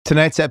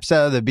Tonight's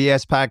episode of the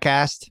BS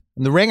Podcast,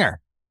 The Ringer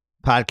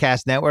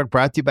Podcast Network,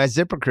 brought to you by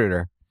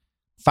ZipRecruiter.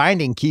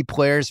 Finding key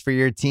players for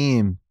your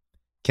team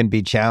can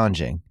be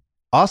challenging.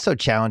 Also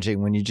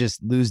challenging when you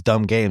just lose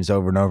dumb games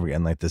over and over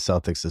again, like the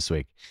Celtics this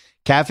week.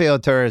 Cafe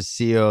Otura's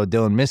CEO,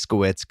 Dylan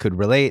Miskowitz, could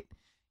relate.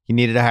 He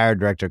needed to hire a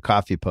director of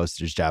coffee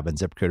posters job, and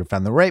ZipRecruiter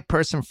found the right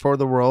person for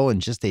the role in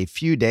just a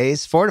few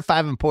days. 4 to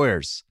 5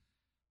 employers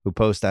who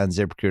post on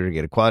ZipRecruiter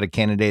get a quality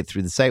candidate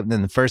through the site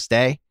within the first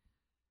day.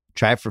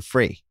 Try it for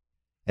free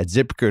at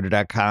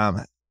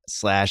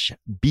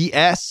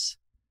ZipRecruiter.com/BS.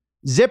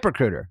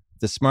 ZipRecruiter,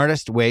 the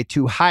smartest way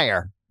to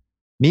hire.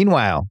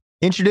 Meanwhile,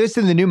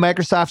 introducing the new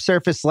Microsoft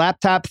Surface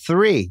Laptop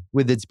 3.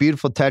 With its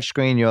beautiful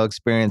touchscreen, you'll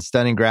experience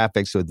stunning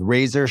graphics with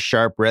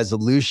razor-sharp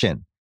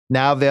resolution.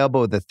 Now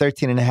available with a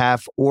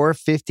 13.5 or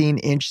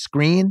 15-inch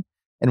screen.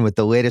 And with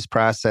the latest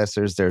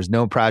processors, there's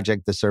no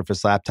project the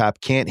Surface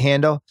Laptop can't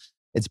handle.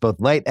 It's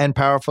both light and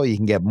powerful. You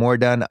can get more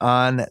done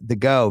on the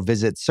go.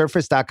 Visit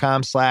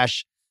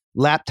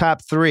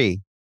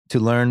surface.com/laptop3 to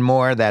learn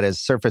more. That is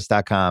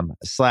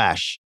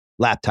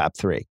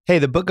surface.com/laptop3. Hey,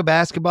 the Book of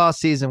Basketball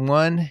Season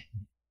 1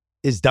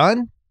 is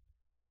done.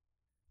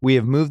 We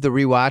have moved the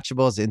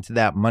rewatchables into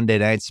that Monday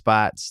night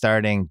spot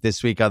starting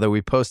this week, although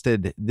we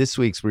posted this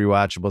week's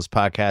rewatchables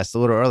podcast a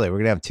little early. We're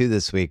going to have 2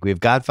 this week. We have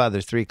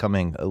Godfather 3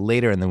 coming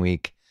later in the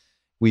week.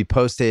 We did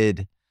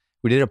a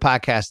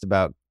podcast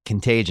about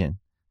Contagion,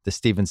 the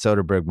Steven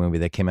Soderbergh movie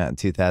that came out in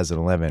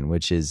 2011,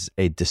 which is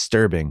a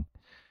disturbing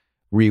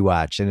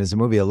rewatch. And it's a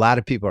movie a lot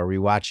of people are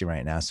rewatching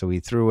right now. So we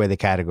threw away the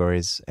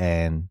categories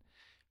and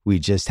we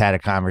just had a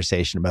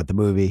conversation about the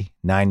movie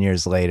 9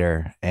 years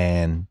later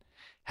and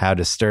how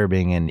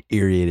disturbing and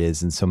eerie it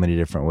is in so many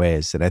different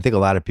ways. And I think a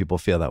lot of people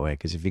feel that way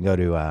because if you go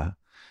to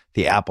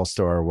the Apple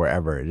Store or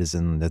wherever, it is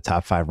in the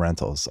top 5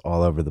 rentals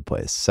all over the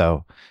place.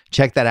 So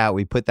check that out.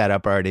 We put that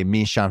up already.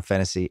 Me, Sean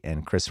Fennessy,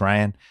 and Chris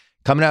Ryan.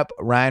 Coming up,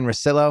 Ryen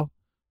Russillo.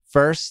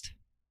 First,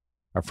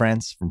 our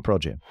friends from Pearl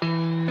Jam.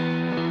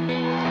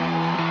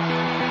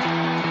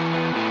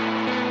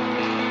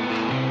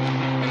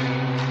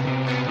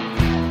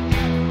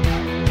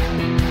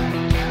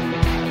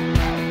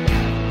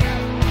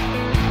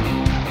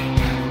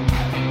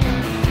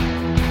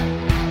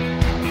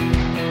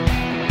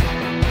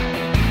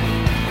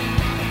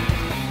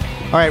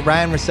 All right,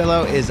 Ryen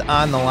Russillo is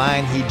on the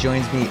line. He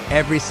joins me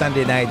every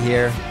Sunday night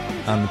here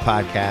on the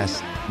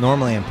podcast,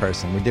 normally in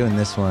person. We're doing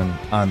this one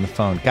on the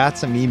phone. Got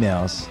some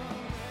emails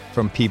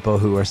from people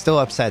who are still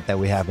upset that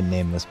we haven't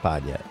named this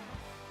pod yet.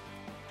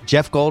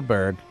 Jeff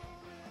Goldberg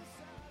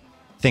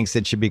thinks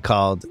it should be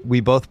called We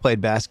Both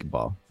Played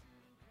Basketball.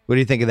 What do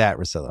you think of that,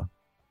 Russillo?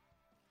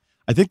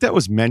 I think that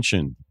was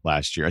mentioned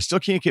last year. I still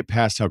can't get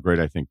past how great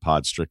I think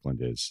Pod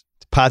Strickland is.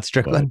 Pod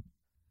Strickland?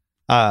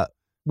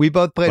 We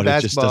both played basketball.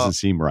 It just doesn't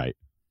seem right.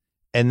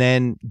 And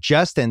then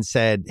Justin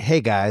said,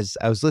 hey, guys,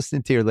 I was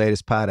listening to your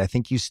latest pod. I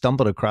think you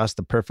stumbled across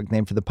the perfect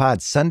name for the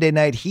pod. Sunday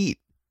Night Heat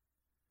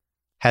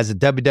has a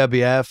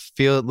WWF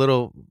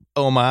little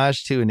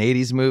homage to an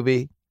 80s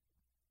movie.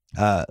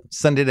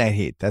 Sunday Night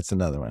Heat, that's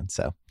another one.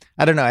 So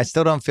I don't know. I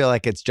still don't feel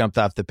like it's jumped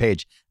off the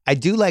page. I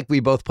do like We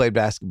Both Played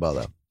Basketball,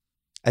 though.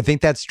 I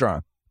think that's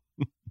strong.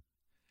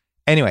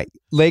 Anyway,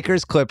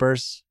 Lakers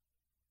Clippers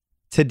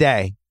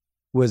today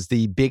was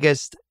the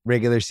biggest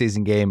regular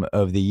season game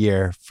of the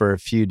year for a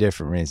few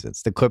different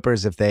reasons. The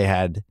Clippers, if they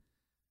had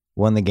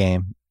won the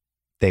game,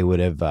 they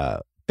would have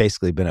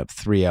basically been up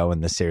 3-0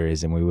 in the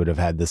series, and we would have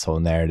had this whole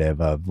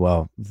narrative of,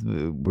 well,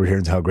 we're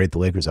hearing how great the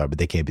Lakers are, but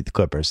they can't beat the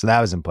Clippers. So that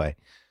was in play.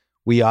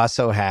 We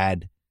also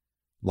had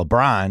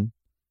LeBron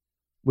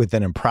with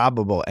an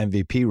improbable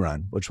MVP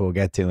run, which we'll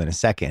get to in a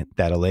second,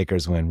 that a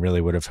Lakers win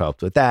really would have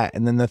helped with that.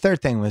 And then the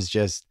third thing was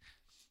just,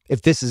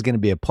 if this is going to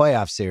be a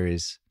playoff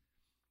series,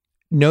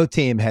 no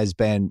team has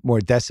been more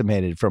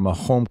decimated from a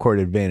home court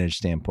advantage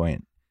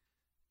standpoint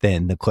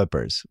than the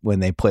Clippers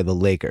when they play the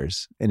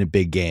Lakers in a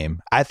big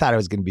game. I thought it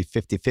was going to be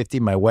 50-50.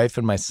 My wife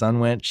and my son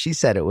went. She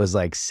said it was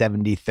like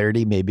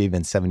 70-30, maybe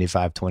even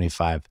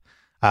 75-25.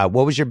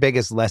 What was your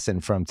biggest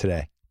lesson from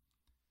today?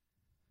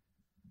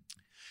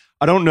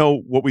 I don't know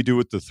what we do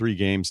with the 3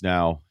 games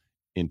now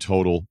in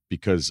total,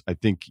 because I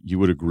think you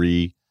would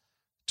agree,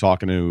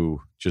 talking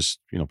to just,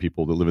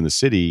 people that live in the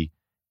city,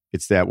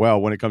 it's that, well,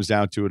 when it comes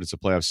down to it, it's a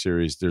playoff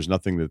series. There's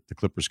nothing that the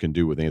Clippers can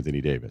do with Anthony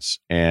Davis.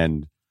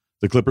 And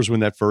the Clippers win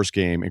that first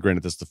game. And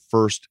granted, that's the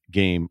first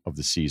game of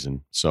the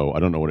season. So I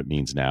don't know what it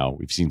means now.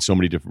 We've seen so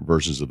many different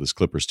versions of this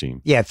Clippers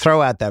team. Yeah,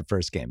 throw out that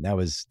first game. That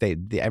was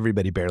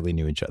everybody barely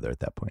knew each other at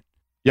that point.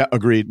 Yeah,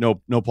 agreed.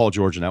 No Paul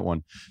George in that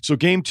one. So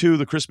game 2,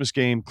 the Christmas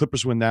game,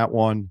 Clippers win that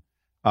one.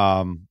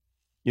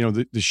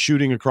 The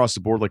shooting across the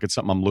board, like it's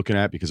something I'm looking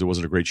at because it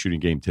wasn't a great shooting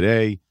game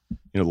today.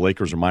 The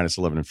Lakers are minus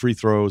 11 in free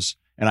throws.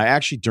 And I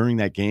actually, during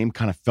that game,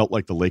 kind of felt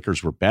like the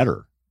Lakers were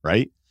better,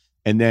 right?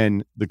 And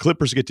then the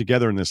Clippers get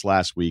together in this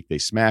last week. They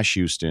smash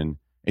Houston,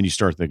 and you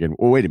start thinking,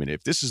 well, wait a minute.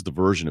 If this is the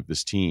version of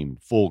this team,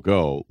 full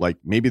go, like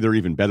maybe they're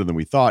even better than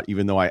we thought,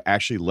 even though I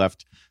actually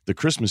left the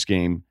Christmas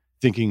game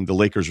thinking the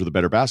Lakers were the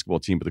better basketball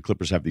team, but the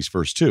Clippers have these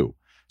first 2.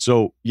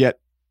 So yet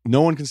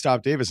no one can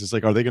stop Davis. It's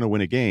like, are they going to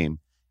win a game?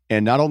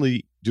 And not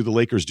only do the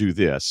Lakers do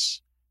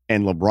this,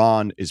 and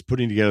LeBron is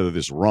putting together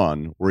this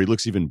run where he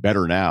looks even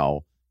better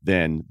now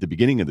than the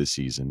beginning of the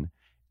season,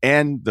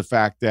 and the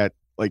fact that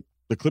like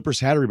the Clippers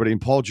had everybody,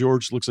 and Paul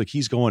George looks like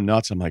he's going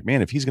nuts. I'm like,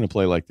 man, if he's going to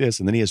play like this,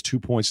 and then he has 2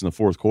 points in the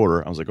fourth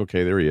quarter, I was like,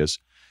 okay, there he is.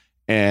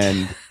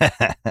 And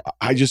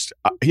I just,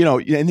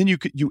 and then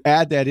you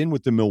add that in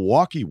with the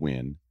Milwaukee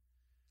win.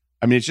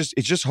 I mean, it's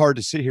just hard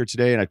to sit here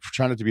today, and I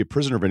try not to be a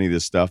prisoner of any of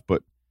this stuff,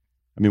 but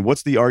I mean,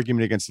 what's the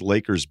argument against the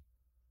Lakers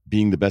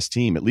being the best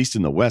team, at least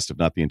in the West, if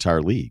not the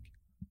entire league?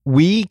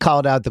 We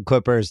called out the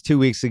Clippers 2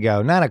 weeks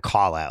ago, not a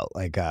call out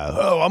like,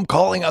 I'm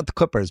calling out the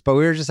Clippers, but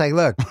we were just like,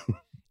 look,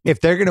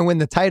 if they're going to win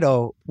the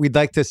title, we'd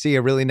like to see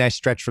a really nice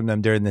stretch from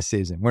them during the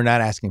season. We're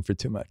not asking for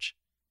too much.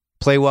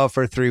 Play well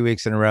for 3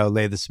 weeks in a row,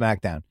 lay the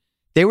smack down.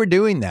 They were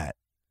doing that.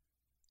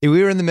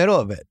 We were in the middle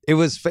of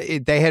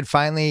it. They had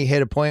finally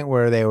hit a point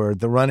where they were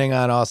running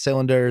on all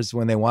cylinders.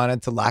 When they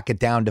wanted to lock it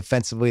down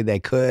defensively, they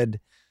could.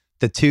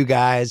 The two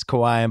guys,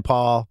 Kawhi and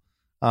Paul,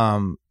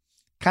 kind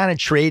of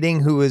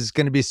trading who was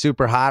going to be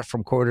super hot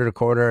from quarter to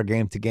quarter or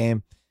game to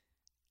game.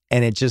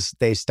 And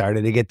they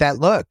started to get that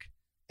look.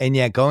 And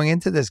yet going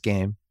into this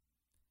game,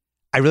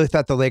 I really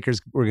thought the Lakers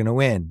were going to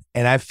win.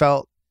 And I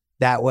felt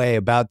that way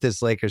about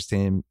this Lakers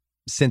team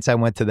since I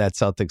went to that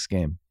Celtics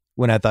game,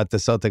 when I thought the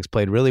Celtics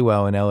played really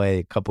well in LA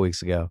a couple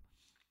weeks ago.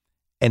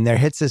 And there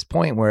hits this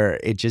point where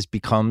it just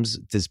becomes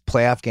this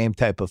playoff game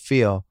type of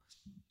feel.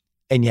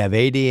 And you have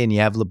AD and you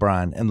have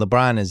LeBron. And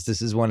LeBron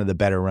this is one of the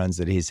better runs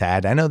that he's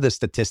had. I know the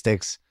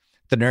statistics,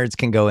 the nerds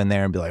can go in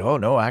there and be like, oh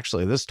no,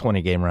 actually this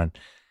 20-game run.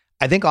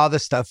 I think all the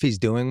stuff he's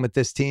doing with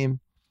this team,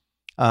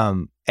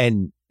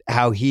 and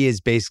how he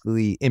has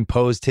basically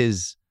imposed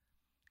his,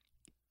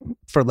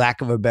 for lack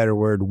of a better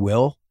word,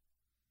 will,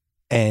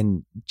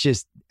 and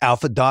just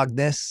alpha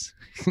dogness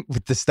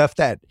with the stuff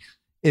that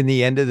in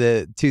the end of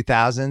the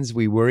 2000s,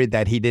 we worried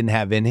that he didn't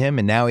have in him.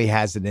 And now he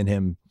has it in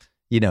him,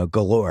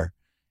 galore.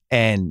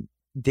 And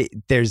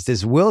there's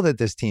this will that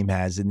this team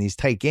has in these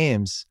tight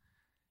games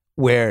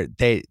where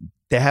they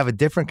have a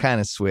different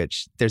kind of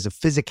switch. There's a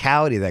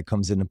physicality that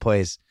comes into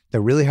place. They're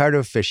really hard to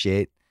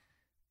officiate.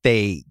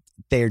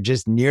 They're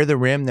just near the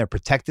rim. They're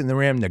protecting the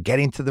rim. They're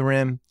getting to the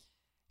rim.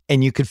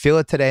 And you could feel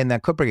it today in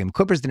that Clipper game.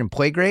 Clippers didn't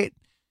play great.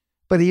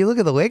 But you look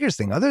at the Lakers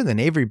thing, other than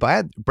Avery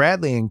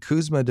Bradley and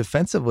Kuzma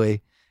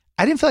defensively,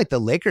 I didn't feel like the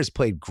Lakers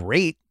played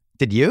great.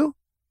 Did you?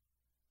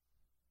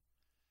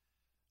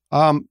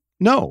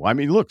 No. I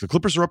mean, look, the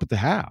Clippers are up at the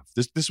half.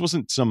 This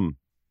wasn't some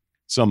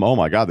oh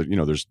my God,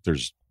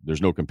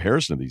 there's no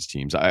comparison to these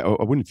teams. I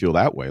wouldn't feel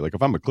that way. Like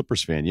if I'm a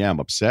Clippers fan, yeah, I'm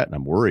upset and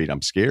I'm worried.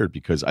 I'm scared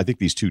because I think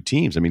these two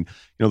teams, I mean,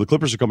 the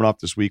Clippers are coming off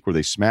this week where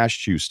they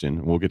smashed Houston,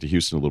 and we'll get to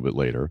Houston a little bit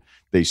later.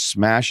 They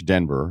smashed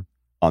Denver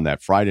on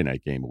that Friday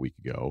night game a week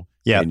ago.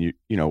 Yeah. And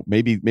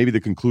maybe the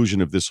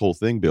conclusion of this whole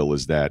thing, Bill,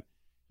 is that,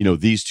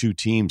 these two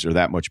teams are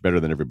that much better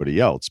than everybody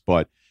else.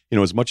 But,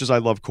 as much as I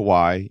love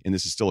Kawhi, and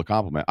this is still a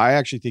compliment, I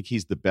actually think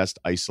he's the best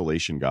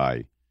isolation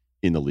guy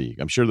in the league.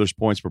 I'm sure there's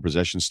points per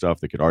possession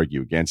stuff that could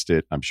argue against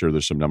it. I'm sure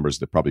there's some numbers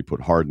that probably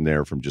put Harden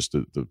there from just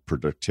the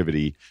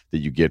productivity that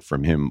you get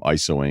from him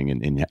isoing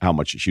and how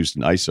much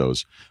Houston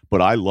isos.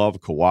 But I love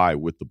Kawhi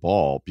with the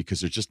ball because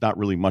there's just not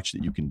really much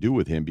that you can do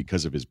with him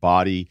because of his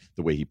body,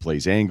 the way he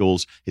plays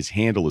angles. His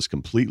handle is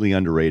completely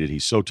underrated.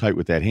 He's so tight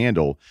with that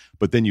handle.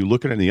 But then you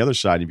look at it on the other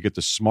side and you get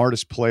the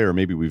smartest player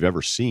maybe we've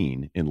ever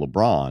seen in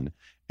LeBron.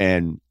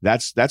 And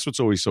that's what's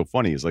always so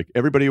funny is like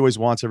everybody always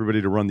wants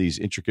everybody to run these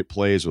intricate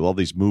plays with all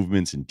these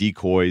movements and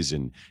decoys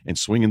and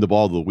swinging the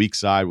ball to the weak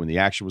side when the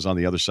action was on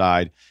the other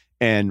side.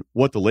 And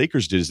what the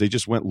Lakers did is they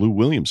just went Lou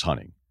Williams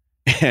hunting.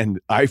 And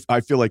I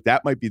feel like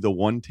that might be the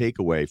one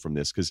takeaway from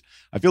this because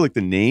I feel like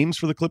the names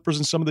for the Clippers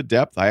and some of the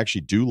depth I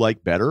actually do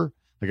like better.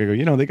 Like I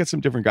go, they got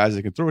some different guys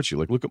they can throw at you.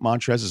 Like look at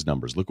Montrez's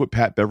numbers. Look what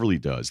Pat Beverly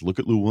does. Look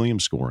at Lou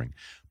Williams scoring.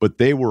 But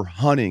they were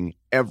hunting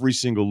every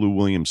single Lou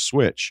Williams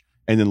switch.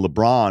 And then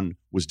LeBron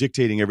was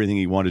dictating everything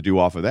he wanted to do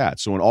off of that.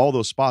 So in all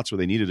those spots where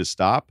they needed to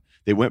stop,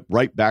 they went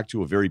right back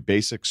to a very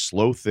basic,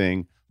 slow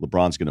thing.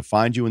 LeBron's going to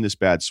find you in this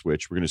bad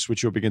switch. We're going to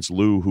switch you up against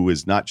Lou, who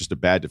is not just a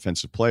bad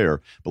defensive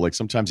player, but like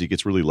sometimes he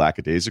gets really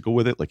lackadaisical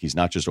with it. Like he's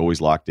not just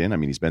always locked in. I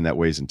mean, he's been that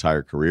way his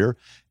entire career.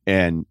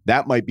 And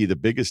that might be the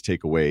biggest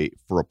takeaway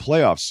for a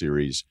playoff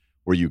series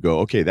where you go,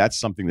 okay, that's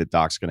something that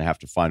Doc's going to have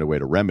to find a way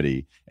to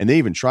remedy. And they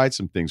even tried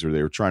some things where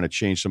they were trying to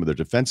change some of their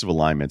defensive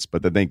alignments,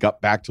 but then they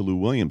got back to Lou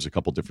Williams a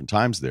couple different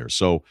times there.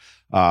 So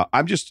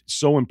I'm just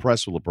so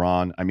impressed with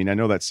LeBron. I mean, I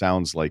know that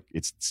sounds like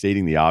it's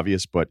stating the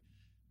obvious, but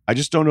I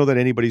just don't know that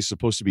anybody's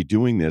supposed to be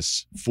doing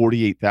this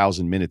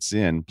 48,000 minutes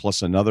in,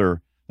 plus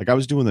another, like I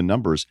was doing the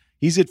numbers.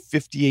 He's at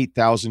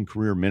 58,000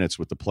 career minutes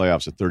with the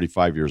playoffs at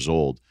 35 years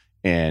old.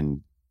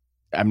 And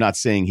I'm not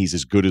saying he's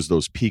as good as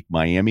those peak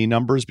Miami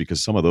numbers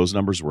because some of those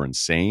numbers were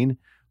insane,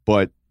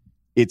 but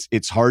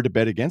it's hard to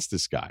bet against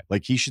this guy.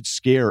 Like he should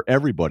scare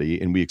everybody,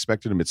 and we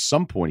expected him at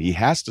some point. He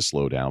has to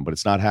slow down, but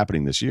it's not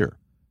happening this year.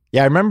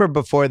 Yeah, I remember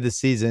before the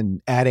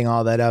season adding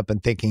all that up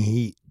and thinking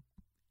he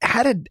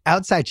had an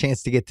outside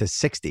chance to get to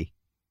 60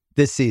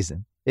 this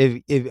season.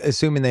 If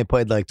assuming they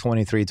played like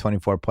 23,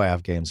 24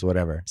 playoff games,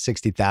 whatever,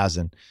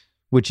 60,000,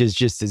 which is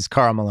just his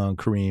Karl Malone,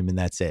 Kareem, and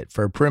that's it.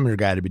 For a perimeter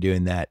guy to be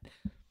doing that,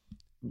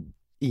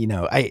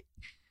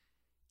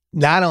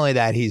 not only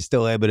that he's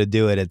still able to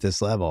do it at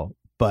this level,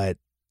 but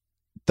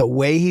the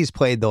way he's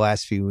played the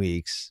last few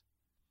weeks,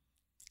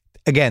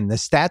 again, the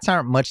stats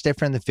aren't much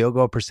different. The field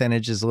goal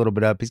percentage is a little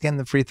bit up. He's getting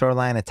the free throw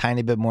line a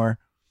tiny bit more,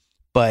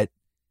 but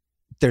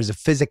there's a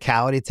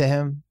physicality to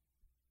him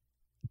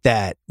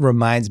that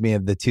reminds me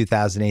of the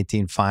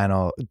 2018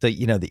 final,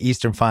 the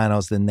Eastern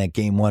Finals, then that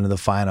game one of the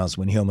finals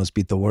when he almost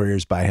beat the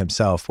Warriors by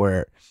himself,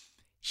 where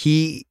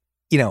he,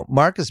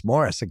 Marcus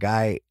Morris, a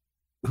guy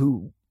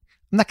who,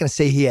 I'm not going to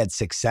say he had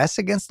success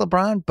against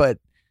LeBron, but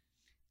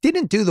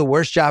didn't do the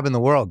worst job in the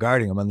world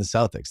guarding him on the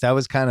Celtics. That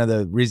was kind of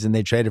the reason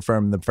they traded for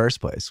him in the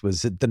first place,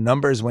 was that the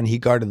numbers when he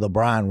guarded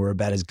LeBron were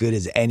about as good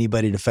as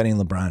anybody defending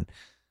LeBron.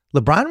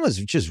 LeBron was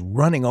just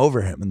running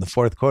over him in the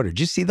fourth quarter. Did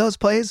you see those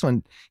plays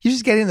when he's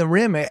just getting the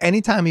rim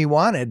anytime he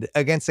wanted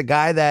against a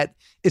guy that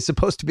is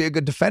supposed to be a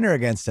good defender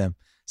against him?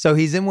 So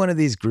he's in one of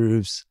these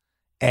grooves.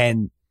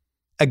 And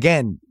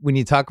again, when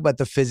you talk about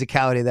the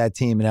physicality of that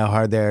team and how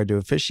hard they are to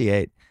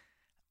officiate,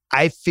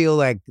 I feel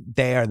like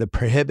they are the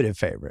prohibitive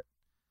favorite.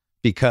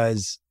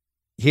 Because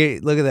here,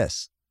 look at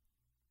this.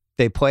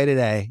 They play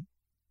today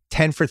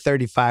 10 for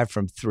 35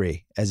 from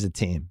 3 as a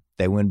team.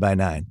 They win by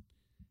 9.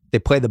 They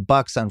play the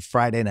Bucks on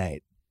Friday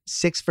night,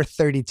 6 for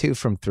 32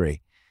 from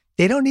 3.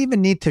 They don't even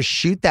need to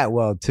shoot that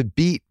well to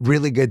beat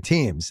really good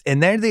teams.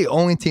 And they're the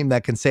only team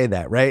that can say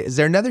that, right? Is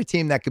there another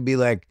team that could be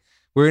like,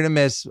 we're going to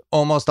miss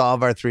almost all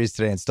of our threes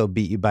today and still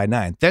beat you by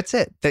 9? That's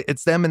it.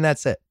 It's them and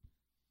that's it.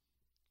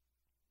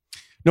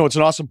 No, it's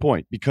an awesome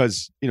point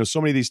because,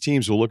 so many of these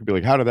teams will look and be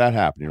like, how did that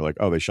happen? You're like,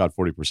 oh, they shot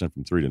 40%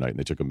 from 3 tonight and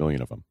they took 1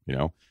 million of them,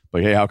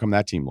 Like, hey, how come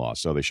that team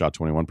lost? So they shot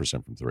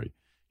 21% from 3.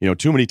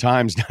 Too many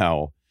times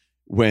now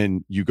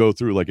when you go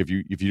through, like if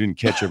you didn't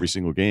catch every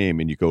single game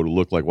and you go to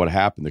look like what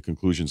happened, the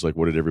conclusion's like,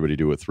 what did everybody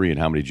do at 3 and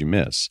how many did you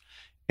miss?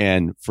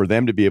 And for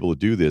them to be able to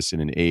do this in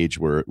an age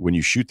where when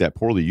you shoot that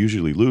poorly, you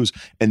usually lose.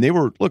 And the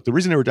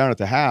reason they were down at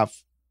the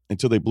half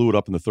until they blew it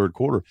up in the third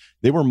quarter,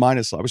 they were I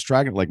was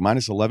tracking like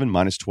 -11,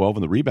 -12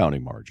 in the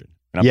rebounding margin.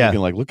 And I'm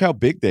thinking like, look how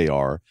big they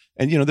are.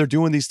 And, they're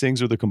doing these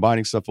things or they're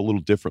combining stuff a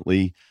little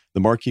differently. The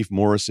Markieff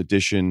Morris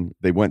edition,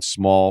 they went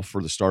small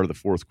for the start of the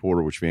fourth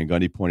quarter, which Van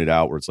Gundy pointed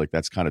out, where it's like,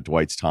 that's kind of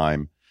Dwight's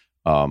time.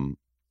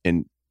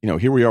 And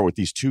here we are with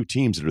these two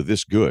teams that are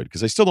this good.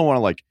 Because I still don't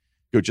want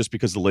to just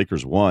because the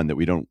Lakers won that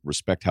we don't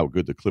respect how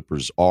good the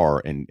Clippers are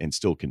and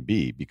still can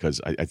be, because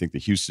I think the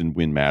Houston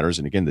win matters.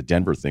 And again, the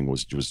Denver thing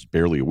was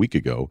barely a week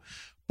ago,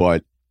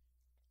 but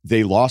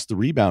they lost the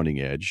rebounding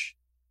edge.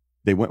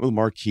 They went with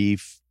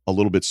Markieff a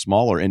little bit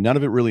smaller, and none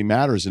of it really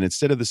matters. And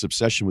instead of this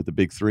obsession with the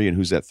big three and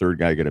who's that third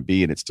guy going to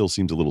be, and it still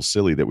seems a little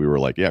silly that we were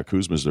like, yeah,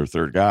 Kuzma's their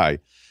third guy.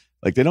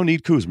 Like, they don't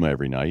need Kuzma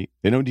every night.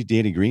 They don't need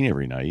Danny Green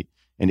every night.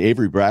 And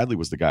Avery Bradley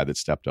was the guy that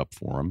stepped up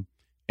for him.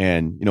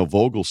 And,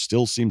 Vogel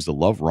still seems to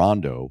love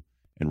Rondo.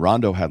 And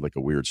Rondo had like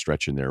a weird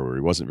stretch in there where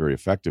he wasn't very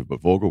effective,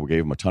 but Vogel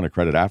gave him a ton of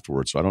credit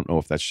afterwards. So I don't know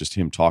if that's just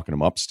him talking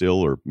him up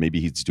still, or maybe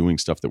he's doing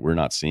stuff that we're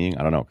not seeing.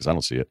 I don't know, because I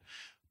don't see it.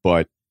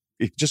 But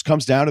it just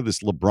comes down to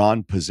this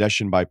LeBron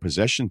possession by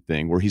possession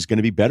thing where he's going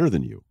to be better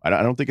than you. I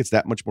don't think it's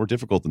that much more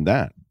difficult than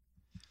that.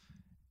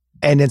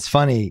 And it's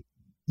funny,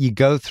 you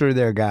go through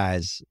their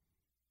guys.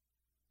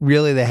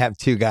 Really, they have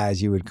 2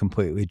 guys you would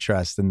completely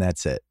trust, and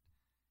that's it.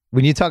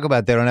 When you talk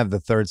about they don't have the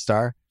third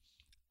star,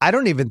 I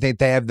don't even think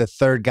they have the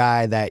third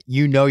guy that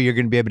you're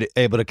going to be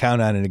able to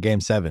count on in a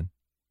game 7.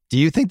 Do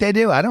you think they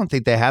do? I don't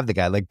think they have the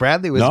guy. Like,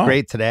 Bradley was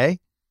great today.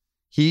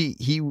 He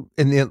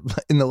in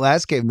the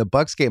last game, the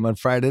Bucks game on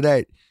Friday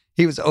night,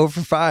 he was 0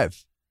 for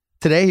 5.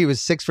 Today he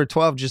was 6 for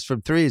 12 just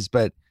from threes,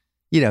 but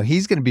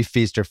he's going to be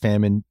feast or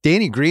famine.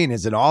 Danny Green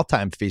is an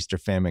all-time feast or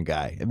famine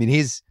guy. I mean,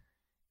 he's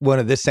one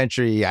of this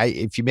century.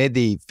 If you made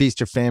the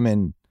feast or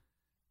famine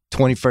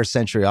 21st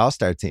century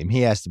All-Star team,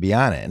 he has to be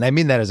on it. And I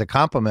mean that as a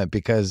compliment,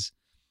 because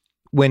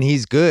when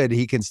he's good,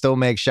 he can still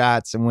make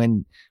shots. And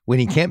when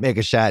he can't make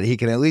a shot, he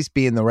can at least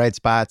be in the right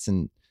spots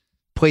and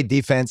play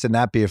defense and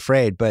not be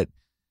afraid. But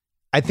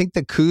I think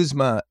the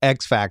Kuzma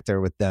X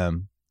factor with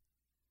them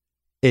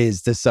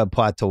is the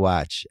subplot to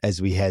watch as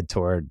we head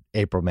toward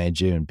April, May,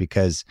 June.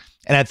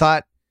 And I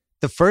thought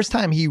the first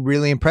time he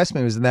really impressed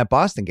me was in that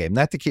Boston game.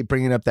 Not to keep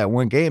bringing up that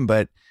one game,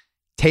 but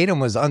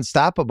Tatum was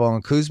unstoppable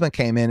and Kuzma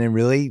came in and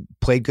really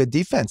played good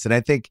defense. And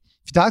I think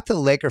if you talk to the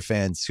Laker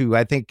fans, who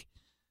I think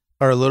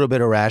are a little bit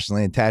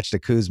irrationally attached to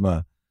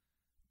Kuzma,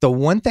 the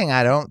one thing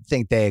I don't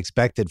think they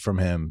expected from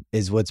him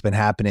is what's been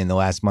happening the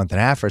last month and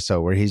a half or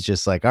so, where he's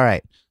just like, all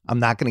right, I'm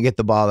not going to get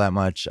the ball that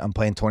much. I'm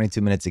playing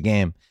 22 minutes a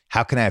game.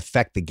 How can I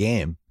affect the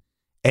game?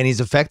 And he's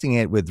affecting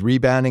it with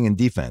rebounding and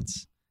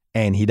defense.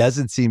 And he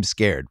doesn't seem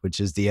scared, which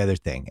is the other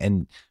thing.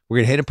 And we're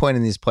going to hit a point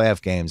in these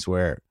playoff games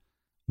where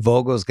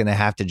Vogel's going to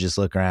have to just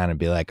look around and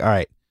be like, all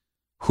right,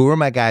 who are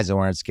my guys that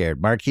weren't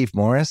scared? Markieff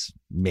Morris?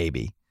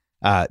 Maybe.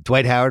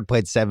 Dwight Howard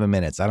played 7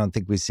 minutes. I don't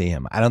think we see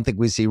him. I don't think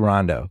we see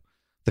Rondo.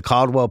 The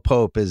Caldwell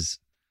Pope is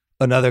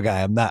another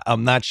guy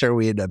I'm not sure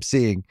we end up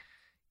seeing.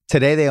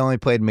 Today they only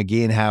played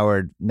McGee and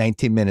Howard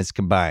 19 minutes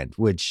combined,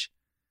 which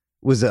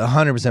was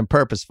 100%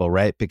 purposeful,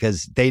 right?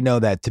 Because they know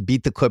that to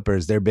beat the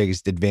Clippers, their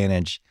biggest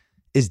advantage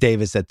is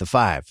Davis at the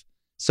 5.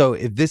 So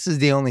if this is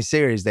the only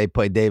series they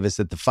play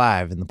Davis at the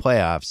 5 in the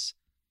playoffs,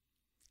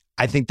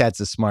 I think that's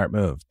a smart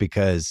move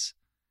because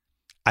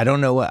I don't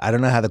know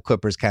how the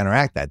Clippers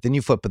counteract that. Then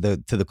you flip to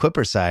the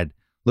Clippers side.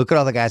 Look at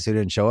all the guys who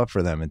didn't show up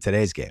for them in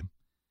today's game.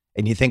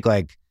 And you think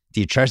like, do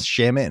you trust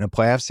Shamit in a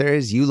playoff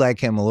series? You like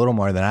him a little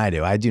more than I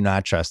do. I do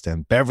not trust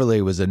him. Beverly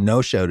was a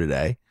no-show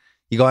today.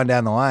 You go on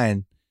down the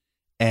line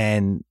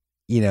and,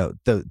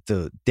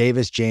 the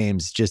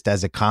Davis-James just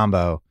as a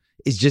combo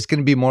is just going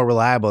to be more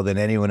reliable than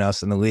anyone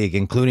else in the league,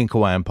 including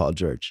Kawhi and Paul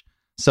George.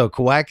 So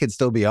Kawhi could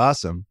still be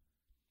awesome.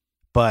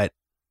 But,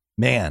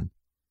 man,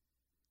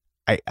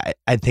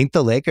 I think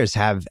the Lakers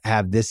have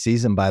this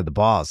season by the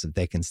balls if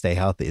they can stay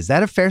healthy. Is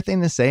that a fair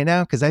thing to say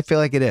now? Because I feel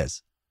like it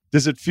is.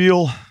 Does it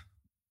feel...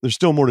 There's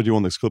still more to do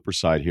on this Clippers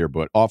side here,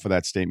 but off of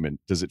that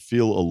statement, does it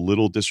feel a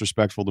little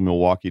disrespectful to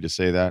Milwaukee to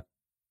say that?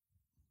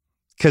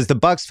 Because the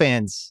Bucks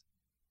fans,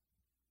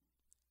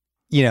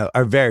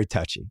 are very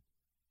touchy.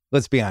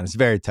 Let's be honest,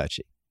 very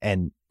touchy.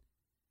 And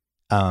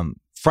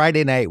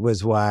Friday night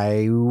was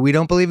why we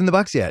don't believe in the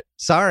Bucks yet.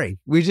 Sorry,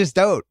 we just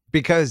don't,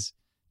 because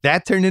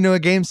that turned into a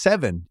game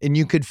 7, and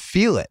you could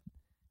feel it.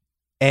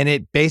 And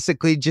it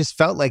basically just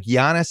felt like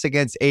Giannis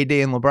against AD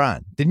and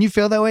LeBron. Didn't you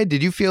feel that way?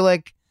 Did you feel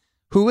like...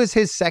 Who was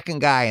his second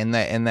guy in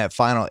that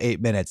final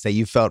 8 minutes that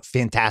you felt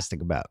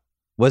fantastic about?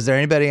 Was there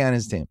anybody on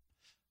his team?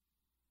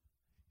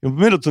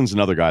 Middleton's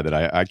another guy that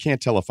I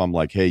can't tell if I'm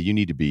like, hey, you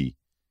need to be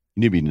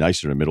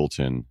nicer to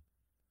Middleton.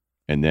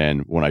 And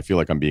then when I feel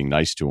like I'm being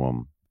nice to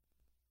him,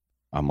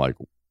 I'm like,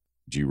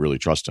 do you really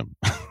trust him?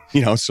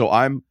 So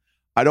I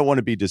don't want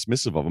to be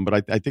dismissive of him,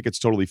 but I think it's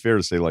totally fair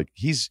to say like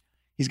he's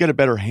got a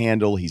better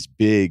handle. He's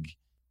big.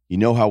 You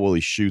know how well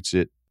he shoots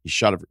it. He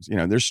shot it,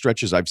 there's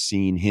stretches I've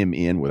seen him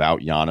in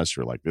without Giannis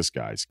or like, this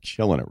guy's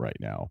killing it right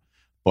now.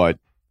 But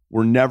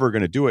we're never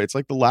going to do it. It's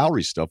like the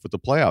Lowry stuff with the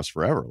playoffs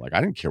forever. Like,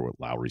 I didn't care what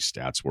Lowry's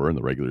stats were in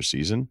the regular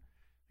season.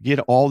 He had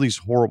all these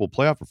horrible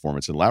playoff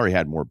performances, and Lowry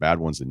had more bad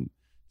ones than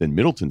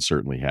Middleton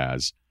certainly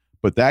has.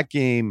 But that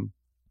game,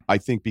 I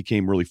think,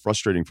 became really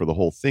frustrating for the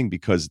whole thing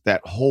because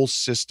that whole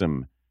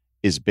system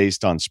is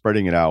based on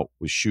spreading it out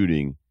with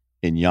shooting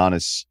and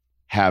Giannis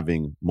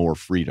having more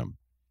freedom.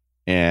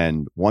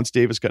 And once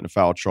Davis got into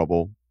foul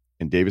trouble,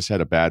 and Davis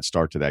had a bad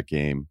start to that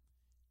game,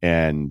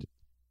 and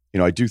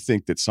I do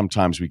think that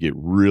sometimes we get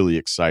really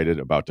excited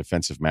about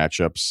defensive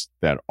matchups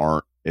that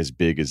aren't as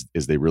big as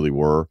they really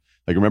were.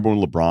 Like, remember when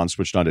LeBron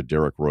switched on to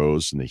Derrick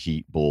Rose in the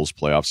Heat Bulls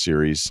playoff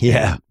series?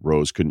 Yeah.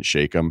 Rose couldn't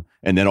shake him.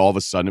 And then all of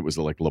a sudden it was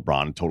like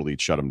LeBron totally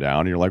shut him down.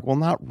 And you're like, well,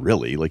 not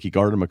really. Like, he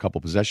guarded him a couple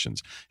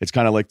possessions. It's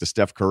kind of like the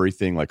Steph Curry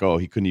thing, like, oh,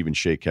 he couldn't even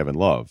shake Kevin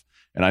Love.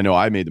 And I know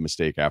I made the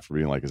mistake after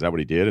being like, is that what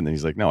he did? And then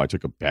he's like, no, I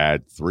took a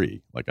bad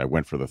 3. Like, I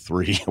went for the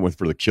 3. I went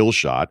for the kill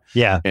shot.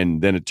 Yeah.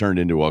 And then it turned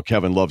into, well,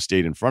 Kevin Love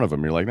stayed in front of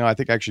him. You're like, no, I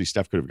think actually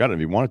Steph could have gotten it if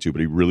he wanted to, but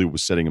he really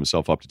was setting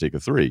himself up to take a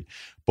 3.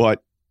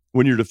 But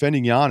when you're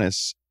defending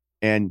Giannis,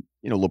 and,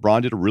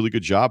 LeBron did a really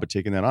good job at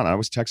taking that on. I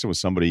was texting with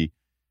somebody,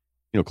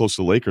 close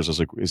to the Lakers. I was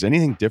like, is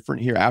anything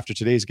different here after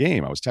today's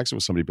game? I was texting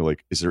with somebody, be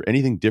like, is there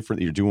anything different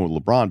that you're doing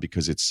with LeBron?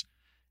 Because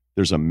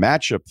there's a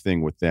matchup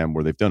thing with them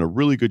where they've done a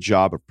really good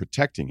job of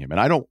protecting him.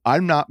 And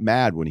I'm not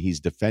mad when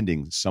he's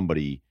defending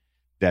somebody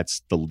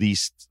that's the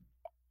least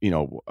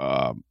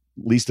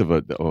of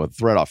a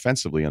threat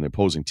offensively on the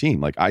opposing team.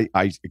 Like,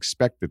 I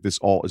expect that this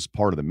all is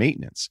part of the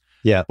maintenance.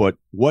 Yeah. But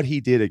what he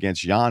did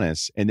against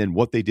Giannis, and then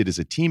what they did as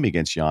a team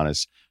against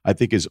Giannis, I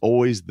think is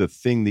always the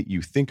thing that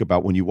you think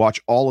about when you watch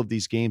all of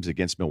these games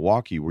against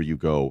Milwaukee, where you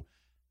go,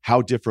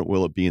 how different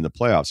will it be in the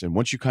playoffs? And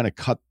once you kind of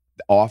cut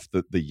off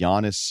the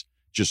Giannis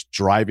just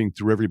driving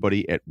through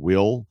everybody at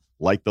will,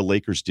 like the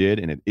Lakers did,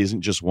 and it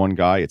isn't just one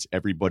guy, it's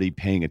everybody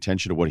paying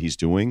attention to what he's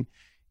doing,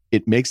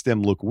 it makes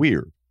them look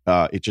weird.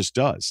 It just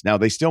does. Now,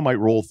 they still might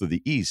roll through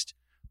the East,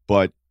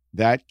 but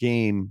that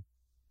game,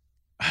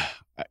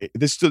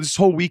 this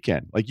whole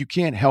weekend, like, you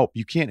can't help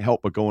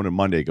but go into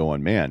Monday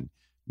going, man,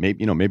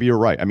 maybe you're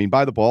right. I mean,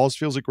 by the balls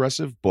feels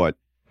aggressive, but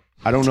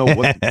I don't know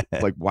what,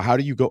 like, how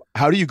do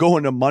you go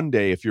into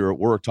Monday if you're at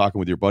work talking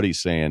with your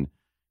buddies saying,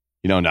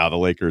 now the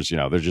Lakers,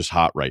 they're just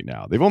hot right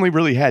now. They've only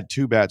really had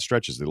 2 bad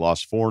stretches. They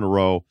lost 4 in a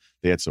row.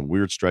 They had some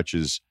weird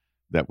stretches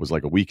that was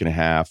like a week and a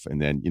half.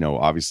 And then,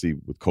 obviously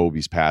with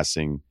Kobe's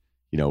passing,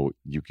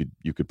 you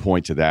could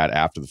point to that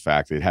after the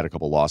fact. They'd had a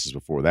couple losses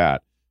before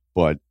that.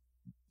 But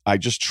I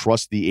just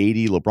trust the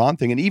AD LeBron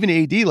thing. And even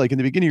AD, like, in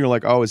the beginning, you're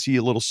like, oh, is he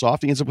a little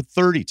soft? He ends up with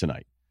 30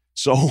 tonight.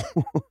 So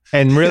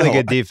and really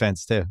good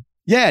defense too.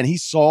 Yeah, and he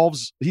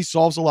solves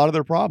a lot of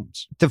their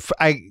problems.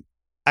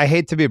 I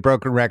hate to be a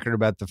broken record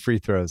about the free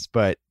throws,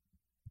 but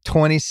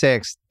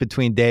 26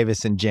 between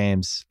Davis and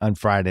James on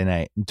Friday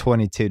night and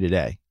 22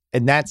 today.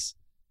 And that's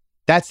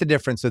the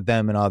difference with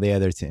them and all the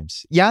other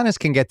teams. Giannis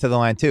can get to the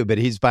line too, but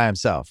he's by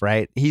himself,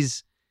 right?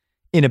 He's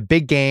in a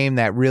big game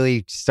that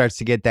really starts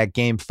to get that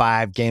game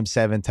 5, game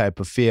 7 type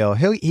of feel.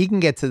 He can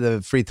get to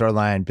the free throw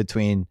line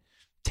between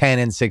 10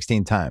 and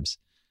 16 times.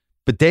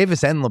 But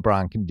Davis and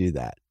LeBron can do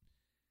that.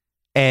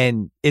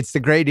 And it's the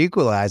great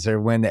equalizer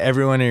when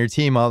everyone on your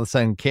team all of a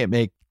sudden can't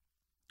make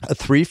a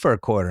three for a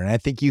quarter. And I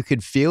think you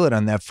could feel it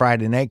on that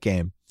Friday night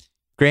game.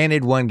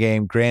 Granted, one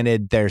game,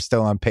 they're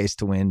still on pace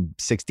to win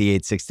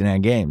 68,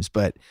 69 games.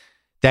 But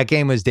that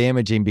game was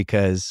damaging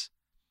because,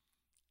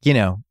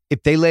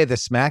 if they lay the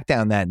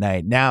smackdown that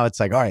night, now it's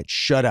like, all right,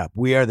 shut up.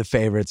 We are the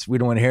favorites. We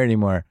don't want to hear it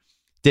anymore.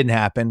 Didn't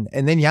happen.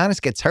 And then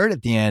Giannis gets hurt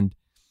at the end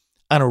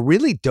on a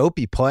really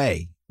dopey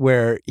play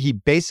where he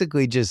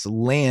basically just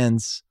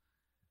lands.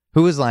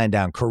 Who was lying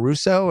down?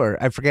 Caruso?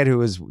 Or I forget who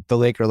was the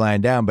Laker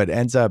lying down, but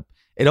ends up,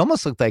 it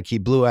almost looked like he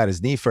blew out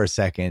his knee for a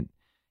second.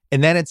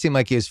 And then it seemed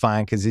like he was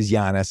fine because he's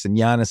Giannis. And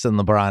Giannis and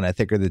LeBron, I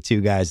think, are the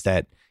two guys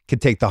that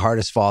could take the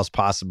hardest falls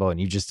possible. And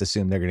you just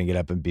assume they're going to get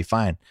up and be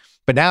fine.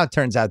 But now it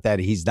turns out that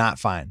he's not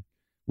fine,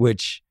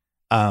 which,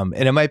 and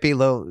it might be a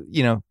little,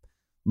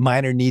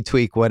 minor knee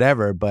tweak,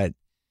 whatever, but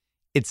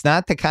it's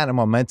not the kind of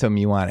momentum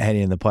you want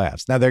heading in the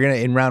playoffs. Now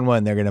in round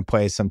one, they're going to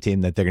play some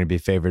team that they're going to be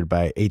favored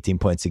by 18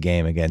 points a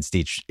game against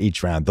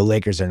each round. The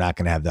Lakers are not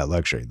going to have that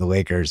luxury. The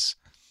Lakers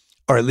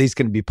are at least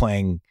going to be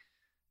playing,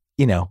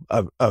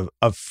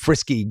 a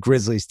frisky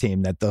Grizzlies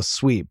team that they'll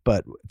sweep,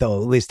 but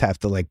they'll at least have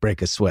to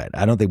break a sweat.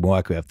 I don't think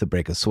Milwaukee will have to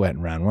break a sweat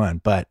in round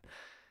one, but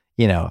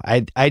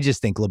I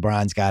just think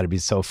LeBron's got to be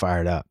so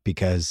fired up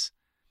because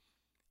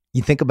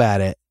you think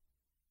about it,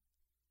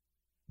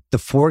 the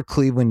 4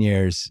 Cleveland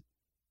years,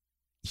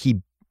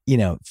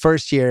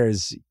 first year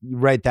is, you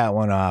write that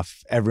one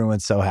off.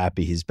 Everyone's so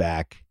happy he's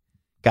back.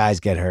 Guys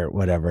get hurt,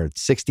 whatever.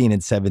 16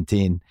 and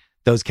 17,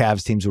 those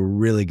Cavs teams were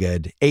really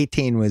good.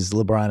 18 was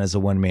LeBron as a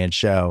one-man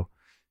show.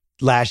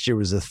 Last year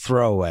was a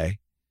throwaway.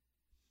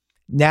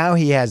 Now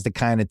he has the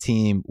kind of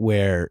team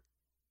where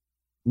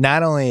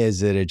not only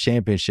is it a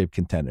championship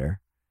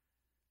contender,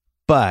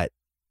 but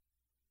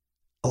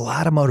a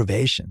lot of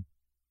motivation.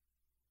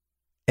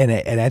 And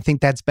I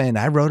think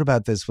I wrote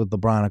about this with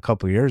LeBron a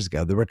couple of years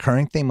ago. The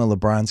recurring theme of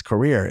LeBron's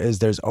career is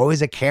there's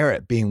always a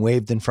carrot being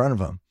waved in front of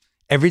him.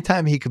 Every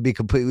time he could be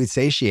completely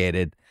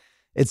satiated,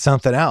 it's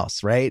something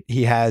else, right?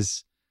 He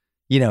has,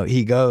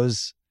 he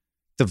goes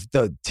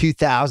the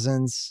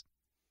 2000s,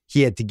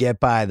 he had to get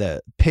by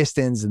the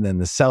Pistons and then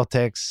the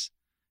Celtics.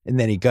 And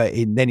then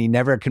he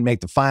never could make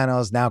the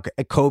finals. Now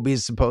Kobe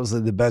is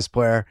supposedly the best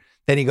player.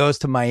 Then he goes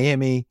to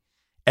Miami.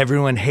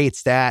 Everyone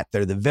hates that.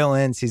 They're the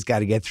villains. He's got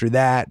to get through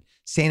that.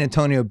 San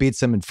Antonio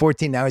beats him in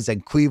 14. Now he's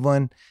at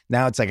Cleveland.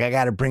 Now it's like, I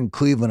got to bring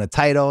Cleveland a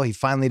title. He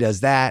finally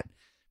does that.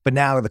 But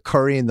now the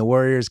Curry and the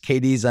Warriors,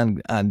 KD's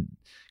on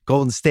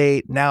Golden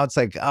State. Now it's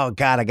like, oh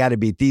God, I got to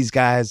beat these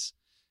guys.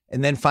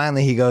 And then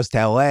finally he goes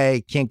to LA,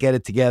 can't get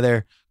it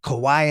together.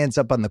 Kawhi ends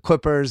up on the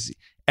Clippers.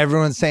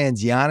 Everyone's saying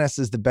Giannis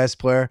is the best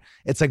player.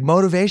 It's like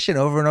motivation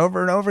over and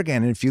over and over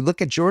again. And if you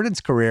look at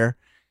Jordan's career,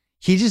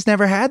 he just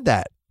never had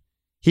that.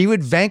 He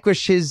would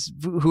vanquish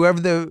whoever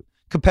the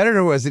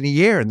competitor was in a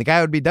year, and the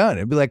guy would be done.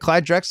 It'd be like,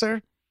 Clyde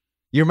Drexler,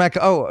 I'm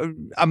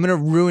going to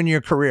ruin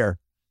your career.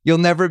 You'll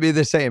never be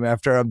the same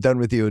after I'm done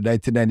with you in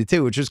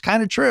 1992, which was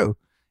kind of true.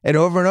 And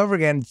over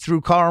again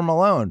through Karl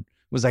Malone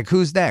was like,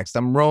 who's next?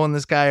 I'm rolling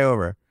this guy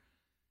over.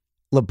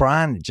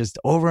 LeBron, just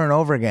over and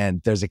over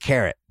again, there's a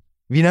carrot.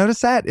 Have you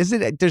noticed that?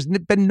 There's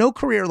been no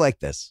career like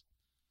this.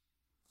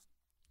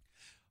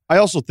 I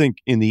also think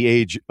in the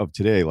age of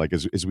today,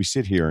 as we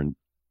sit here and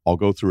I'll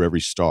go through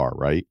every star,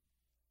 right?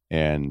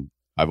 And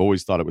I've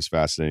always thought it was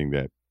fascinating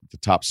that the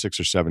top 6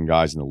 or 7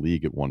 guys in the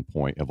league at one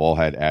point have all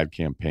had ad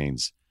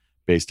campaigns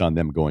based on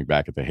them going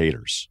back at the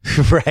haters.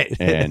 Right.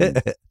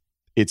 And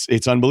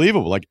it's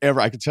unbelievable.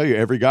 I could tell you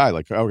every guy,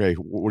 okay,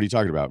 what are you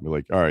talking about? And we're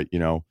like, all right,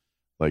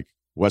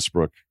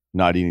 Westbrook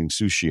not eating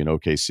sushi in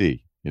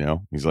OKC.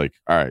 He's like,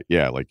 all right,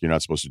 yeah, you're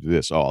not supposed to do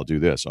this. Oh, I'll do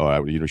this.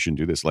 Oh, you shouldn't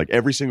do this.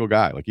 Every single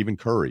guy, even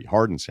Curry,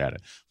 Harden's had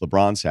it,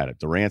 LeBron's had it,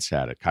 Durant's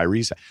had it,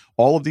 Kyrie's had it.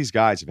 All of these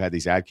guys have had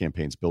these ad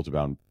campaigns built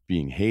around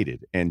being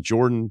hated. And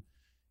Jordan,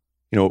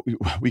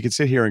 we could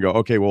sit here and go,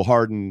 okay, well,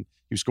 Harden,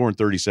 he was scoring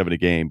 37 a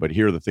game, but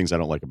here are the things I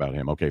don't like about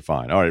him. Okay,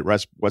 fine. All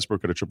right,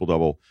 Westbrook got a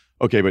triple-double.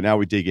 Okay, but now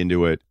we dig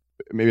into it.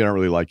 Maybe I don't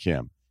really like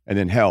him. And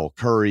then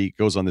Curry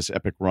goes on this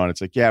epic run.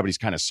 It's like, yeah, but he's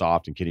kind of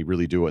soft, and can he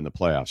really do it in the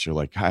playoffs? You're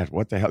like, God,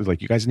 what the hell?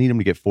 You guys need him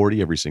to get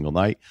 40 every single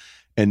night.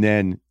 And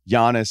then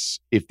Giannis,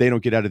 if they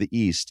don't get out of the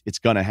East, it's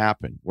going to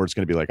happen, where it's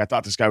going to be like, I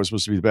thought this guy was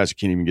supposed to be the best. You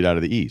can't even get out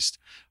of the East.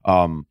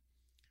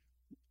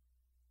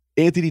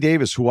 Anthony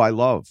Davis, who I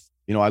love,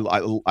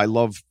 I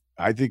love,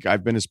 I think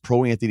I've been as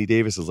pro Anthony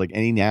Davis as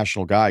any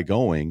national guy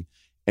going.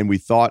 And we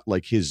thought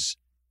his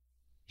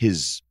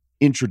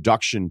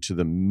introduction to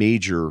the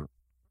major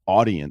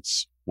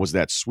audience was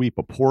that sweep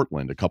of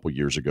Portland a couple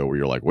years ago, where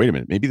you're like, wait a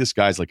minute, maybe this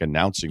guy's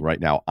announcing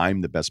right now,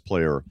 I'm the best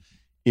player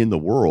in the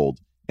world.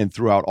 And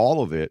throughout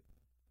all of it,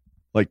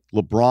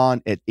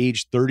 LeBron at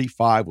age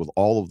 35 with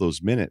all of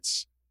those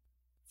minutes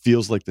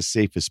feels like the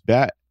safest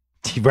bet.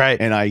 Right.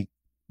 And I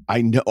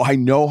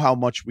know how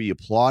much we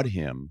applaud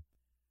him,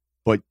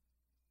 but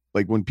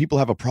when people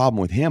have a problem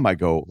with him, I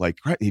go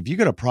if you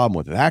got a problem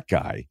with that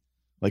guy,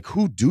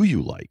 who do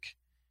you like?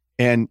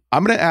 And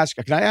I'm going to ask,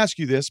 can I ask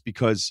you this?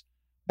 Because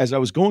as I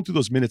was going through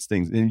those minutes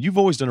things, and you've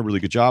always done a really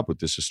good job with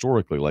this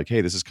historically, like,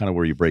 hey, this is kind of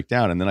where you break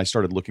down. And then I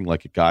started looking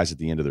like at guys at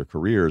the end of their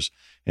careers,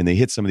 and they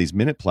hit some of these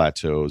minute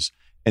plateaus,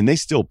 and they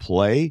still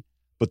play,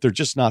 but they're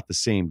just not the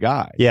same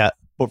guy. Yeah.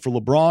 But for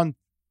LeBron,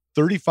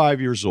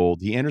 35 years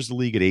old, he enters the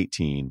league at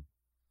 18.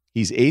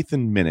 He's 8th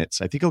in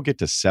minutes. I think he'll get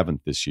to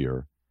 7th this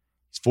year.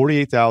 He's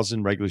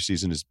 48,000 regular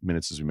season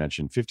minutes, as we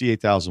mentioned,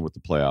 58,000 with the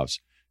playoffs.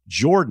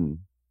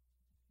 Jordan,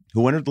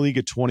 who entered the league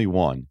at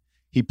 21,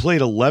 he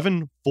played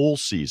 11 full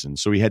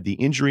seasons. So he had the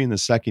injury in the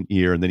second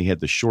year, and then he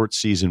had the short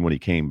season when he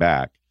came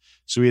back.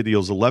 So he had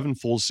those 11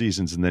 full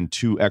seasons and then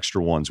 2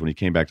 extra ones when he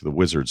came back to the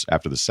Wizards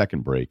after the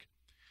second break.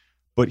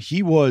 But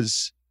he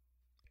was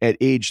at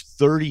age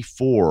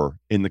 34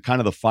 in the kind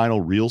of the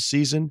final real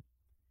season.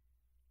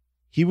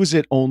 He was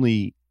at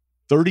only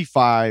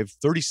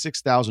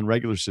 36,000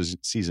 regular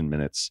season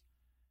minutes,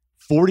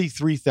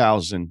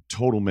 43,000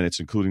 total minutes,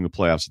 including the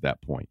playoffs at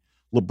that point.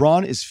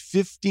 LeBron is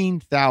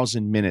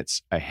 15,000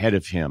 minutes ahead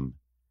of him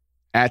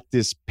at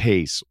this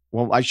pace.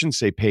 Well, I shouldn't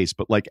say pace,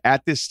 but like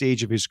at this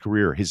stage of his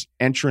career, his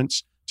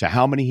entrance to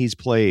how many he's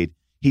played,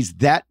 he's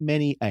that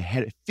many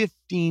ahead,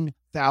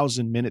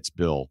 15,000 minutes,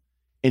 Bill,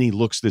 and he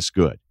looks this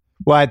good.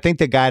 Well, I think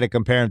the guy to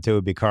compare him to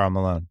would be Karl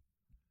Malone,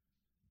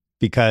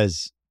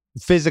 because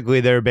physically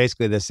they're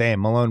basically the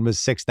same. Malone was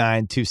 6'9",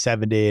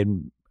 270,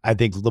 and I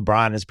think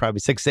LeBron is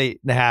probably 6'8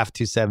 and a half,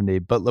 270.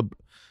 But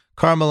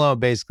Karl Malone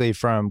basically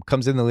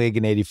comes in the league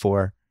in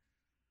 84,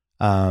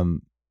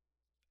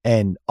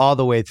 and all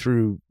the way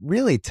through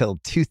really till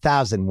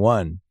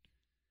 2001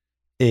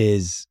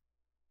 is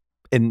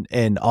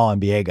an all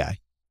NBA guy,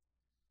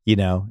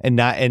 and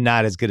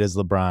not as good as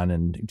LeBron.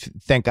 And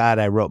thank God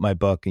I wrote my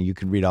book, and you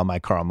can read all my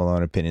Karl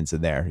Malone opinions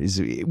in there. He's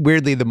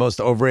weirdly the most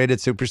overrated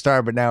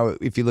superstar, but now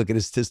if you look at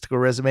his statistical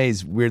resume,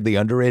 he's weirdly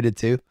underrated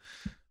too.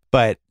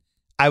 But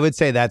I would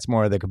say that's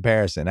more of the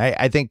comparison.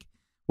 I think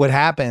what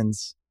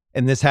happens,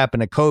 and this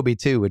happened to Kobe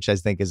too, which I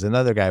think is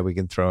another guy we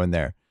can throw in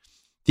there.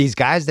 These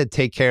guys that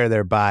take care of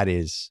their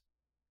bodies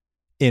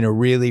in a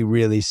really,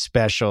 really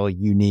special,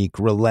 unique,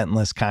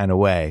 relentless kind of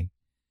way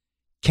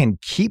can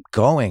keep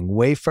going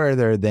way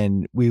further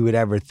than we would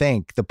ever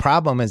think. The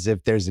problem is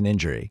if there's an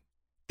injury,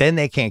 then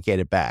they can't get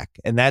it back.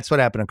 And that's what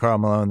happened to Karl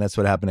Malone. That's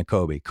what happened to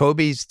Kobe.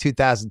 Kobe's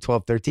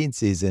 2012-13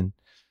 season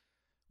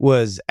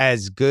was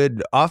as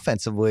good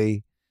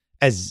offensively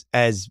as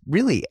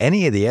really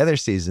any of the other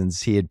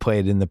seasons he had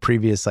played in the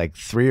previous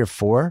 3 or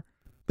 4.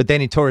 But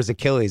then he tore his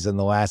Achilles in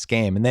the last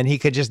game, and then he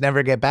could just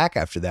never get back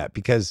after that,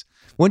 because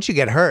once you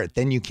get hurt,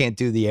 then you can't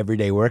do the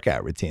everyday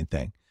workout routine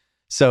thing.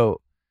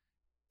 So,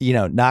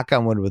 knock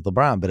on wood with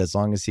LeBron, but as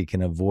long as he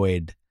can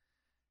avoid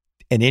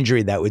an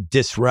injury that would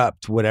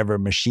disrupt whatever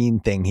machine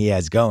thing he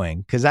has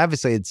going, because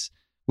obviously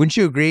wouldn't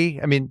you agree?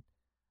 I mean,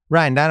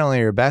 Ryan, not only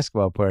are you a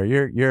basketball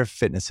player, you're a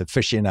fitness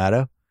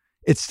aficionado.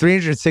 It's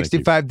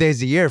 365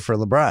 days a year for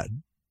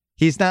LeBron.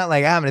 He's not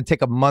like, I'm going to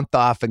take a month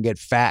off and get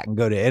fat and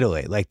go to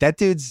Italy. Like, that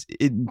dude's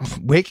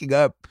waking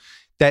up.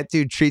 That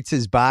dude treats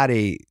his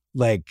body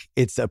like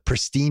it's a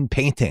pristine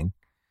painting.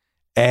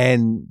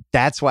 And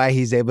that's why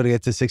he's able to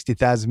get to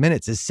 60,000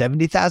 minutes. Is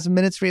 70,000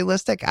 minutes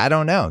realistic? I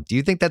don't know. Do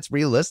you think that's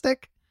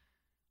realistic?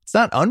 It's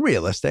not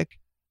unrealistic.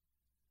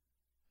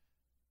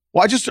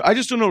 Well, I just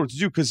don't know what to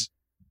do, because,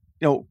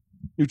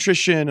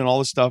 nutrition and all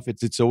this stuff,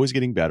 it's always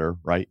getting better,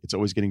 right? It's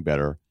always getting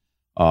better.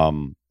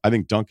 I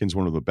think Duncan's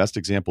one of the best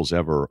examples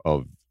ever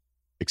of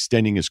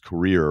extending his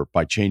career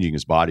by changing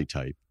his body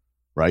type,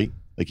 right?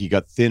 Like, he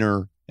got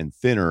thinner and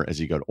thinner as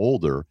he got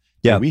older.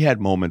 Yeah. And we had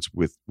moments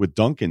with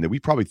Duncan that we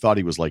probably thought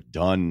he was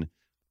done.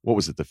 What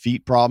was it? The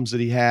feet problems that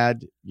he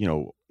had,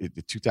 in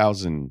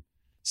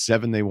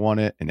 2007 they won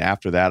it. And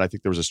after that, I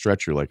think there was a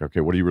stretch. You're like, okay,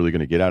 what are you really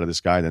going to get out of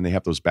this guy? Then they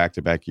have those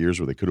back-to-back years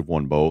where they could have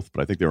won both,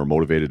 but I think they were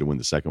motivated to win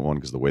the second one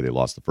because of the way they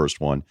lost the first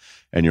one.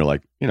 And you're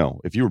like,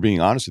 if you were being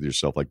honest with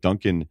yourself, like,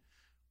 Duncan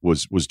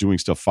was doing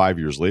stuff 5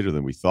 years later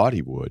than we thought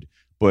he would.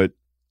 But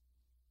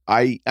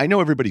I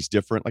know everybody's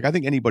different. Like, I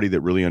think anybody that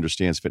really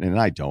understands fitness,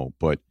 and I don't,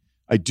 but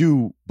I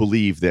do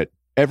believe that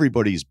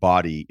everybody's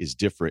body is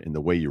different in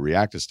the way you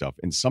react to stuff.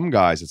 And some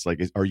guys, it's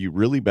like, are you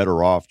really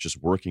better off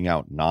just working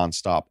out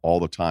nonstop all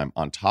the time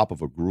on top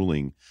of a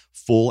grueling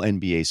full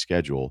NBA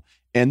schedule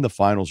and the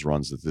finals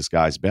runs that this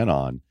guy's been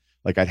on?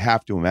 Like, I'd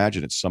have to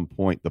imagine at some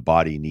point the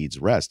body needs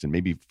rest. And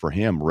maybe for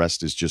him,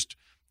 rest is just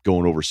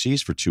going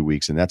overseas for 2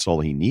 weeks and that's all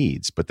he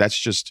needs. But that's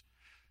just,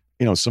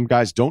 some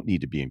guys don't need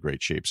to be in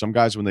great shape. Some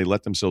guys, when they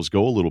let themselves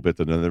go a little bit,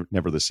 they're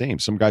never the same.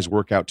 Some guys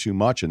work out too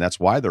much, and that's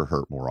why they're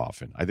hurt more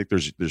often. I think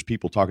there's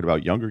people talking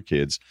about younger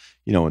kids,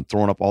 and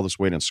throwing up all this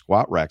weight on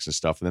squat racks and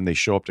stuff, and then they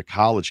show up to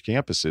college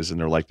campuses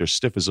and they're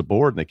stiff as a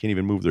board and they can't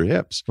even move their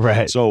hips.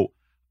 Right. So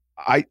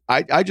I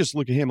just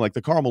look at him like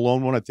the Karl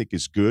Malone one. I think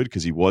is good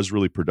because he was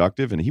really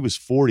productive, and he was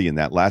 40 in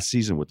that last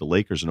season with the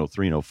Lakers in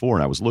 03 and 04.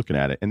 And I was looking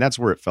at it, and that's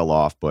where it fell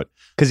off. But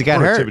because he got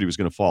hurt, productivity was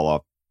going to fall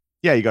off.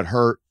 Yeah, he got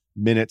hurt.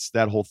 Minutes,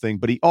 that whole thing.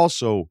 But he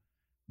also,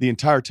 the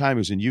entire time he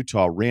was in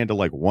Utah, ran to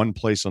one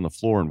place on the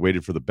floor and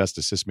waited for the best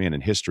assist man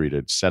in history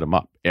to set him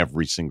up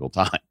every single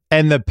time.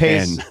 And the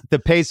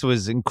pace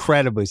was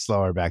incredibly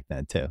slower back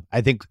then too.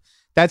 I think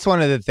That's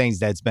one of the things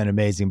that's been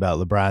amazing about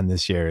LeBron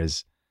this year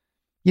is,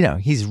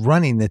 he's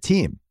running the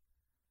team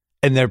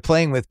and they're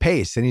playing with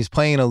pace, and he's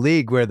playing in a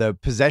league where the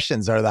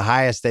possessions are the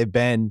highest they've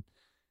been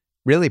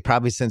really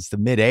probably since the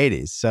mid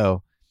 80s.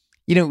 So,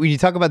 when you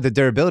talk about the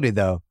durability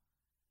though,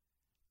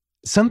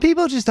 some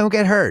people just don't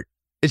get hurt.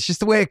 It's just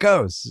the way it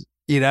goes,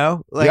 Yeah,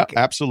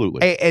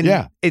 absolutely.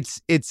 And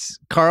it's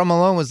Karl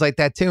Malone was like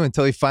that too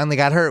until he finally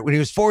got hurt when he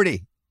was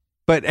 40.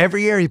 But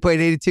every year he played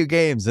 82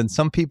 games, and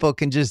some people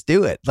can just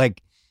do it.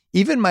 Like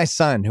even my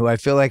son, who I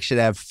feel like should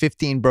have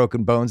 15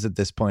 broken bones at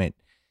this point,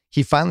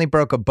 he finally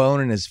broke a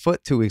bone in his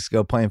foot 2 weeks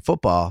ago playing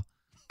football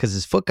because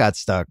his foot got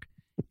stuck.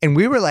 And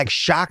we were like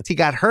shocked he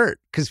got hurt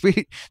because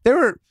there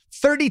were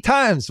 30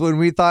 times when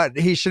we thought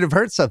he should have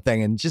hurt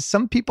something. And just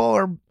some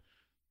people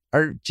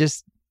are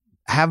just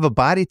have a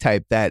body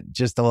type that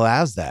just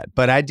allows that.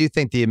 But I do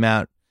think the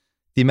amount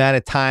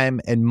of time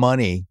and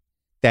money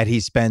that he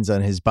spends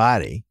on his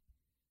body,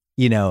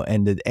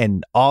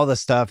 and all the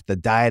stuff, the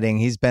dieting,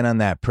 he's been on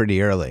that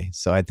pretty early.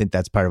 So I think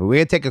that's part of it. We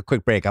got to take a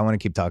quick break. I want to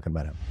keep talking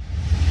about him.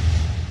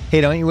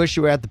 Hey, don't you wish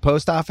you were at the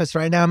post office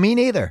right now? Me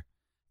neither.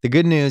 The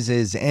good news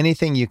is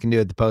anything you can do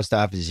at the post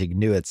office, you can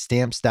do at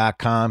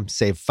Stamps.com.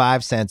 Save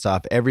 5 cents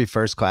off every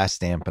first-class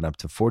stamp and up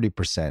to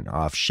 40%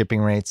 off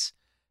shipping rates.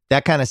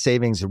 That kind of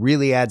savings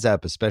really adds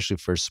up, especially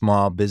for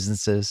small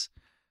businesses.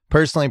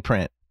 Personally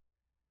print,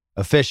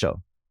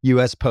 official,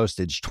 U.S.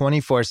 postage,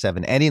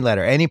 24/7, any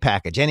letter, any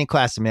package, any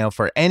class of mail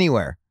for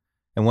anywhere.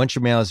 And once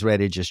your mail is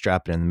ready, just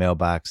drop it in the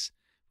mailbox.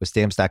 With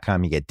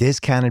Stamps.com, you get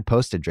discounted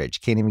postage rates.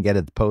 You can't even get it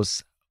at the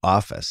post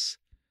office.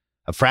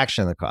 A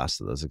fraction of the cost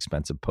of those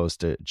expensive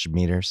postage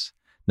meters.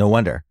 No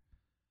wonder.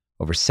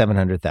 Over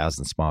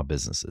 700,000 small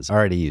businesses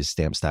already use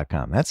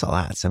Stamps.com. That's a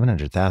lot,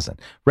 700,000.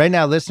 Right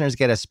now, listeners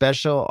get a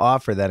special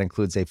offer that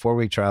includes a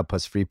 4-week trial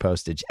plus free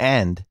postage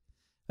and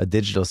a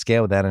digital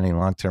scale without any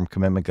long-term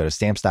commitment. Go to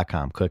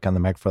Stamps.com, click on the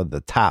microphone at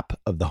the top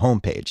of the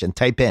homepage, and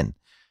type in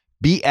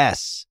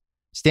BS.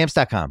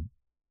 Stamps.com,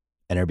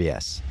 enter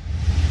BS.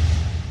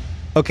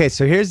 Okay,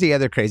 so here's the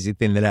other crazy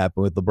thing that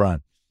happened with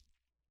LeBron.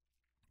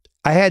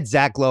 I had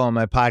Zach Lowe on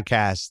my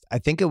podcast, I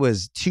think it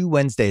was 2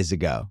 Wednesdays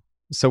ago.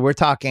 So we're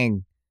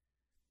talking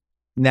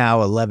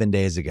now 11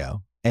 days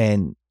ago.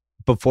 And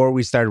before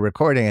we started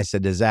recording, I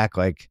said to Zach,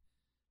 we're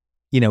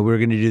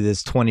going to do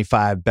this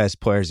 25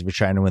 best players if you're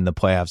trying to win the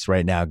playoffs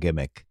right now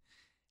gimmick.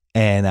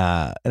 And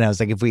I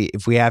was like,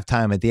 if we have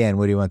time at the end,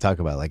 what do you want to talk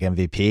about? Like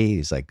MVP?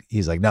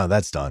 He's like, no,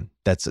 that's done.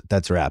 That's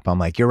a wrap. I'm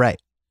like, you're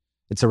right.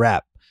 It's a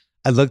wrap.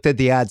 I looked at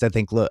the odds. I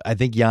think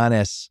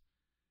Giannis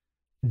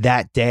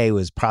that day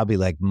was probably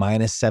like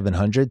minus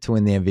 700 to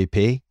win the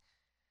MVP.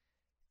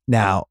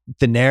 Now,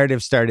 the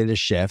narrative started to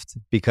shift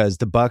because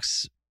the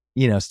Bucks,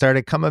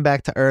 started coming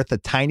back to earth a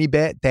tiny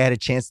bit. They had a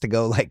chance to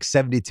go like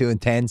 72-10,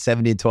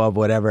 70-12,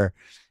 whatever.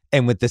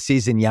 And with the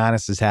season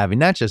Giannis is having,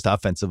 not just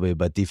offensively,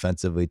 but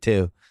defensively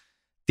too,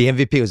 the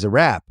MVP was a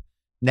wrap.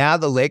 Now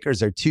the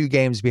Lakers are 2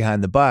 games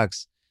behind the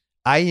Bucks.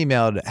 I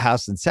emailed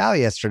House and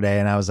Sally yesterday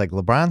and I was like,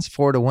 LeBron's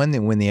 4-1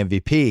 to win the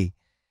MVP.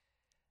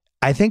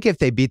 I think if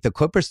they beat the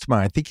Clippers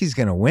tomorrow, I think he's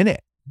going to win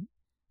it.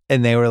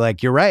 And they were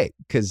like, you're right,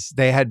 because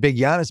they had big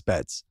Giannis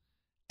bets.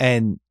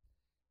 And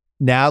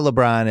now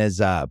LeBron is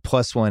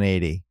plus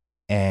 180.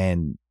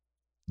 And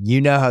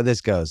you know how this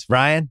goes.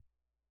 Ryan,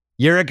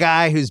 you're a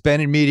guy who's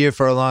been in media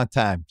for a long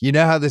time. You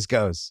know how this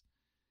goes.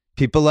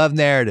 People love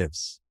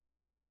narratives.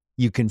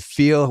 You can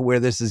feel where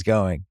this is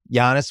going.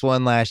 Giannis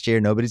won last year.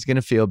 Nobody's going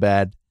to feel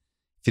bad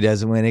if he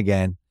doesn't win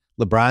again.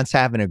 LeBron's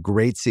having a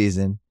great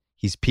season.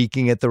 He's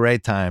peaking at the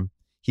right time.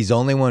 He's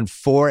only won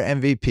 4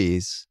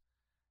 MVPs.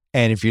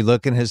 And if you're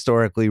looking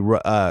historically,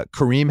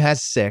 Kareem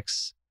has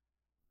 6.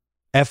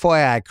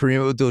 FYI,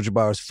 Kareem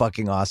Abdul-Jabbar was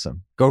fucking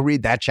awesome. Go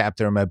read that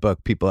chapter in my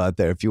book, people out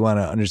there, if you want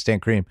to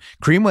understand Kareem.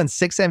 Kareem won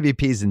 6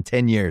 MVPs in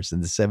 10 years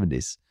in the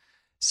 70s.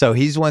 So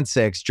he's won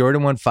 6.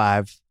 Jordan won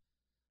 5.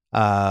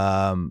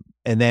 And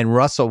then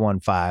Russell won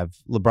 5.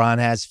 LeBron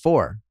has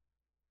 4.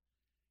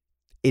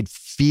 It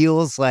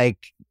feels like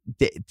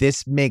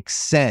this makes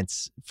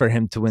sense for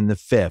him to win the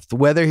 5th.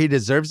 Whether he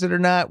deserves it or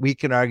not, we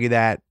can argue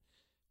that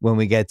when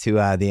we get to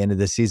the end of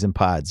the season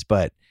pods.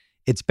 But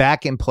it's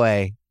back in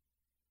play.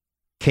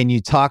 Can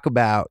you talk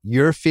about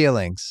your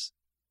feelings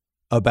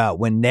about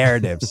when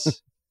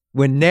narratives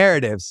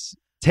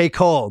take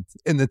hold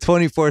in the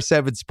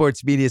 24/7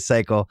 sports media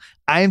cycle?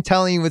 I am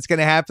telling you what's going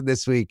to happen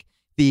this week.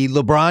 The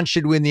LeBron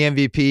should win the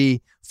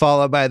MVP,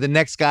 followed by the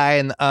next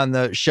guy on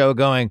the show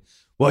going,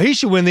 well, he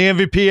should win the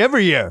MVP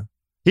every year.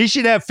 He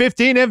should have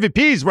 15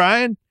 MVPs,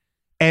 Ryan.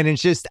 And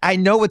it's just, I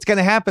know what's going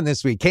to happen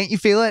this week. Can't you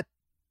feel it?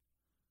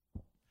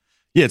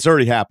 Yeah, it's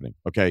already happening.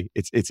 Okay.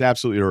 It's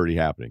absolutely already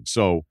happening.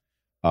 So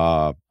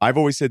I've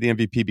always said the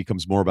MVP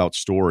becomes more about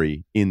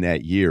story in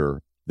that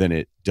year than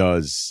it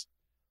does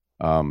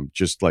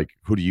just like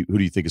who do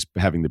you think is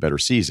having the better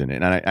season.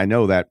 And I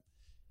know that,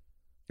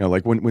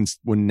 like when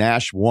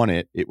Nash won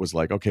it, it was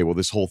like, okay, well,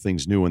 this whole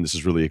thing's new and this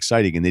is really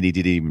exciting. And then he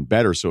did it even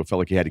better. So it felt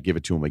like he had to give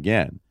it to him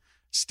again.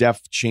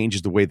 Steph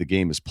changes the way the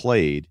game is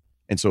played.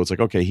 And so it's like,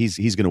 okay, he's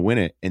going to win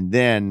it. And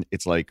then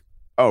it's like,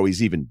 oh,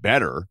 he's even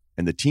better.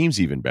 and the team's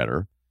even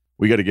better,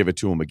 we got to give it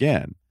to him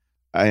again.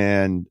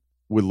 And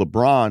with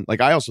LeBron, like,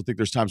 I also think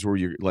there's times where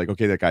you're like,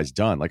 okay, that guy's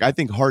done. Like, I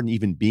think Harden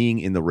even being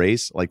in the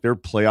race, like, there are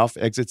playoff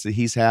exits that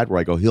he's had where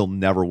I go, he'll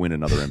never win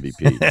another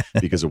MVP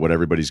because of what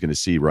everybody's going to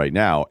see right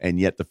now. And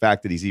yet the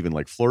fact that he's even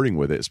like flirting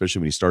with it,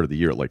 especially when he started the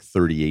year at like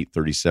 38,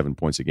 37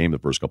 points a game the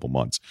first couple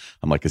months,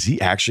 I'm like, is he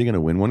actually going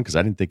to win one? Because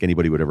I didn't think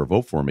anybody would ever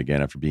vote for him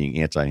again after being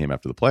anti him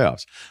after the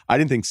playoffs. I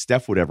didn't think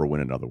Steph would ever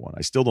win another one.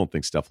 I still don't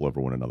think Steph will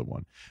ever win another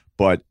one.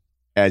 But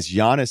as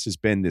Giannis has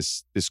been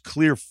this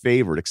clear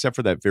favorite, except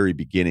for that very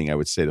beginning, I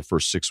would say the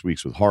first 6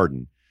 weeks with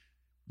Harden,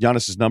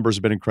 Giannis's numbers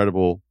have been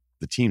incredible.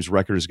 The team's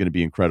record is going to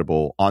be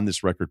incredible on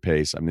this record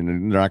pace. I mean, they're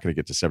not going to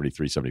get to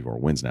 73, 74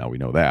 wins now. We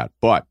know that.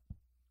 But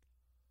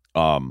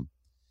I,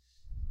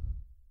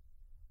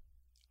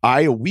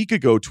 a week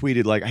ago,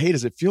 tweeted like, hey,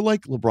 does it feel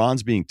like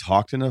LeBron's being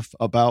talked enough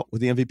about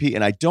with the MVP?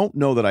 And I don't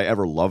know that I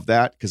ever love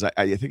that, because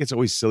I think it's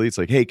always silly. It's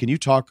like, hey, can you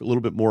talk a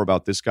little bit more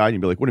about this guy? And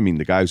you'd be like, what do you mean,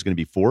 the guy who's going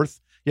to be fourth?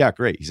 Yeah,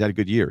 great. He's had a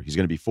good year. He's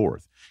going to be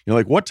fourth. You know,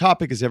 like, what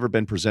topic has ever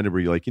been presented where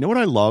you're like, you know what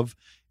I love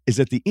is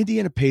that the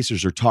Indiana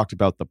Pacers are talked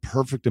about the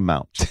perfect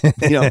amount.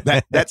 You know,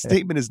 that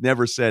statement is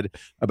never said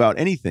about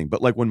anything.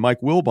 But like when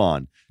Mike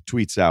Wilbon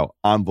tweets out,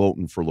 I'm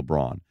voting for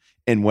LeBron.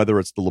 And whether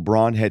it's the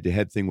LeBron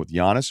head-to-head thing with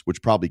Giannis,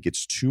 which probably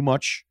gets too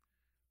much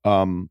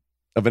of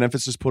an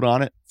emphasis put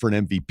on it for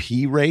an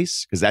MVP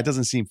race, because that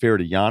doesn't seem fair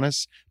to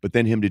Giannis, but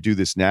then him to do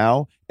this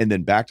now, and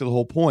then back to the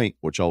whole point,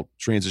 which I'll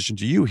transition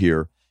to you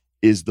here,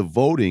 is the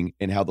voting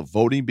and how the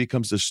voting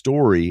becomes the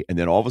story. And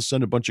then all of a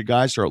sudden, a bunch of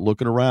guys start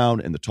looking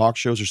around and the talk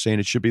shows are saying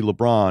it should be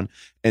LeBron.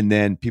 And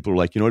then people are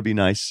like, you know, it'd be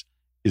nice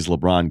is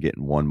LeBron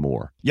getting one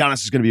more.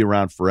 Giannis is going to be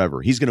around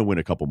forever. He's going to win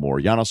a couple more.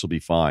 Giannis will be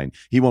fine.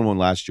 He won one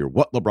last year.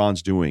 What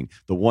LeBron's doing,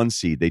 the 1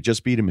 seed, they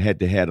just beat him head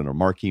to head on a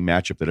marquee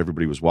matchup that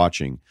everybody was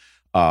watching.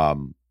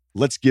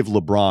 Let's give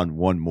LeBron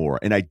one more.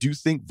 And I do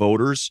think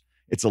voters,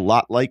 it's a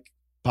lot like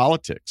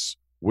politics,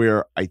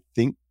 where I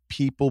think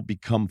people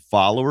become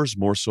followers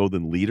more so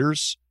than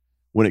leaders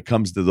when it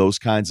comes to those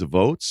kinds of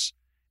votes.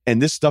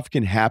 And this stuff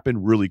can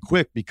happen really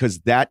quick, because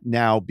that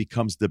now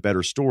becomes the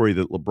better story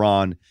that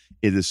LeBron,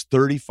 in this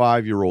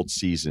 35-year-old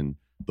season,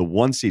 the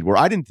 1 seed, where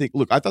I didn't think,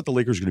 look, I thought the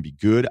Lakers were going to be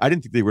good. I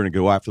didn't think they were going to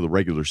go after the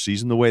regular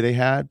season the way they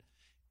had.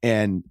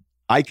 And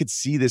I could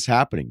see this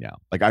happening now.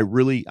 Like,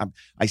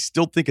 I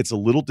still think it's a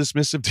little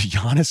dismissive to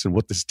Giannis and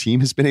what this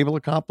team has been able to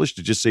accomplish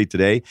to just say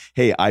today,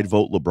 hey, I'd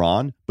vote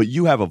LeBron, but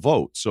you have a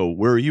vote. So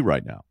where are you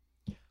right now?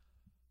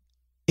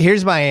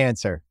 Here's my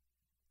answer.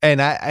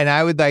 And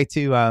I would like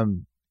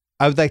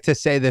to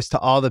say this to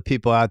all the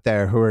people out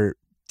there who are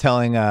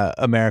telling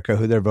America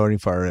who they're voting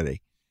for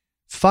already.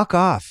 Fuck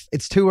off.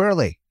 It's too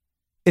early.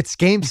 It's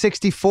game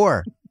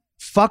 64.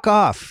 Fuck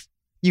off.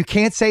 You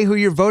can't say who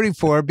you're voting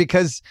for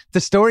because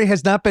the story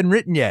has not been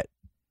written yet.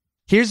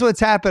 Here's what's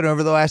happened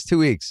over the last 2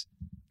 weeks.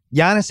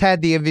 Giannis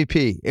had the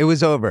MVP. It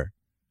was over.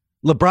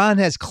 LeBron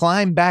has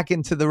climbed back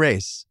into the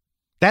race.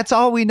 That's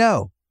all we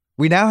know.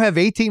 We now have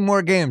 18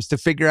 more games to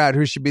figure out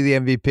who should be the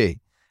MVP.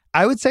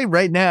 I would say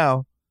right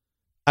now,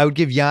 I would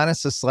give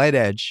Giannis a slight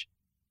edge,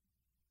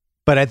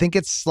 but I think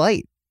it's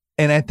slight.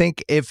 And I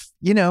think if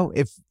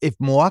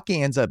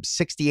Milwaukee ends up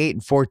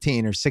 68-14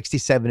 or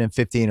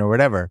 67-15 or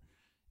whatever,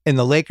 and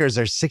the Lakers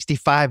are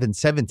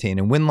 65-17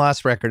 and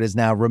win-loss record is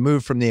now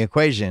removed from the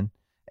equation,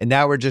 and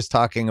now we're just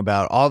talking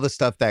about all the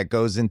stuff that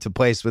goes into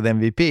place with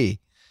MVP,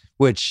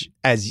 which,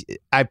 as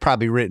I've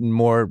probably written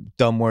more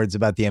dumb words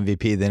about the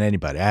MVP than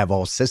anybody. I have a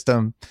whole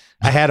system.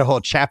 I had a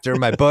whole chapter in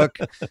my book.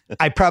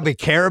 I probably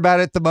care about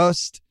it the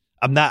most.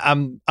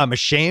 I'm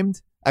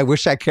ashamed. I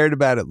wish I cared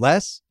about it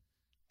less.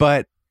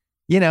 But,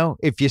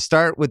 if you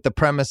start with the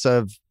premise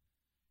of,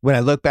 when I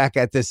look back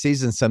at this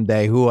season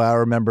someday, who I'll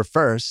remember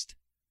first,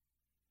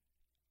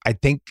 I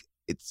think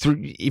if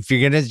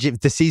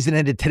the season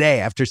ended today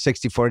after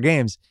 64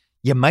 games,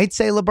 you might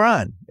say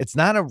LeBron. It's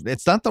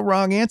not the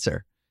wrong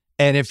answer.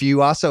 And if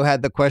you also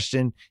had the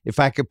question, if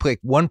I could pick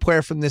one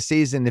player from this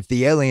season, if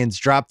the aliens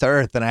dropped to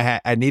Earth and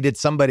I needed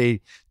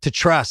somebody to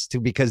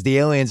trust because the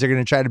aliens are going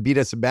to try to beat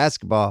us in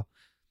basketball,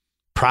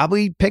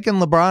 probably picking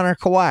LeBron or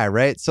Kawhi,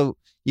 right? So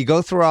you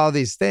go through all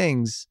these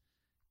things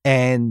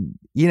and,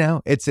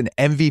 it's an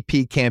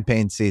MVP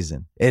campaign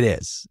season. It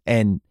is.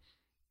 And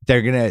the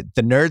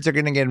nerds are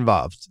going to get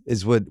involved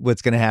is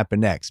what's going to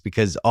happen next,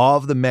 because all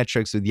of the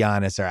metrics with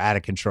Giannis are out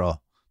of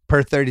control.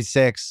 Per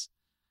 36,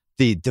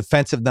 the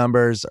defensive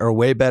numbers are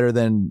way better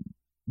than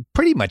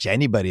pretty much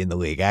anybody in the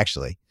league,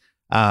 actually.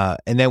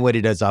 And then what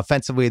he does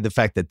offensively, the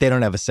fact that they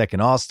don't have a second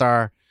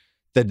all-star,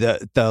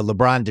 the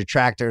LeBron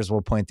detractors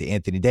will point to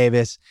Anthony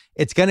Davis.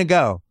 It's going to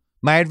go.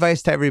 My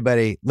advice to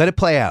everybody, let it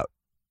play out.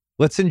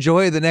 Let's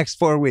enjoy the next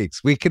 4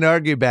 weeks. We can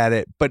argue about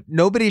it, but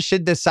nobody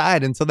should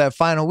decide until that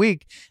final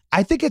week.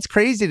 I think it's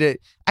crazy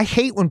I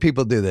hate when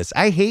people do this.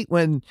 I hate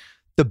when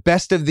the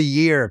best of the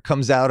year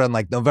comes out on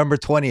like November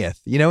 20th.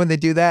 You know when they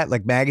do that,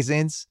 like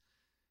magazines?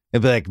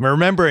 It'd be like,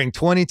 remembering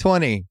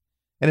 2020.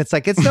 And it's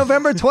like, it's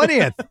November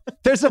 20th.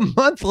 There's a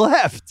month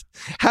left.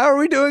 How are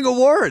we doing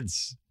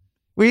awards?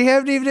 We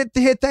haven't even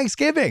hit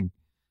Thanksgiving.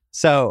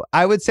 So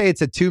I would say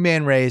it's a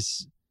two-man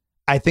race.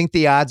 I think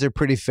the odds are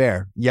pretty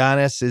fair.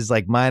 Giannis is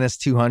like minus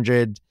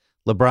 200.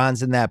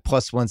 LeBron's in that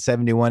plus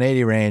 170,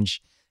 180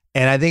 range.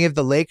 And I think if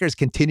the Lakers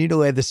continue to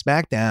lay the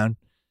smackdown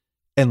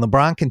and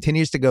LeBron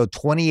continues to go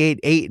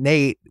 28, 8, and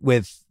 8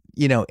 with,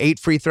 8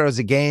 free throws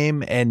a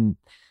game, and,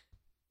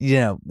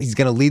 he's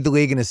going to lead the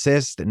league in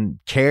assists and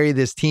carry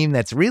this team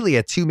that's really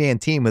a two-man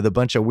team with a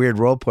bunch of weird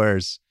role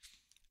players,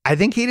 I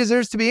think he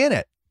deserves to be in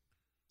it.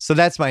 So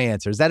that's my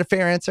answer. Is that a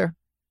fair answer?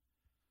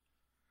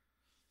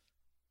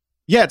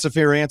 Yeah, it's a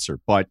fair answer,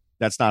 but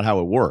that's not how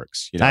it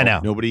works. I know.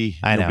 Nobody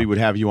would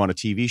have you on a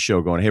TV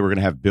show going, hey, we're going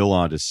to have Bill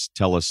on to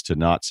tell us to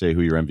not say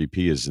who your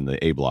MVP is in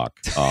the A block.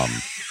 I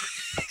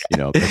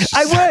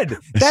would.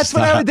 That's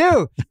what I would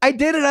do. I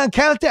did it on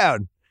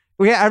Countdown.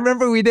 I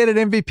remember we did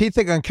an MVP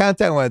thing on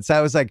Countdown once. I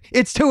was like,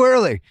 it's too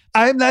early.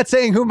 I'm not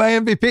saying who my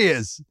MVP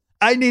is.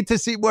 I need to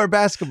see more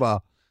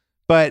basketball.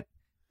 But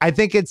I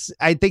think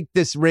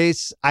this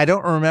race, I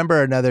don't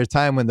remember another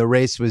time when the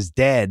race was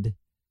dead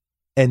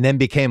and then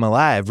became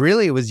alive.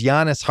 Really, it was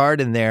Giannis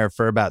Harden there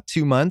for about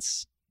 2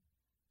 months.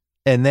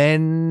 And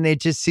then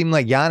it just seemed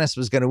like Giannis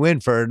was going to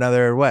win for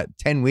another,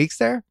 10 weeks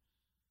there?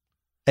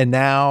 And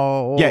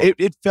now... Yeah,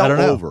 it fell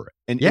over.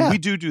 And yeah. we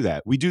do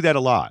that. We do that a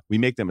lot. We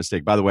make that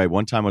mistake. By the way,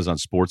 one time I was on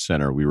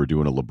SportsCenter. We were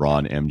doing a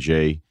LeBron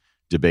MJ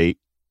debate,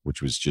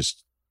 which was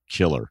just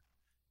killer.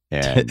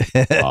 And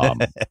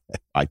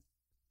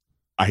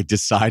I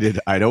decided,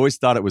 I'd always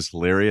thought it was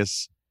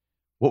hilarious.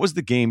 What was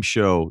the game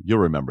show? You'll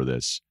remember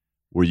this,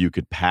 where you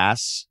could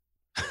pass.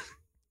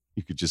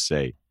 You could just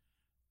say,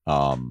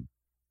 I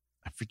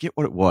forget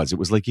what it was. It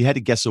was like you had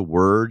to guess a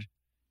word.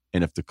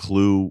 And if the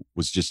clue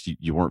was just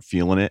you weren't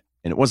feeling it,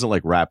 and it wasn't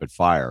like rapid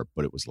fire,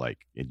 but it was like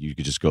you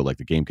could just go like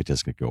the game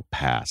contestant could go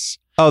pass.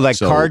 Oh, like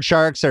Card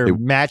Sharks or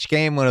Match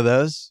Game, one of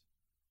those?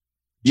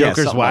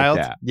 Joker's Wild?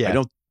 Like that.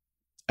 Yeah.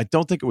 I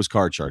don't think it was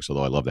Card Sharks,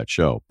 although I love that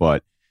show.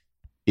 But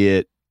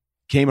it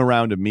came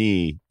around to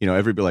me,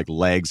 everybody like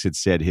Legs had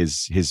said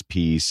his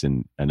piece,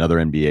 and another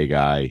NBA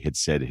guy had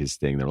said his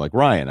thing. They're like,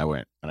 Ryan, I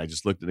went, and I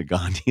just looked at the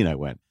Gandhi and I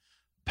went,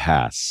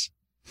 pass.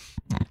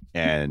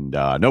 And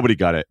nobody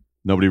got it.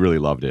 Nobody really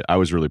loved it. I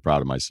was really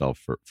proud of myself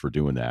for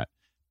doing that,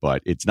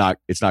 but it's not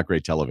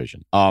great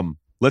television.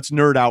 Let's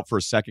nerd out for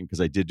a second, because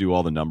I did do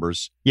all the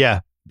numbers. Yeah.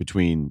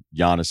 Between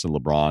Giannis and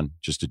LeBron,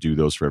 just to do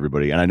those for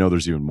everybody. And I know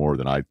there's even more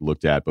than I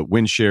looked at, but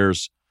win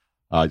shares,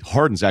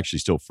 Harden's actually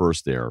still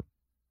first there.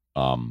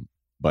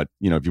 But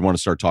if you want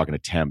to start talking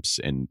attempts,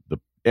 and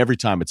every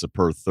time it's a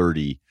per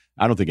 30,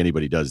 I don't think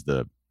anybody does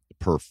the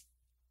per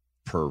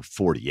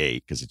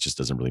 48, because it just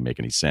doesn't really make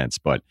any sense.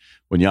 But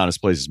when Giannis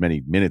plays as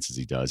many minutes as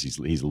he does,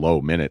 he's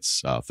low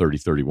minutes, 30,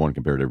 31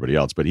 compared to everybody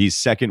else. But he's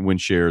second win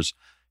shares,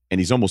 and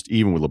he's almost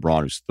even with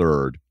LeBron, who's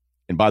third.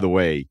 And by the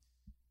way,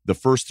 the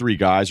first three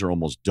guys are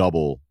almost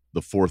double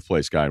the fourth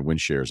place guy in win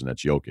shares, and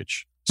that's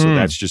Jokic. So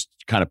that's just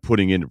kind of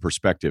putting into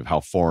perspective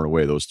how far and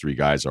away those three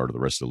guys are to the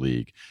rest of the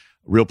league.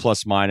 Real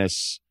plus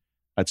minus,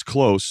 that's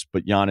close,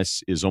 but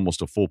Giannis is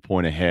almost a full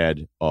point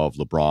ahead of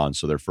LeBron,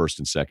 so they're first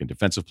and second.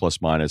 Defensive plus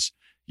minus,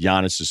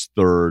 Giannis is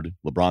third.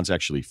 LeBron's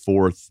actually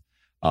fourth.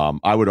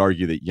 I would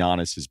argue that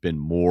Giannis has been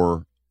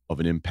more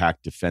of an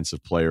impact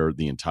defensive player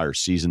the entire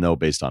season, though,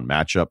 based on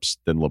matchups,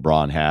 than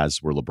LeBron has,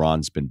 where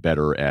LeBron's been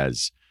better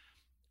as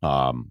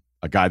a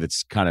guy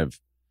that's kind of,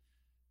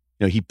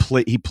 he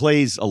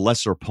plays a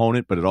lesser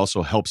opponent, but it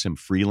also helps him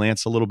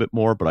freelance a little bit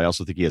more. But I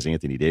also think he has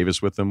Anthony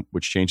Davis with him,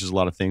 which changes a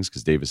lot of things,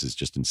 because Davis is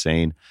just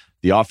insane.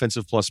 The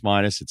offensive plus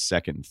minus, it's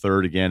second and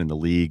third again in the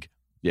league.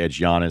 The edge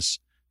Giannis.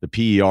 The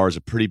PER is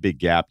a pretty big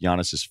gap.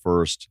 Giannis is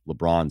first.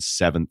 LeBron's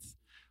seventh.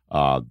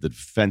 The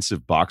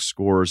defensive box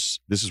scores,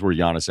 this is where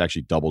Giannis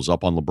actually doubles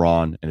up on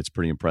LeBron, and it's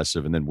pretty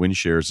impressive. And then win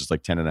shares is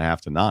like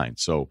 10.5 to 9.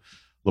 So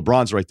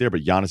LeBron's right there,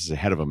 but Giannis is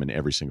ahead of him in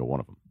every single one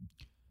of them.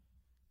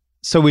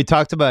 So we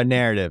talked about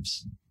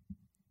narratives.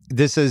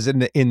 This is in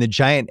the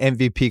giant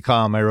MVP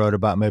column I wrote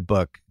about my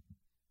book,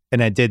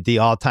 and I did the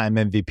all-time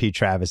MVP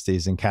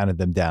travesties and counted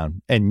them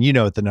down. And you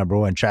know what the number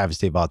one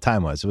travesty of all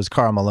time was. It was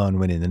Karl Malone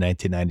winning the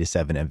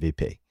 1997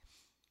 MVP.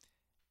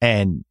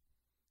 And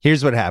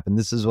here's what happened.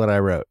 This is what I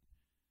wrote.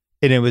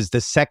 And it was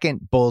the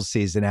second Bulls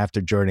season after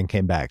Jordan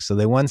came back. So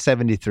they won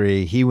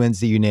 73. He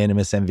wins the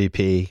unanimous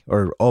MVP,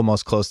 or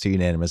almost close to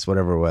unanimous,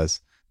 whatever it was.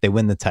 They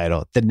win the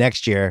title. The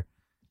next year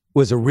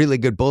was a really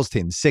good Bulls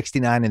team,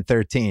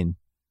 69-13.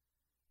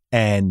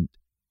 And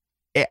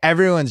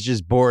everyone's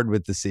just bored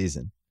with the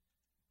season.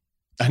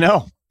 I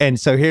know. And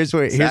so here's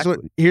what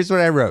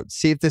I wrote.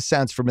 See if this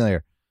sounds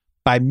familiar.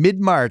 By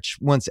mid-March,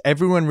 once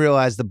everyone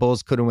realized the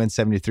Bulls couldn't win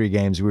 73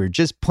 games, we were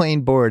just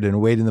plain bored and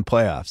awaiting the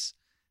playoffs.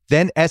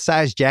 Then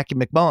SI's Jackie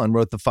McMullen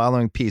wrote the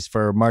following piece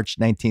for our March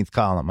 19th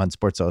column on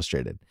Sports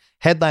Illustrated.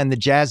 Headline, The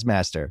Jazz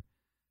Master.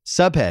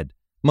 Subhead,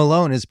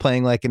 Malone is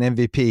playing like an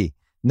MVP.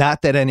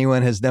 Not that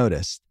anyone has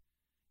noticed.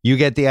 You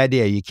get the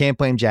idea. You can't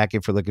blame Jackie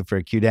for looking for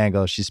a cute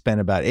angle. She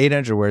spent about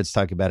 800 words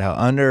talking about how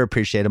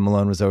underappreciated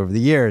Malone was over the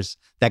years.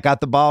 That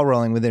got the ball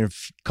rolling. Within a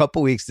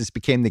couple weeks, this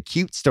became the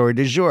cute story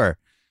du jour.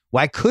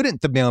 Why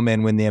couldn't the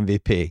mailman win the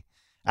MVP?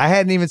 I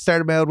hadn't even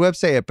started my old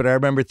website yet, but I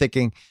remember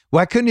thinking,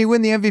 why couldn't he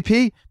win the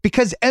MVP?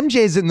 Because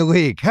MJ's in the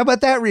league. How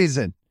about that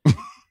reason?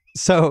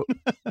 So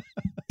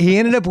he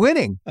ended up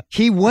winning.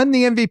 He won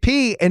the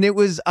MVP, and it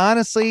was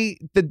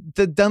honestly the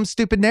dumb,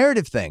 stupid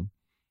narrative thing.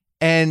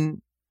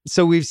 And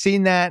so we've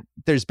seen that.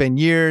 There's been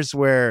years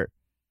where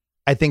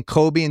I think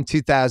Kobe in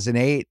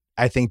 2008,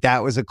 I think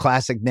that was a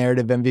classic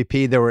narrative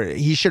MVP.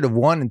 He should have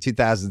won in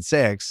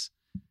 2006.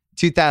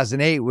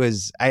 2008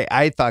 was,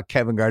 I thought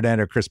Kevin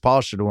Garnett or Chris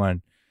Paul should have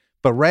won.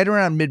 But right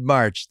around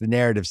mid-March, the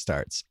narrative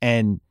starts.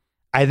 And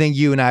I think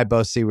you and I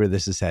both see where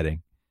this is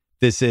heading.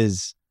 This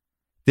is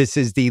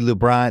the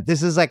LeBron.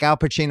 This is like Al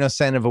Pacino's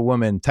Scent of a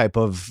Woman type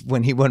of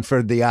when he won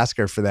for the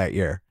Oscar for that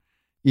year,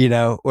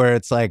 where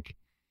it's like,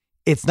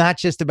 it's not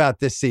just about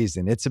this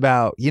season. It's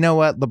about, you know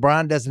what?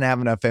 LeBron doesn't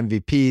have enough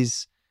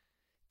MVPs.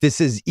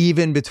 This is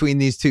even between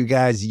these two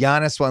guys.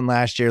 Giannis won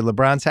last year.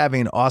 LeBron's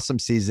having an awesome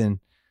season.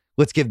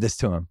 Let's give this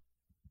to him.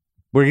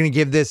 We're going to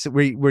give this,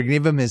 we're going to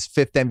give him his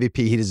 5th MVP.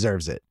 He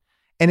deserves it.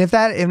 And if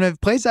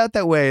it plays out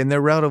that way and they're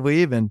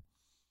relatively even,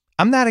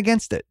 I'm not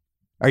against it.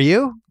 Are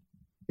you?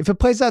 If it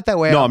plays out that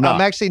way, no, I'm not.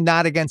 I'm actually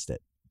not against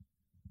it.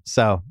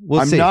 So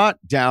we'll see. I'm not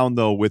down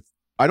though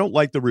I don't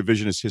like the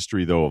revisionist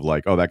history though of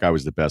like, oh, that guy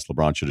was the best.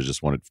 LeBron should have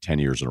just won it 10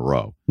 years in a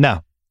row.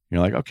 No.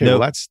 You're like, okay, Well,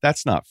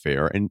 that's not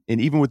fair. And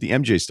even with the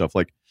MJ stuff,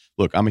 like,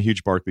 look, I'm a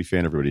huge Barkley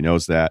fan. Everybody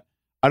knows that.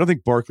 I don't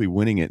think Barkley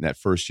winning it in that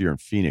first year in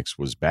Phoenix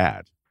was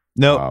bad.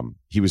 No.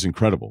 He was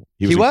incredible.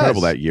 He was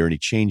incredible that year, and he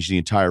changed the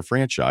entire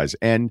franchise.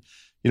 And,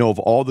 of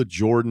all the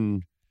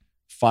Jordan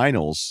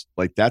finals,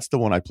 like that's the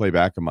one I play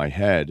back in my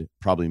head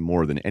probably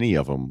more than any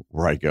of them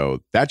where I go,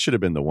 that should have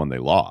been the one they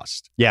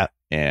lost. Yeah.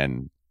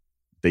 And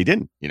they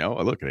didn't,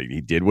 look, he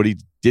did what he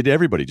did to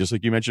everybody, just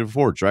like you mentioned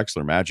before,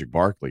 Drexler, Magic,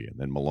 Barkley, and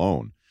then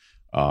Malone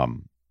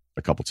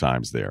a couple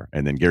times there.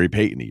 And then Gary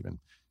Payton even,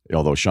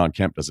 although Sean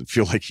Kemp doesn't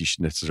feel like he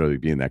should necessarily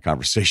be in that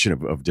conversation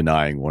of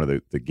denying one of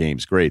the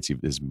game's greats,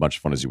 as much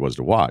fun as he was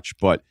to watch.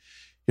 But,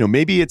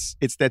 maybe it's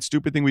that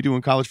stupid thing we do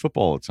in college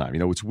football all the time.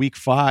 It's week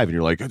 5 and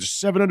you're like, oh, there's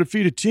 7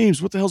 undefeated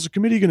teams. What the hell's the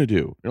committee going to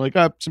do? You're like,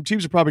 some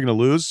teams are probably going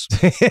to lose.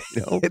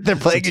 They're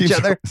playing each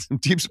other. Some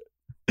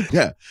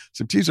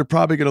teams are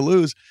probably going to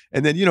lose.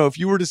 And then, if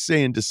you were to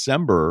say in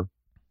December,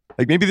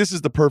 like maybe this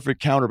is the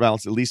perfect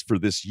counterbalance, at least for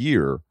this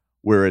year,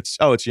 where it's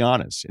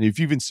Giannis. And if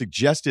you even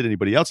suggested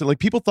anybody else, and like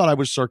people thought I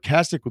was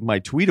sarcastic with my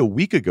tweet a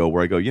week ago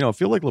where I go, I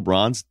feel like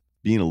LeBron's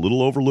being a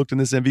little overlooked in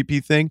this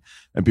MVP thing.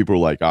 And people were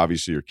like,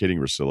 obviously you're kidding,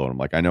 Russillo. And I'm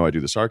like, I know I do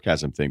the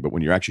sarcasm thing, but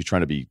when you're actually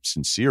trying to be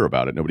sincere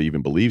about it, nobody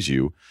even believes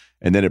you.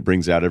 And then it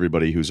brings out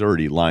everybody who's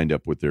already lined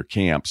up with their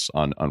camps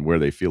on where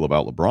they feel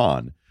about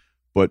LeBron.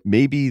 But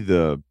maybe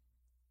the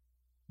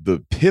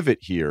pivot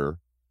here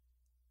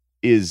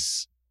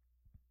is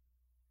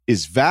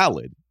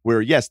valid,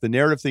 where yes, the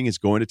narrative thing is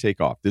going to take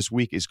off. This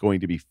week is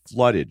going to be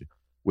flooded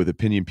with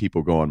opinion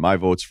people going, my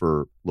vote's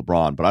for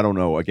LeBron, but I don't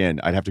know. Again,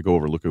 I'd have to go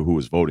over and look at who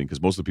was voting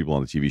because most of the people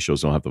on the TV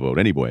shows don't have to vote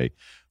anyway.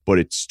 But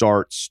it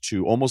starts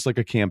to almost like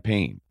a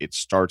campaign. It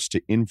starts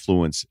to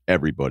influence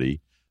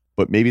everybody.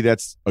 But maybe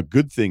that's a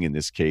good thing in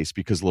this case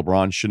because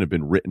LeBron shouldn't have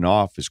been written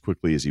off as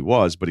quickly as he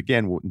was. But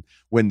again,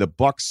 when the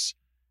Bucks,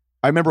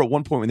 I remember at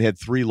one point when they had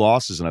 3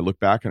 losses, and I look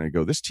back and I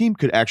go, this team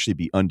could actually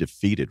be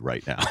undefeated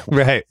right now.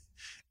 Right.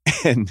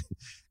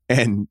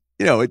 And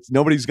it's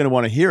nobody's going to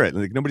want to hear it.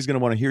 Like nobody's going to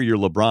want to hear your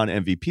LeBron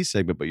MVP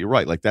segment, but you're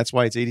right. Like that's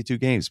why it's 82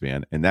 games,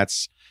 man. And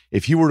that's,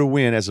 if he were to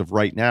win as of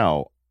right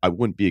now, I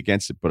wouldn't be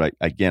against it. But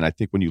I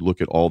think when you look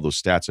at all those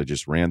stats I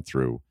just ran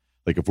through,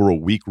 like if we're a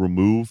week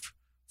removed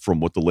from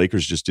what the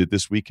Lakers just did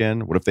this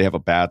weekend, what if they have a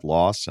bad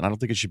loss? And I don't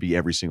think it should be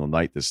every single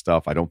night, this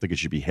stuff. I don't think it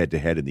should be head to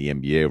head in the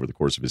NBA over the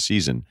course of a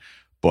season,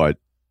 but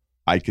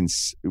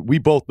we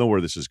both know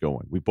where this is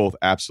going. We both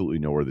absolutely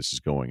know where this is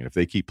going. And if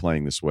they keep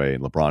playing this way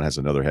and LeBron has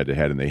another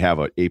head-to-head and they have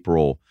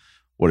April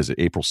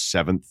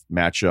 7th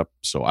matchup.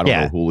 So I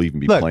don't know who will even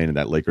be playing in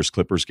that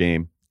Lakers-Clippers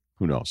game.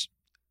 Who knows?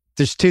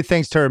 There's 2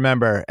 things to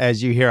remember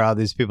as you hear all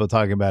these people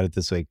talking about it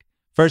this week.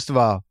 First of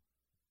all,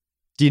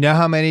 do you know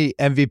how many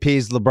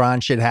MVPs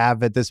LeBron should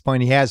have at this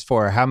point? He has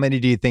 4. How many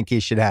do you think he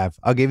should have?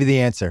 I'll give you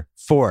the answer.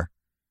 4.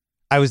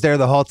 I was there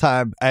the whole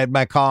time. I had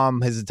my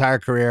column his entire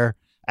career.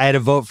 I had a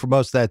vote for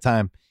most of that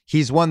time.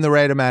 He's won the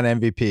right amount of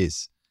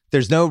MVPs.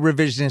 There's no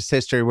revisionist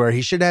history where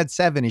he should have had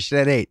 7. He should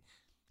have had 8.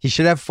 He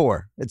should have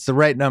 4. It's the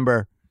right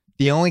number.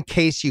 The only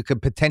case you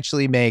could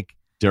potentially make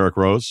Derrick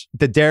Rose,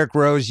 the Derrick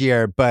Rose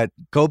year, but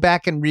go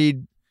back and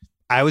read.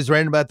 I was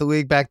writing about the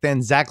league back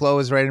then. Zach Lowe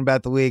was writing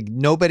about the league.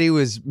 Nobody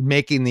was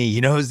making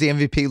who's the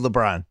MVP?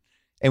 LeBron.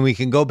 And we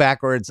can go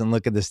backwards and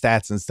look at the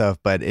stats and stuff,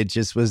 but it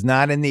just was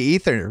not in the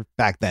ether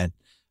back then.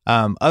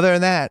 Other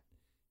than that,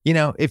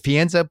 if he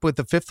ends up with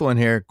the 5th one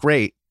here,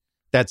 great.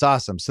 That's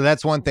awesome. So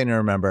that's one thing to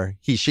remember.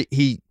 He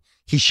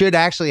should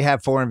actually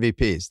have 4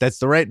 MVPs. That's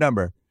the right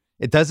number.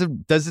 It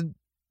doesn't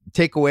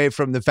take away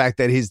from the fact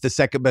that he's the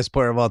second best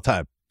player of all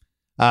time.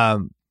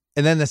 And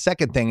then the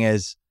second thing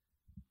is,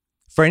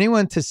 for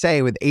anyone to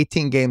say with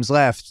 18 games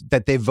left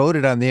that they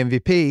voted on the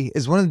MVP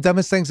is one of the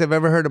dumbest things I've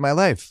ever heard in my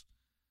life.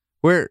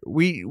 Where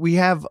we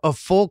have a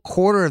full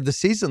quarter of the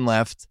season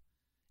left.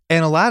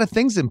 and a lot of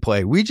things in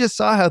play. We just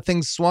saw how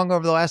things swung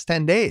over the last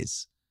 10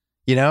 days.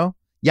 You know,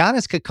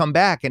 Giannis could come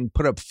back and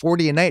put up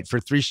 40 a night for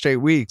 3 straight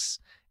weeks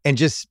and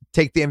just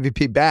take the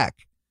MVP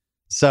back.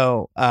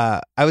 So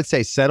I would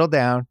say settle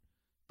down,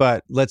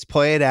 but let's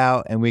play it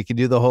out and we can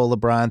do the whole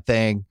LeBron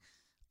thing.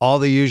 All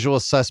the usual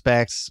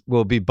suspects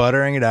will be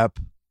buttering it up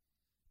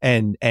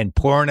and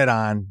pouring it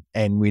on,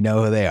 and we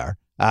know who they are.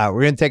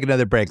 We're going to take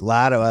another break. A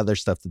lot of other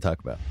stuff to talk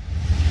about.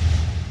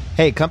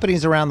 Hey,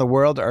 companies around the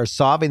world are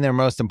solving their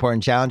most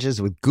important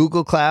challenges with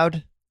Google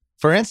Cloud.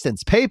 For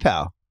instance,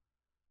 PayPal,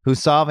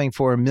 who's solving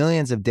for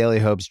millions of daily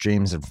hopes,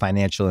 dreams, and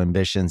financial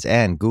ambitions,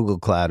 and Google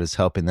Cloud is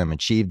helping them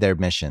achieve their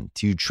mission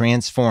to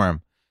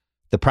transform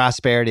the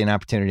prosperity and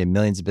opportunity of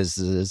millions of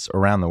businesses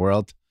around the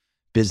world.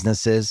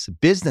 Businesses,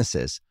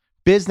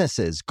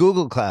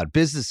 Google Cloud,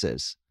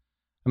 businesses.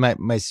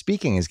 My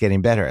speaking is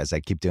getting better as I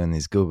keep doing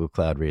these Google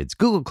Cloud reads.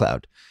 Google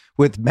Cloud,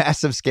 with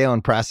massive scale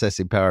and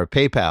processing power,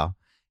 PayPal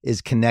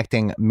is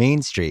connecting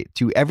Main Street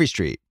to every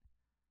street.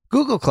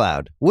 Google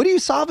Cloud, what are you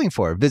solving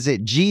for?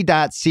 Visit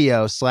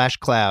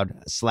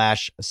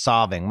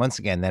g.co/cloud/solving. Once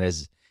again, that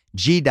is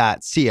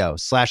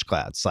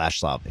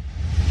g.co/cloud/solving.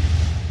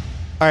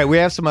 All right, we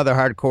have some other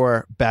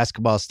hardcore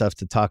basketball stuff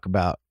to talk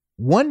about.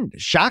 One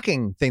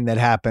shocking thing that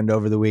happened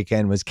over the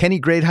weekend was Kenny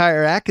Great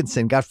Hire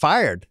Atkinson got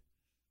fired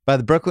by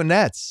the Brooklyn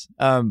Nets.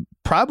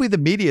 Probably the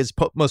media's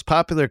most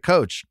popular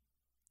coach.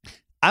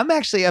 I'm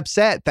actually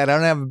upset that I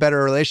don't have a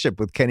better relationship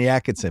with Kenny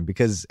Atkinson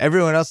because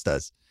everyone else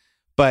does.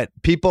 But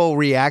people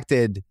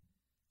reacted.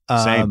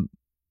 Same.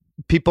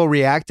 People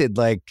reacted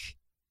like,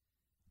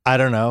 I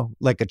don't know,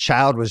 like a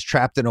child was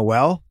trapped in a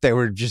well. They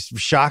were just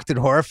shocked and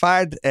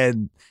horrified.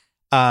 And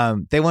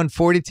they won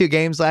 42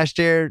 games last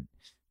year.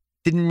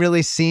 Didn't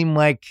really seem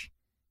like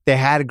they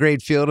had a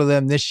great feel to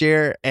them this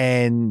year.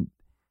 And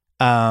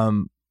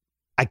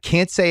I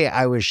can't say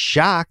I was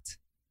shocked.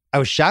 I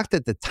was shocked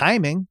at the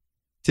timing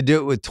to do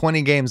it with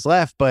 20 games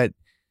left, but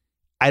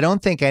I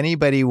don't think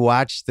anybody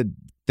watched the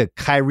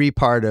Kyrie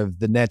part of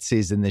the Nets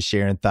season this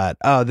year and thought,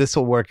 oh, this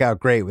will work out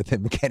great with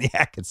him and Kenny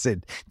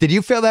Atkinson. Did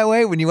you feel that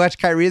way when you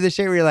watched Kyrie this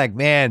year? Where you're like,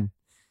 man,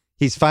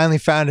 he's finally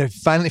found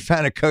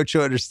a coach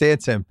who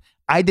understands him.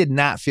 I did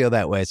not feel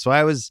that way. So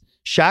I was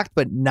shocked,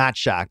 but not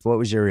shocked. What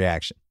was your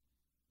reaction?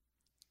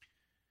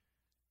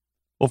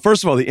 Well,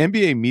 first of all, the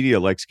NBA media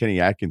likes Kenny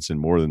Atkinson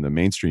more than the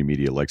mainstream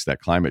media likes that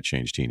climate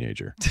change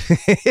teenager.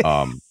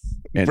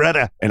 And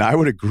I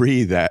would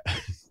agree that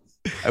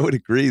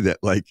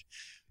like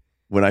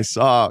when I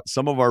saw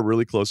some of our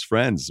really close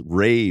friends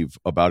rave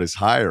about his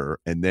hire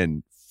and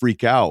then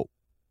freak out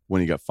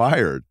when he got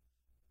fired,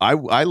 I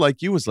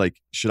like you was like,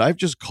 should I have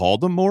just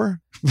called him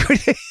more?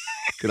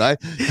 Could I?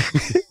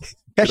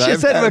 I should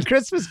have sent him a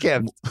Christmas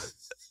gift.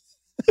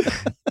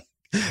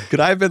 Could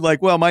I have been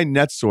like, well, my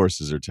Nets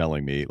sources are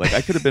telling me, like, I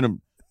could have been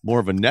more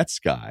of a Nets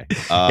guy.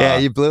 Yeah,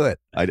 you blew it.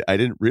 I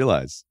didn't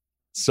realize.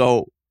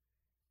 So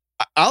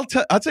I'll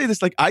tell you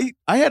this, like, I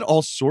had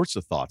all sorts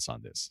of thoughts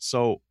on this.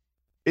 So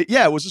it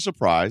was a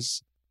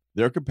surprise.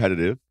 They're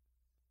competitive.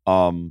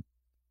 Let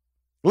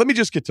me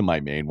just get to my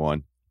main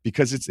one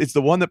because it's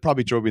the one that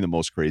probably drove me the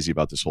most crazy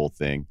about this whole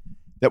thing.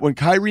 That when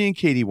Kyrie and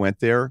Katie went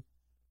there,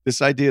 this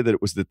idea that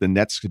it was that the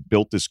Nets had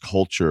built this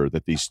culture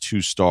that these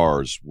two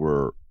stars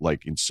were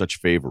like in such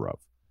favor of.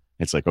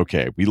 It's like,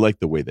 okay, we like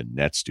the way the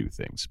Nets do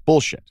things.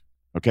 Bullshit.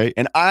 Okay.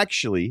 And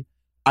actually,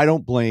 I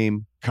don't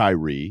blame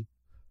Kyrie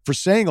for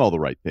saying all the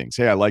right things.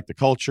 Hey, I like the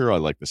culture. I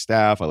like the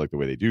staff. I like the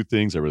way they do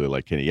things. I really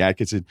like Kenny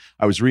Atkinson.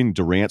 I was reading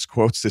Durant's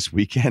quotes this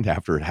weekend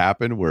after it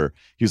happened where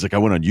he was like, I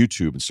went on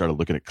YouTube and started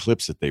looking at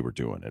clips that they were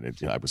doing. And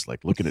I was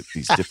like looking at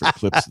these different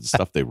clips and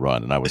stuff they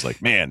run. And I was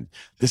like, man,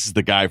 this is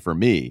the guy for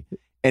me.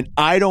 And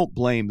I don't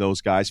blame those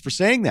guys for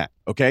saying that,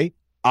 okay?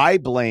 I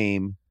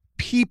blame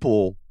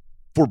people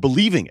for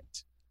believing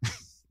it.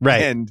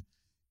 Right. And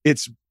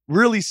it's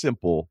really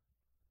simple.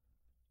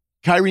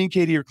 Kyrie and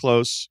Katie are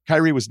close.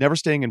 Kyrie was never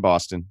staying in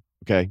Boston,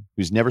 okay?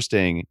 He was never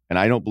staying. And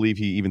I don't believe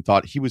he even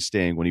thought he was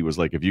staying when he was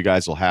like, if you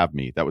guys will have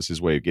me. That was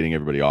his way of getting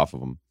everybody off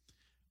of him.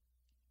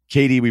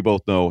 Katie, we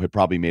both know, had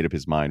probably made up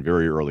his mind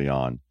very early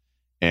on.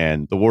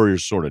 And the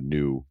Warriors sort of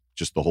knew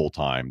just the whole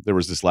time. There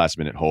was this last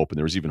minute hope, and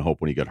there was even hope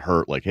when he got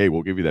hurt, like, hey,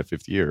 we'll give you that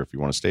 5th year if you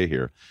want to stay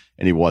here.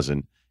 And he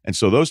wasn't. And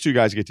so those two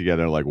guys get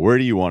together and like, where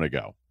do you want to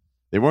go?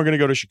 They weren't going to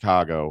go to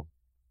Chicago.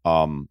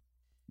 And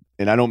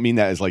I don't mean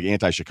that as like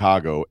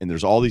anti-Chicago. And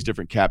there's all these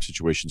different cap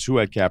situations, who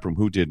had cap room,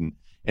 who didn't.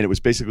 And it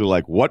was basically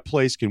like, what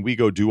place can we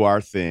go do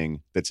our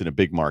thing that's in a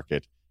big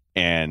market?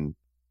 And,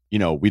 you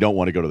know, we don't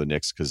want to go to the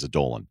Knicks because of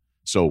Dolan.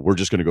 So we're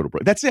just going to go to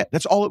Brooklyn. That's it.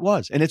 That's all it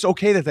was. And it's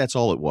okay that that's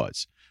all it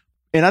was.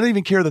 And I don't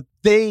even care that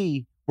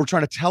they were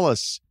trying to tell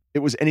us it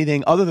was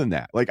anything other than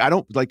that. Like,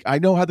 I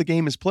know how the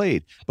game is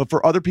played, but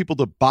for other people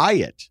to buy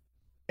it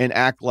and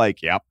act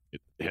like, yep,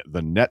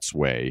 the Nets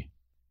way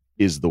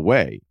is the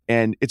way.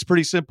 And it's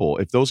pretty simple.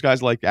 If those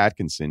guys liked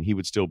Atkinson, he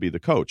would still be the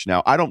coach.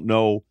 Now, I don't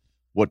know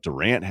what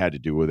Durant had to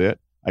do with it.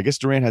 I guess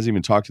Durant hasn't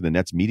even talked to the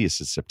Nets media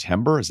since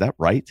September. Is that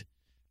right?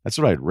 That's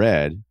what I'd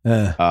read.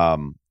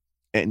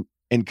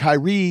 And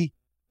Kyrie,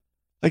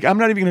 like, I'm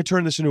not even going to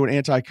turn this into an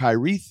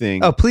anti-Kyrie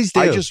thing. Oh, please do.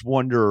 I just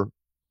wonder.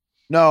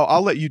 No,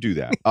 I'll let you do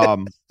that. I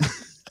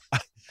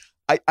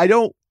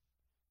don't.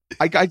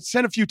 I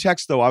sent a few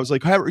texts though. I was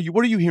like, what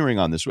are you hearing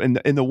on this? And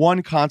the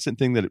one constant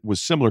thing that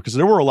was similar, because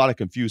there were a lot of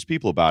confused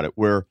people about it,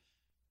 where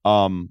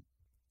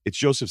it's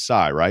Joseph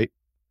Tsai, right?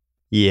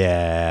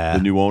 Yeah.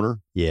 The new owner?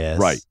 Yes.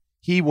 Right.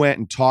 He went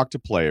and talked to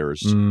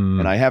players,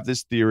 and I have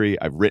this theory.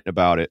 I've written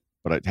about it,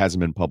 but it hasn't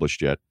been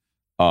published yet.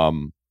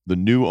 The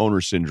new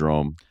owner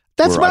syndrome.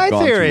 That's my I've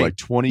gone theory. through like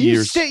 20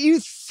 years. You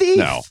thief.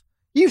 No.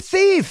 You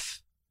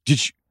thief.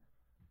 Did you?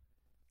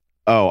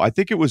 Oh, I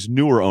think it was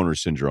newer owner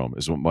syndrome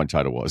is what my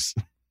title was.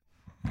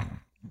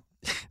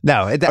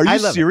 No. Are you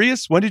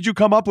serious? When did you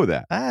come up with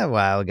that? A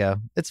while ago.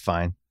 It's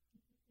fine.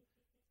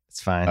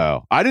 It's fine.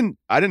 Oh, I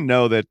didn't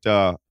know that.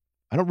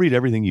 I don't read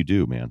everything you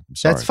do, man. I'm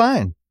sorry. That's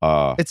fine.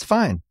 It's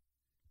fine.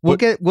 We'll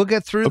get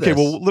through this. Okay,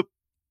 well, look,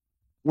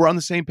 we're on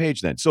the same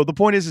page then. So the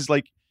point is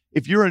like,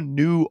 if you're a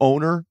new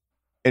owner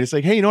and it's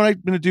like, hey, you know what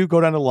I'm going to do?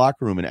 Go down to the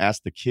locker room and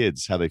ask the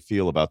kids how they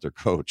feel about their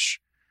coach.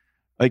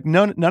 Like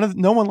no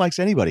one likes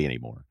anybody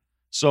anymore.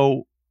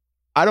 So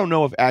I don't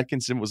know if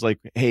Atkinson was like,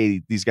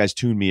 hey, these guys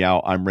tuned me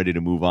out. I'm ready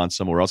to move on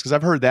somewhere else. Because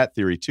I've heard that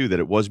theory too, that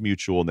it was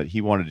mutual and that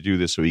he wanted to do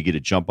this so he get a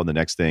jump on the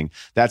next thing.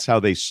 That's how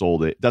they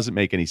sold it. Doesn't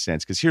make any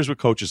sense. Because here's what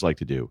coaches like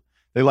to do.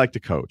 They like to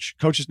coach.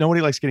 Coaches,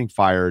 nobody likes getting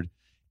fired.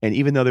 And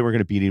even though they were going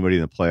to beat anybody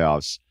in the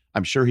playoffs,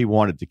 I'm sure he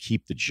wanted to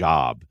keep the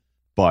job.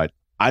 But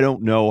I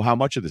don't know how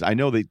much of this. I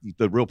know that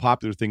the real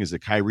popular thing is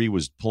that Kyrie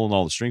was pulling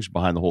all the strings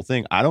behind the whole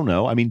thing. I don't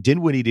know. I mean,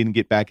 Dinwiddie didn't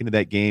get back into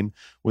that game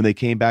when they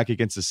came back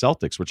against the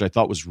Celtics, which I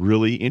thought was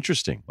really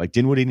interesting. Like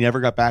Dinwiddie never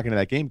got back into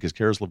that game because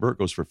Karis LeVert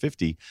goes for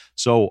 50.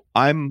 So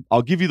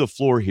I'll give you the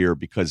floor here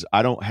because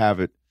I don't have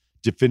it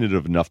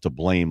definitive enough to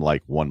blame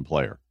like one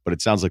player. But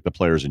it sounds like the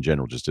players in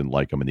general just didn't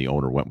like him and the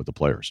owner went with the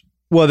players.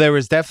 Well, there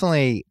was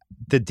definitely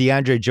the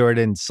DeAndre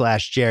Jordan /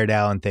 Jared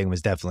Allen thing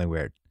was definitely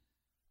weird.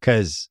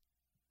 Because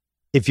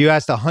if you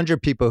asked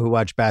 100 people who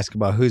watch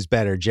basketball, who's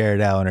better,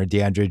 Jared Allen or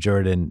DeAndre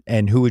Jordan,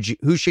 and who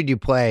should you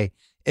play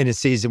in a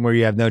season where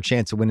you have no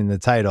chance of winning the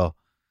title?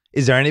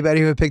 Is there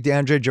anybody who would pick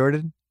DeAndre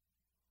Jordan?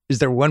 Is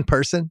there one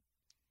person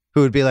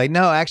who would be like,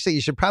 no, actually,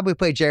 you should probably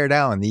play Jared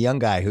Allen, the young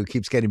guy who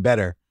keeps getting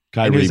better?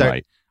 Kyrie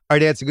might.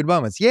 Already had some good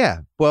moments. Yeah.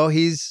 Well,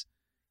 he's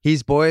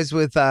boys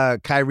with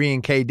Kyrie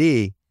and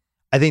KD.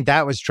 I think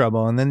that was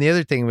trouble. And then the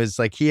other thing was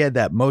like he had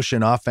that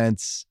motion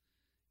offense.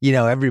 You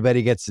know,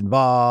 everybody gets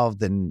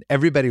involved and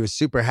everybody was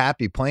super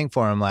happy playing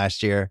for him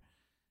last year.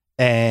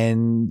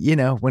 And, you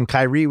know, when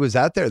Kyrie was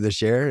out there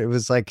this year, it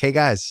was like, hey,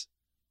 guys,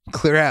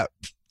 clear out.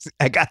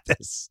 I got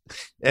this.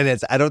 And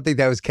I don't think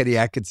that was Kenny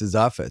Atkinson's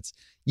offense.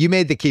 You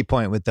made the key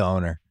point with the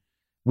owner.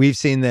 We've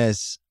seen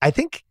this. I'm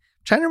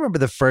trying to remember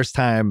the first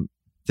time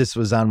this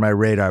was on my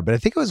radar, but I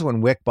think it was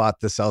when Wick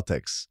bought the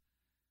Celtics.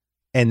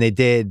 And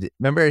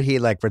remember he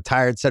like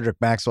retired Cedric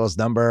Maxwell's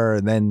number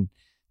and then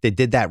they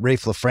did that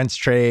Rafe LaFrentz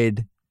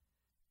trade.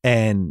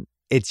 And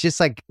it's just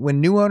like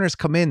when new owners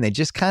come in, they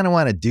just kind of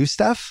want to do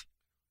stuff.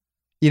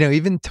 You know,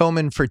 even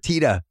Toman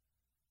Fertitta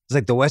was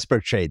like the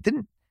Westbrook trade.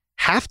 Didn't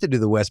have to do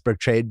the Westbrook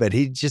trade, but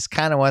he just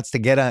kind of wants to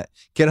get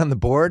on the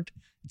board.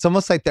 It's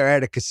almost like they're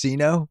at a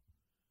casino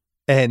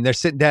and they're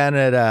sitting down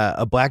at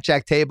a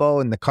blackjack table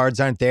and the cards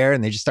aren't there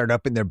and they just start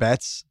upping their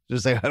bets.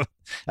 Just like,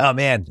 oh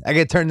man, I got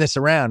to turn this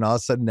around. All of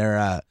a sudden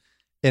they're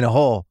in a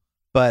hole.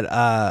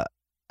 But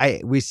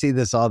we see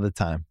this all the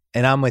time.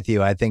 And I'm with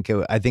you. I think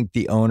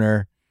the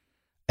owner,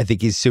 I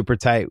think he's super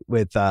tight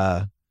with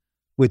Durant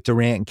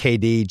and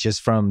KD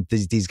just from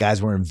these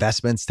guys were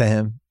investments to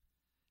him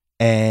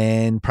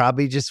and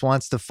probably just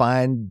wants to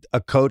find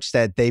a coach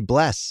that they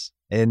bless.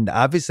 And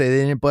obviously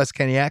they didn't bless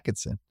Kenny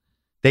Atkinson.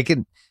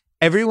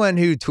 Everyone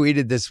who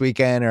tweeted this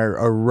weekend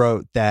or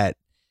wrote that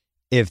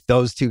if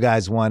those two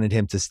guys wanted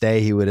him to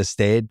stay, he would have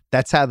stayed.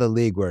 That's how the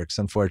league works,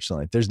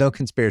 unfortunately. There's no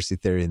conspiracy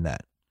theory in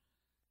that.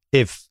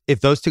 If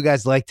those two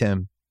guys liked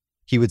him,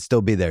 he would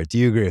still be there. Do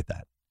you agree with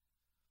that?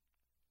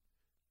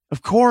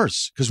 Of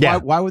course, because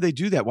why would they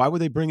do that? Why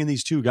would they bring in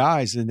these two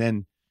guys and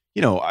then,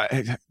 you know,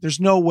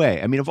 there's no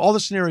way. I mean, of all the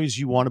scenarios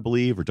you want to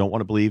believe or don't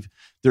want to believe,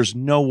 there's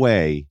no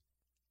way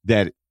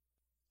that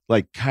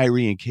like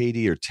Kyrie and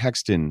KD are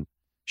texting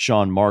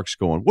Sean Marks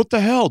going, "What the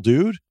hell,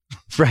 dude?"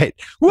 Right?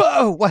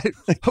 Whoa!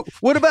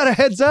 What about a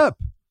heads up?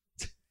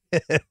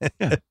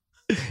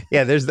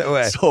 Yeah, there's no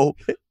way. So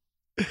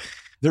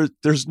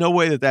there's no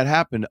way that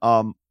happened.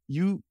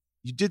 You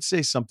did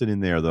say something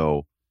in there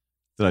though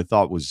that I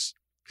thought was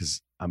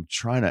because. I'm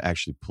trying to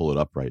actually pull it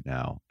up right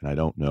now, and I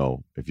don't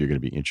know if you're going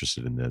to be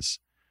interested in this.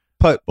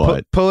 Pull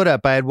it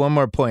up. I had one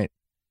more point.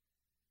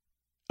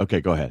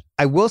 Okay, go ahead.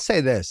 I will say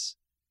this.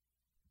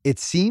 It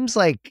seems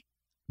like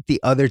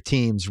the other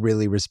teams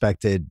really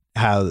respected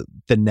how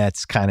the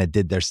Nets kind of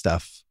did their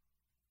stuff.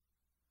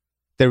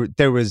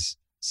 There was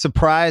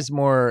surprise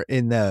more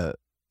in the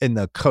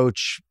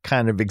coach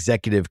kind of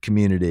executive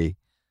community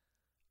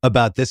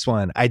about this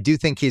one. I do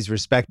think he's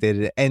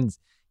respected, and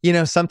you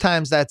know,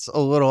 sometimes that's a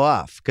little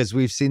off because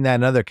we've seen that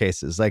in other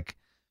cases, like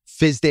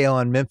Fizdale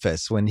on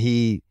Memphis when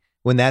he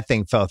when that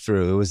thing fell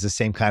through, it was the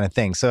same kind of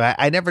thing. So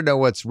I never know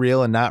what's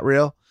real and not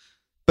real.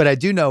 But I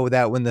do know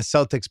that when the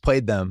Celtics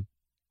played them,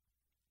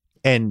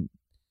 and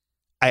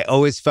I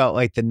always felt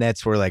like the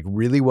Nets were like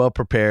really well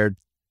prepared,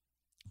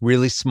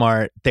 really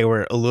smart. They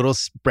were a little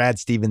Brad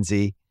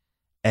Stevens-y.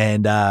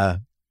 And I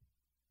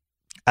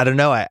don't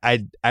know.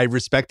 I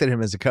respected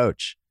him as a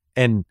coach.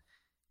 And,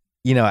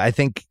 I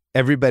think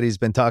everybody's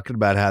been talking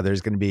about how there's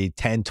going to be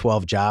 10,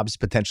 12 jobs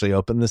potentially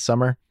open this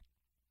summer.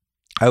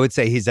 I would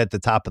say he's at the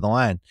top of the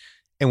line.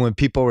 And when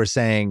people were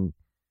saying,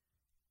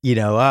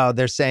 oh,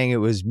 they're saying it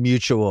was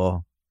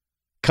mutual.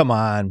 Come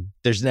on,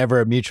 there's never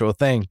a mutual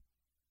thing.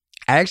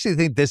 I actually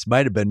think this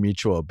might have been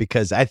mutual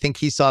because I think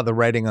he saw the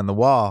writing on the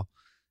wall.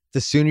 The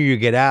sooner you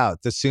get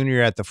out, the sooner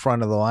you're at the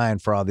front of the line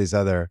for all these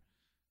other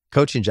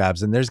coaching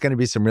jobs. And there's going to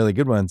be some really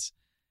good ones.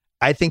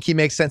 I think he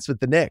makes sense with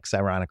the Knicks,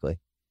 ironically.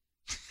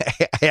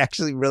 I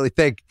actually really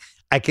think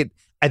I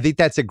think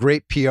that's a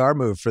great PR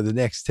move for the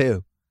Knicks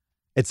too.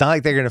 It's not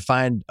like they're going to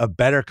find a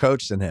better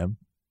coach than him.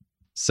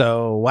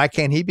 So why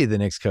can't he be the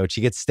Knicks coach?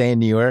 He gets to stay in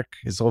New York.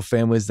 His whole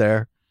family's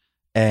there.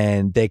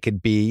 And they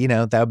could be,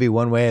 that would be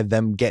one way of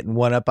them getting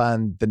one up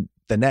on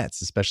the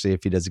Nets, especially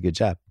if he does a good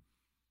job.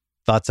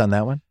 Thoughts on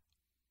that one?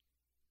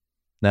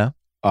 No?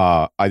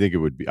 I think it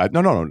would be.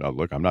 No.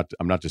 Look, I'm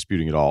not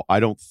disputing at all. I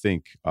don't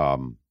think. I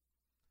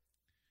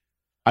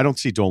don't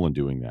see Dolan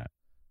doing that.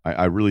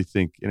 I really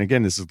think, and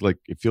again, this is like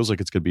it feels like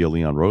it's going to be a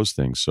Leon Rose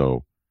thing.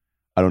 So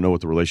I don't know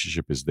what the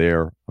relationship is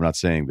there. I'm not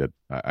saying that.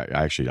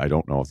 I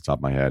don't know off the top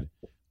of my head.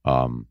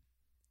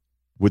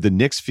 Would the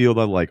Knicks feel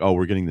that like, oh,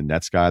 we're getting the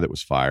Nets guy that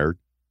was fired,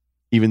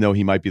 even though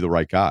he might be the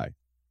right guy?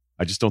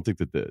 I just don't think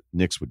that the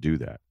Knicks would do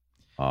that.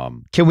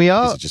 Can we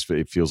all?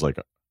 It feels like.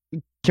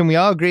 Can we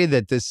all agree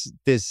that this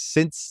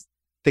since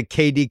the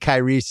KD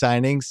Kyrie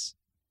signings,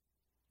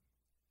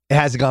 it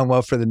hasn't gone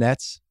well for the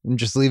Nets? And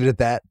just leave it at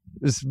that.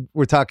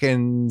 We're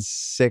talking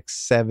 6,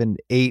 7,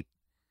 8.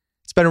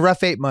 It's been a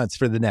rough 8 months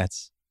for the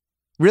Nets.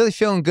 Really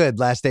feeling good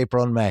last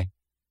April and May.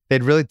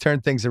 They'd really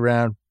turned things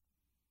around.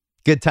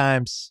 Good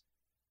times.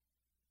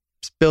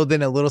 Build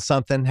in a little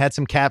something, had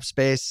some cap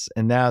space,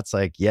 and now it's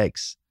like,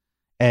 yikes.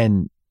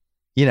 And,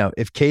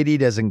 if KD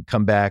doesn't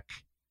come back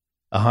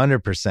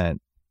 100%,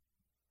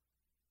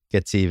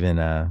 gets even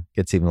a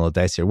little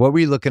dicier. What were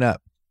you looking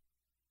up?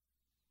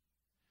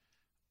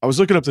 I was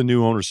looking up the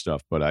new owner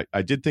stuff, but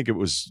I did think it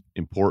was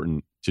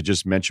important to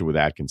just mention with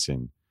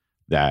Atkinson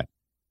that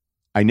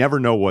I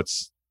never know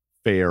what's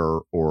fair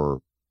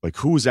or like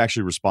who is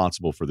actually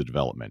responsible for the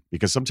development,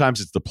 because sometimes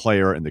it's the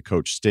player and the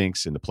coach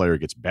stinks and the player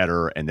gets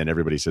better. And then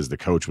everybody says the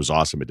coach was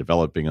awesome at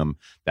developing them.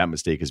 That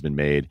mistake has been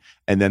made.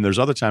 And then there's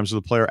other times where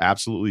the player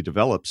absolutely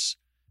develops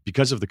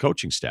because of the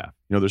coaching staff.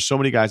 There's so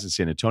many guys in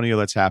San Antonio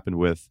that's happened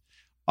with.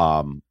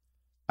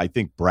 I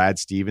think Brad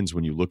Stevens,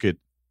 when you look at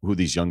who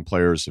these young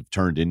players have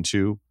turned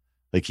into,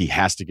 like he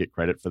has to get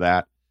credit for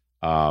that.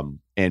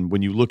 And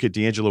when you look at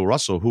D'Angelo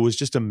Russell, who was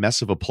just a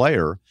mess of a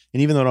player,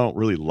 and even though I don't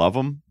really love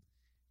him,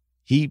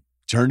 he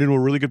turned into a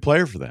really good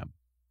player for them.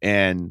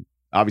 And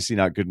obviously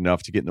not good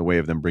enough to get in the way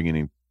of them bringing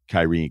in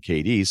Kyrie and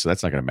KD, so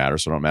that's not going to matter.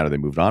 So it don't matter. They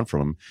moved on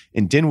from him.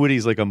 And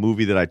Dinwiddie's like a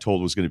movie that I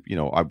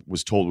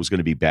was told was going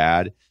to be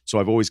bad. So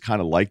I've always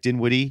kind of liked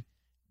Dinwiddie,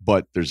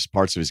 but there's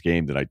parts of his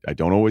game that I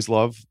don't always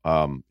love.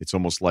 It's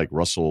almost like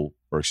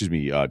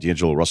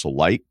D'Angelo Russell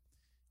light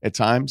at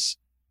times.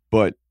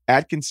 But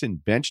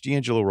Atkinson benched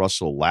D'Angelo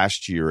Russell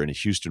last year in a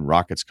Houston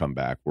Rockets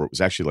comeback where it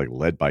was actually like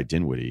led by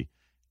Dinwiddie.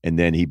 And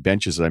then he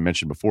benches, as I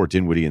mentioned before,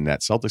 Dinwiddie in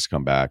that Celtics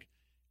comeback.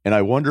 And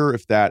I wonder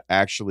if that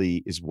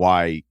actually is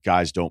why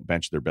guys don't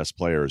bench their best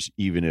players,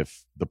 even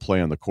if the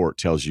play on the court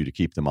tells you to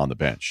keep them on the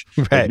bench.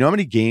 Right. Like, you know how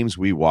many games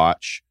we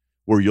watch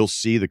where you'll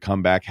see the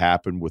comeback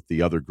happen with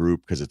the other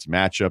group because it's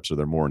matchups or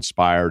they're more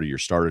inspired or your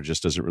starter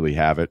just doesn't really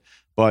have it.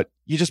 But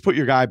you just put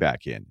your guy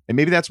back in. And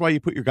maybe that's why you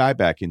put your guy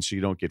back in so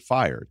you don't get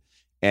fired.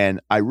 And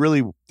I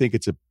really think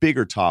it's a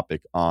bigger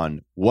topic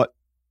on what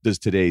does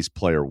today's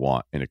player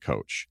want in a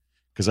coach?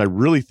 Because I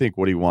really think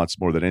what he wants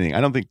more than anything,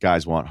 I don't think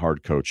guys want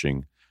hard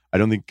coaching. I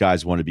don't think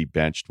guys want to be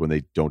benched when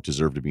they don't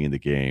deserve to be in the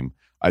game.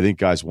 I think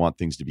guys want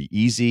things to be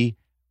easy.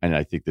 And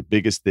I think the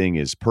biggest thing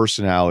is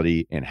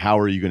personality and how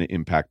are you going to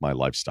impact my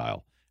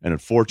lifestyle? And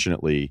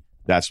unfortunately,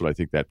 that's what I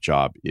think that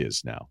job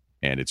is now.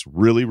 And it's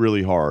really,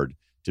 really hard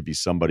to be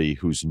somebody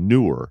who's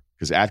newer,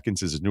 because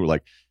Atkinson is newer.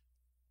 Like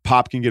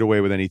Pop can get away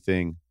with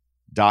anything.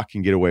 Doc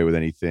can get away with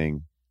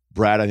anything.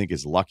 Brad, I think,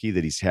 is lucky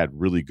that he's had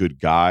really good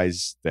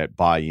guys that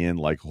buy in,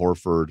 like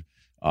Horford.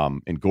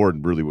 And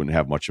Gordon really wouldn't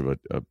have much of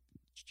a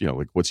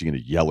like, what's he going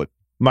to yell at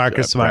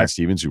Marcus Smart, Brad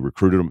Stevens, who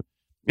recruited him?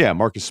 Yeah,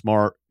 Marcus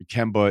Smart.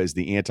 Kemba is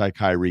the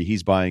anti-Kyrie.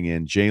 He's buying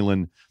in.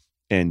 Jalen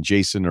and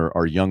Jason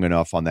are young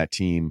enough on that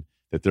team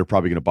that they're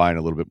probably going to buy in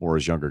a little bit more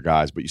as younger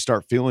guys. But you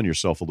start feeling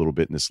yourself a little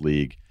bit in this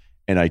league.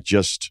 And I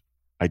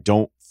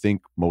don't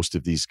think most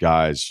of these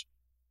guys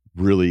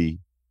really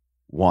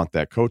want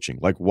that coaching.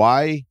 Like,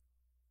 why?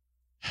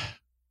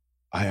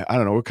 I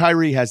don't know.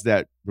 Kyrie has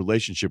that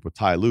relationship with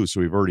Ty Lue,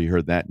 so we've already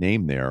heard that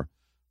name there.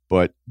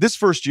 But this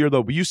first year,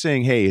 though, you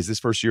saying, hey, has this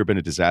first year been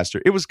a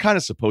disaster? It was kind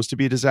of supposed to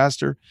be a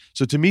disaster.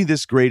 So to me,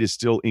 this grade is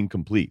still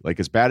incomplete. Like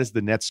as bad as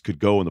the Nets could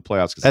go in the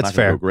playoffs, because it's not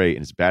going to go great,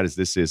 and as bad as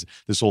this is,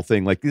 this whole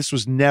thing, like this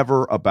was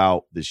never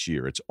about this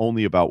year. It's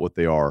only about what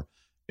they are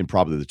in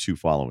probably the 2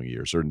 following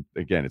years. Or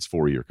again, it's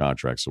 4-year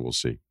contracts, so we'll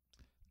see.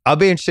 I'll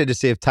be interested to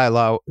see if Ty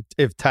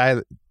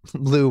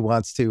Lue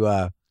wants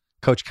to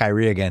coach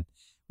Kyrie again.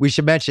 We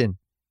should mention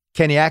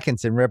Kenny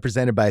Atkinson,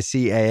 represented by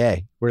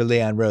CAA, where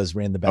Leon Rose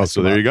ran the basketball. Oh,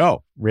 so there you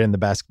go. Ran the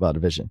basketball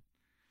division.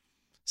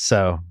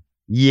 So,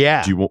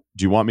 yeah. Do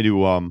you want me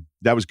to?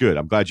 That was good.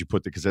 I'm glad you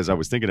put that, because as I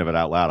was thinking of it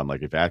out loud, I'm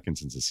like, if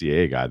Atkinson's a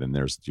CAA guy, then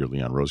there's your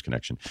Leon Rose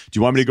connection. Do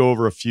you want me to go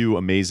over a few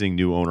amazing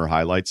new owner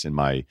highlights in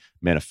my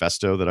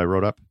manifesto that I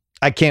wrote up?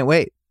 I can't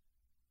wait.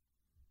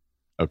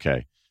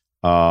 Okay.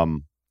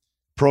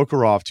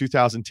 Prokhorov,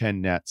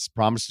 2010 Nets,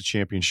 promised a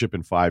championship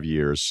in 5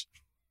 years.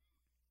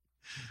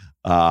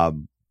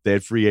 They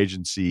had free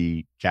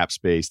agency cap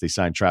space. They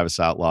signed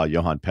Travis Outlaw,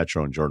 Johan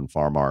Petro, and Jordan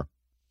Farmar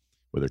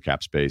with their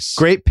cap space.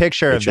 Great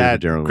picture of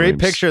that. Great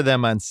Williams. Picture of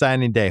them on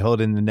signing day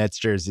holding the Nets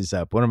jerseys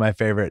up. One of my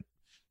favorite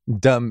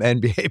dumb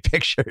NBA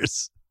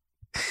pictures.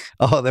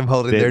 All of them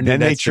holding their new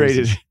Nets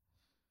jerseys.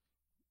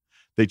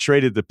 They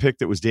traded the pick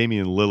that was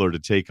Damian Lillard to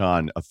take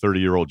on a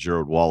 30-year-old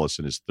Gerald Wallace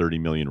and his $30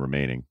 million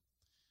remaining.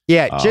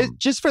 Yeah,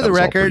 just for the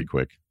record,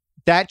 quick.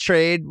 That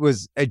trade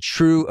was a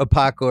true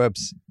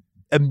apocalypse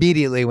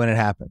immediately when it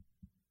happened.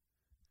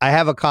 I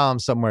have a column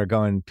somewhere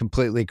going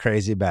completely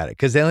crazy about it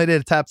because they only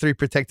did a top 3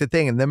 protected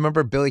thing. And then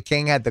remember Billy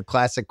King had the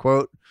classic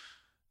quote,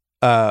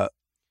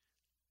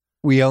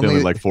 we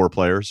only like 4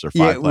 players or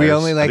 5 players. We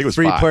only like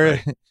 3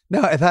 players. Right?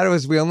 No, I thought it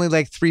was we only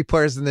like 3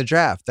 players in the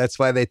draft. That's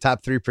why they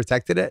top 3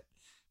 protected it.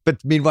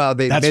 But meanwhile,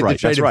 they made the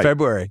trade in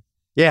February.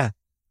 Yeah,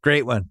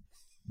 great one.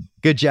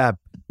 Good job.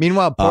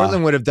 Meanwhile,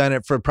 Portland would have done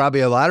it for probably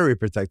a lottery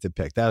protected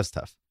pick. That was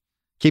tough.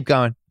 Keep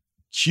going.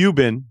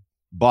 Cuban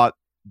bought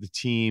the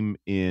team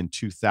in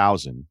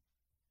 2000,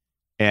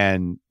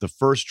 and the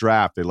first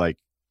draft they like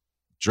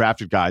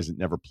drafted guys that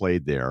never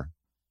played there,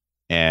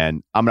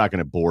 and I'm not going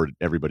to bore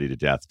everybody to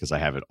death because I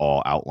have it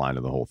all outlined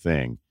of the whole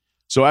thing.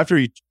 So after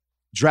he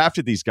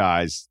drafted these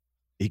guys,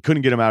 he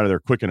couldn't get them out of there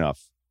quick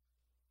enough,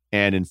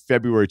 and in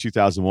February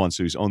 2001,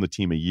 so he's owned the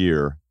team a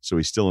year, so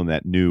he's still in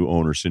that new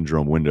owner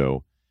syndrome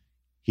window.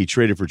 He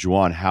traded for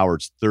Juwan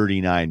Howard's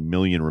 $39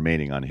 million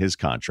remaining on his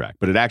contract,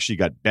 but it actually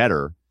got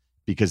better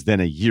because then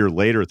a year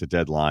later at the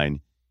deadline,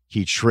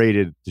 he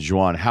traded the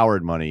Juwan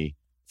Howard money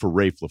for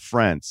Rafe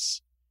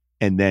LaFrentz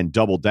and then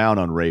doubled down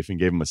on Rafe and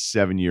gave him a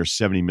 7-year,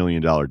 $70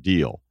 million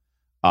deal.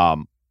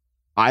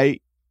 I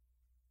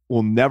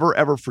will never,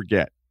 ever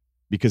forget,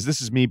 because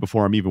this is me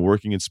before I'm even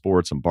working in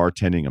sports. I'm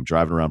bartending. I'm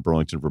driving around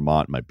Burlington,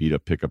 Vermont in my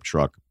beat-up pickup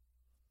truck,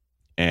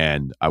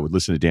 and I would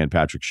listen to Dan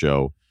Patrick's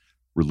show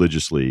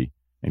religiously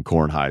and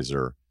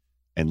Kornheiser,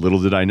 and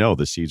little did I know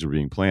the seeds were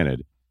being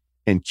planted.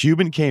 And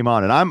Cuban came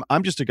on, and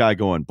I'm just a guy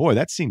going, boy,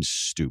 that seems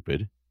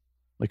stupid.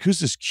 Like, who's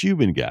this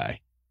Cuban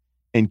guy?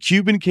 And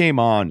Cuban came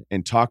on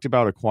and talked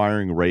about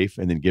acquiring Rafe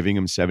and then giving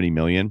him $70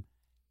 million.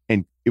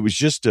 And it was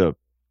just a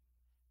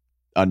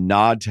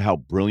nod to how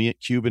brilliant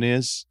Cuban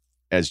is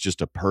as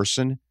just a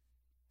person,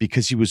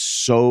 because he was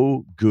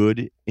so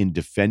good in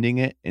defending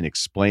it and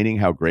explaining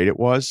how great it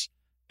was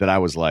that I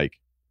was like,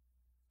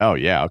 oh,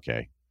 yeah,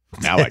 okay.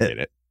 Now I get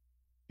it.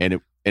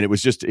 And it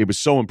was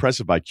so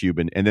impressive by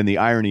Cuban. And then the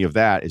irony of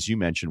that, as you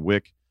mentioned,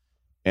 Wick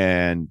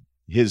and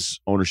his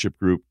ownership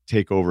group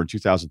take over in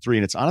 2003.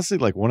 And it's honestly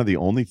like one of the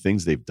only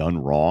things they've done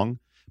wrong.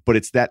 But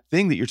it's that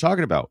thing that you're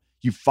talking about.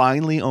 You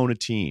finally own a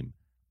team.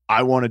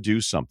 I want to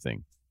do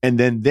something. And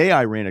then they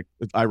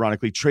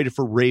ironically traded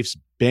for Rafe's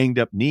banged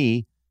up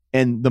knee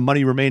and the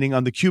money remaining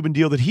on the Cuban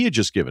deal that he had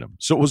just given him.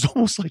 So it was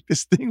almost like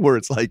this thing where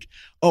it's like,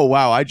 oh,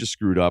 wow, I just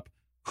screwed up.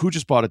 Who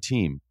just bought a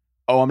team?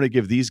 Oh, I'm going to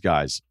give these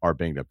guys our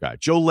banged up guy.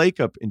 Joe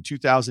Lacob in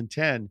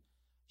 2010,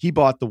 he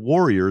bought the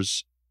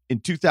Warriors.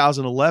 In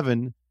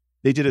 2011,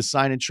 they did a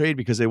sign and trade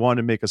because they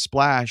wanted to make a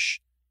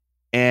splash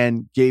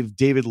and gave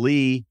David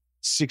Lee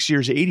 6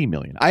 years, $80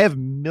 million. I have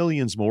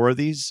millions more of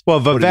these. Well,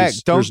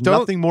 Vivek, there's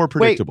nothing more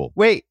predictable.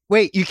 Wait.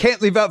 You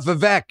can't leave out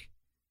Vivek.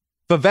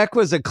 Vivek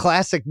was a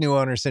classic new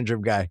owner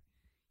syndrome guy.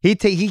 He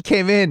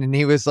came in and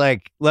he was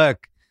like,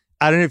 look,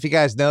 I don't know if you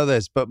guys know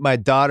this, but my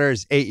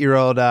daughter's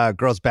 8-year-old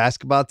girls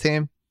basketball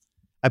team,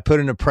 I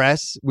put in a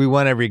press. We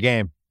won every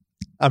game.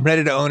 I'm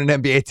ready to own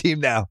an NBA team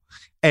now.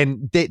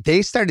 And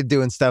they started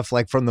doing stuff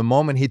like from the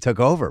moment he took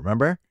over.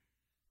 Remember,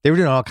 they were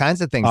doing all kinds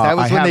of things. That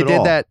was when they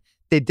did that.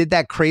 They did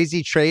that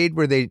crazy trade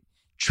where they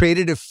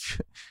traded a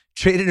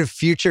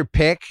future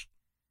pick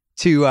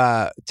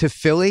to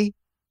Philly.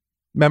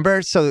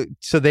 Remember, so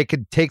they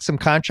could take some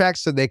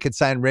contracts so they could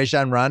sign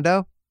Rajon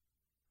Rondo.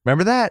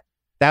 Remember that?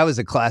 That was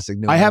a classic.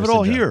 I have it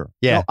all here.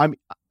 Yeah, no,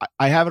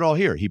 I have it all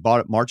here. He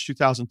bought it March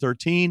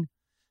 2013.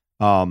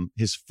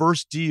 His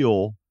first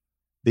deal,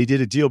 they did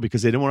a deal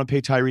because they didn't want to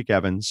pay Tyreek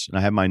Evans. And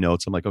I have my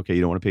notes. I'm like, okay,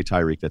 you don't want to pay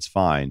Tyreek. That's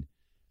fine.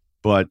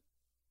 But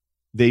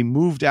they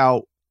moved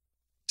out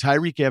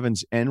Tyreek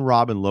Evans and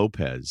Robin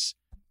Lopez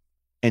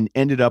and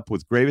ended up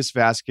with Gravis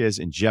Vasquez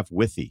and Jeff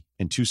Withey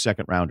and 2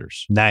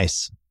 second-rounders.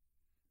 Nice.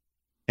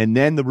 And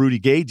then the Rudy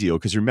Gay deal,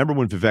 because remember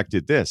when Vivek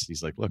did this,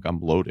 he's like, look, I'm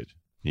bloated.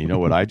 And you know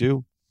what I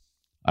do?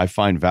 I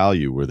find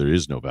value where there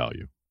is no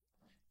value.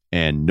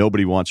 And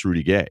nobody wants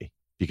Rudy Gay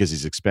because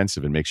he's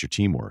expensive and makes your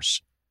team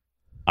worse.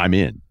 I'm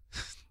in.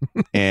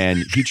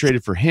 And he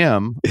traded for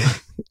him.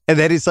 And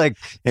then he's like,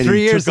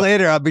 3 years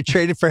later, I'll be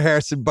traded for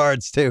Harrison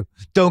Barnes too.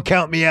 Don't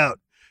count me out.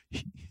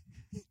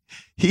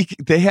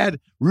 They had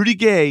Rudy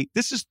Gay.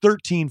 This is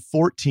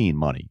 13-14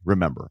 money,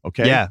 remember,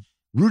 okay? Yeah.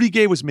 Rudy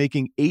Gay was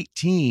making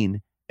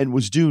 18 and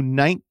was due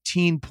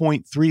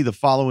 19.3 the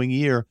following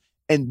year.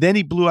 And then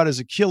he blew out his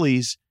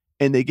Achilles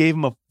and they gave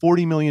him a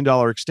 $40 million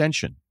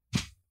extension.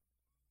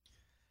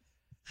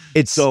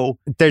 It's so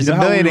there's a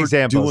million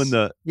examples.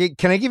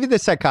 Can I give you the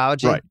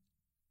psychology? Right.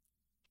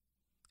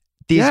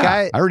 These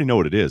guys, I already know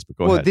what it is, but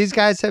go ahead. Well, these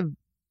guys have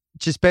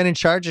just been in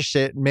charge of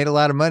shit and made a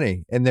lot of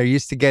money, and they're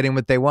used to getting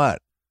what they want.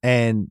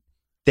 And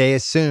they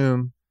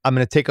assume I'm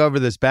going to take over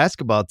this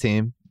basketball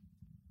team,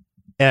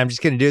 and I'm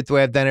just going to do it the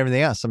way I've done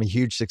everything else. I'm a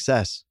huge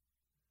success.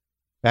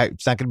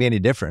 It's not going to be any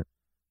different.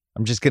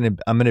 I'm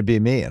going to be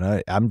me,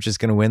 and I'm just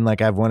going to win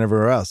like I've won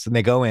everywhere else. And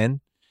they go in,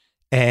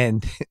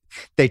 and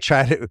they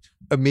try to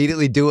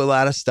immediately do a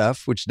lot of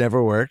stuff, which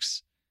never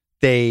works.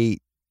 They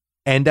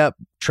end up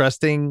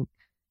trusting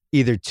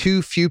either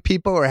too few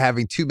people or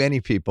having too many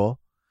people.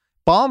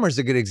 Ballmer's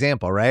a good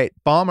example, right?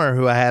 Ballmer,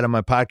 who I had on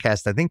my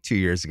podcast, I think 2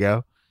 years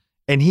ago,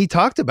 and he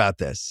talked about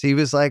this. He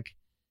was like,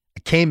 I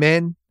came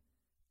in,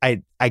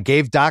 I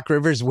gave Doc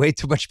Rivers way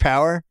too much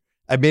power.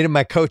 I made him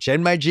my coach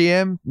and my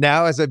GM.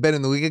 Now, as I've been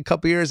in the league a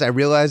couple years, I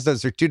realized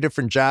those are two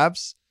different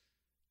jobs.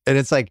 And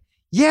it's like,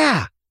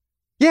 yeah,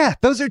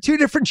 those are two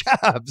different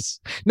jobs.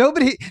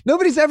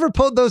 Nobody's ever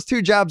pulled those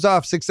two jobs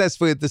off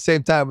successfully at the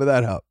same time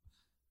without help.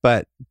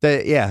 But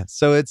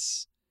so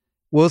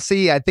we'll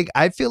see.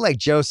 I feel like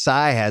Joe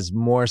Tsai has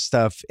more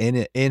stuff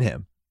in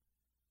him.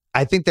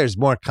 I think there's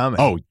more coming.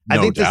 Oh, no I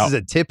think doubt. This is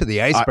a tip of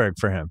the iceberg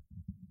for him.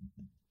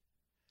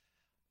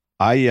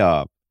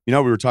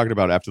 We were talking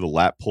about after the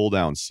lap pull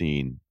down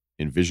scene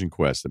in Vision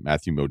Quest that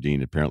Matthew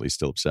Modine apparently is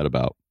still upset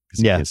about because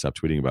he can't stop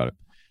tweeting about it.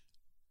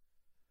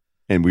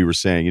 And we were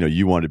saying,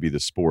 you want to be the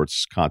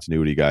sports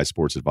continuity guy,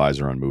 sports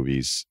advisor on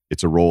movies.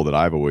 It's a role that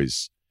I've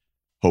always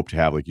hope to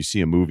have. Like you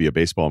see a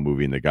baseball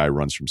movie, and the guy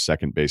runs from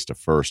second base to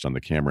first on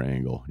the camera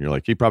angle. And you're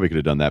like, he probably could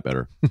have done that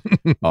better.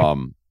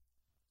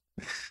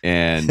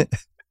 And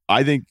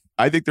I think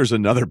there's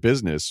another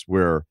business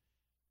where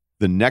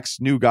the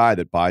next new guy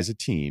that buys a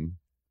team,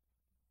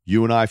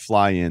 you and I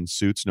fly in,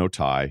 suits, no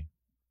tie.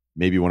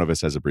 Maybe one of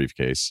us has a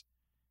briefcase,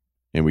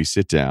 and we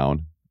sit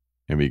down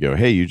and we go,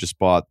 hey, you just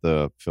bought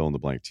the fill in the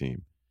blank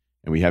team.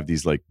 And we have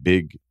these like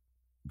big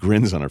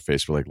grins on our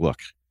face. We're like, look,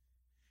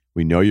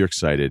 we know you're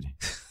excited.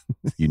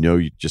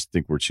 You just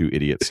think we're two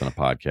idiots on a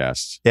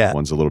podcast. Yeah.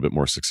 One's a little bit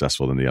more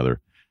successful than the other.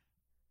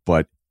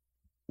 But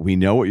we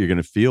know what you're going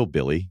to feel,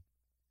 Billy.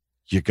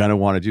 You're going to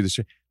want to do this.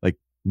 Like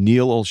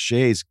Neil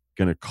O'Shea's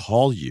going to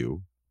call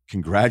you,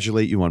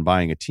 congratulate you on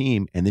buying a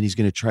team, and then he's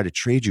going to try to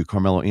trade you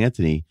Carmelo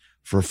Anthony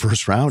for a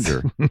first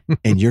rounder,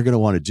 and you're going to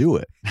want to do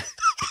it.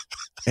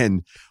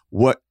 And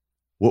what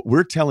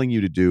we're telling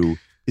you to do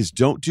is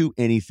don't do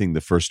anything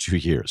the first 2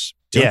 years.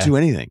 Don't do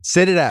anything.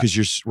 Sit it out.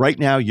 Because right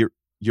now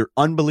you're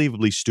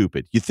unbelievably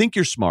stupid. You think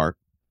you're smart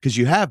because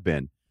you have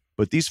been,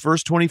 but these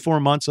first 24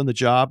 months on the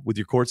job with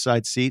your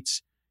courtside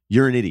seats,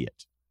 you're an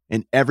idiot.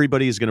 And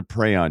everybody is going to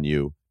prey on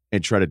you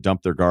and try to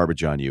dump their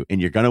garbage on you.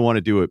 And you're going to want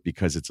to do it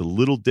because it's a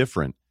little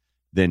different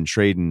than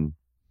trading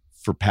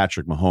for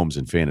Patrick Mahomes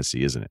in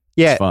fantasy, isn't it?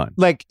 Yeah. It's fun.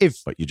 Like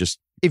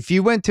if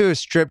you went to a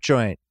strip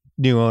joint,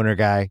 new owner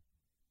guy,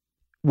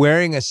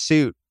 wearing a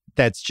suit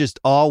that's just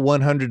all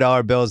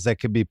 $100 bills that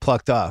could be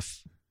plucked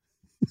off,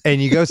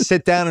 and you go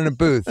sit down in a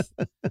booth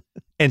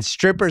and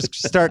strippers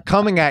start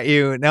coming at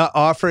you and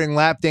offering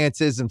lap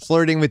dances and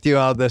flirting with you,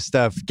 all this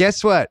stuff.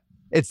 Guess what?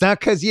 It's not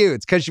because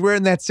it's because you're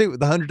wearing that suit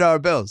with the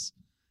 $100 bills.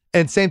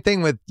 And same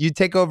thing with you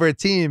take over a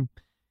team,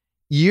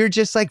 you're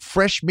just like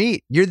fresh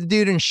meat. You're the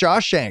dude in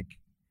Shawshank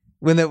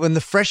when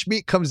the fresh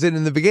meat comes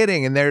in the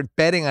beginning and they're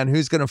betting on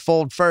who's going to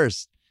fold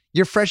first.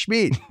 You're fresh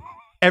meat.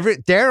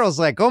 Daryl's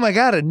like, oh my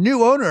God, a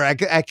new owner I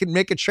can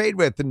make a trade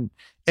with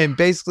and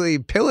basically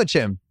pillage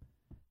him.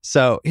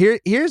 So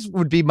here's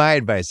would be my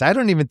advice. I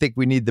don't even think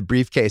we need the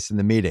briefcase in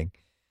the meeting.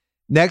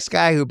 Next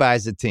guy who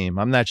buys a team,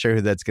 I'm not sure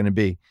who that's going to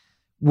be.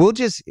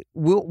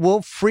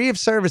 We'll free of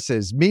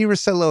services, me,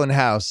 Russillo, and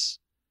House,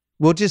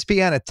 we'll just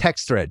be on a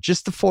text thread,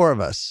 just the four of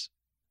us.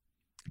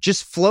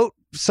 Just float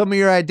some of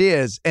your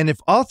ideas. And if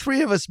all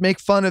three of us make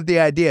fun of the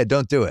idea,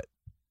 don't do it.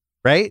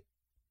 Right?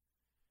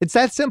 It's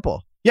that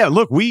simple. Yeah,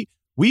 look, we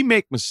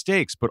make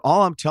mistakes, but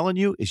all I'm telling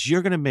you is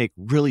you're going to make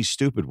really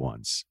stupid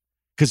ones.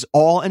 Because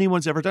all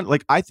anyone's ever done,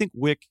 like I think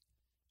Wick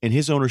and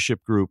his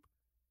ownership group,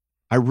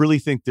 I really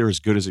think they're as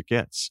good as it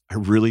gets. I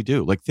really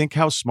do. Like think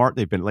how smart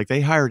they've been. Like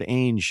they hired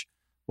Ainge,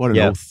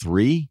 in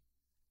 03?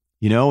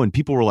 And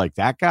people were like,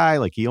 that guy,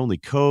 like he only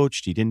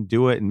coached, he didn't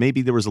do it. And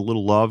maybe there was a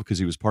little love because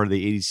he was part of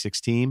the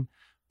 86 team.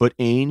 But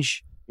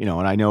Ainge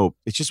and I know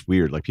it's just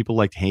weird. Like people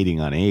liked hating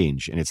on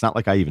Ainge, and it's not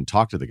like I even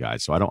talk to the guy,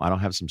 so I don't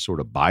have some sort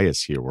of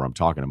bias here where I'm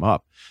talking him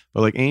up.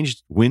 But like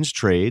Ainge wins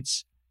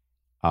trades,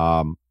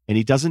 and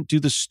he doesn't do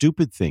the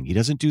stupid thing. He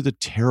doesn't do the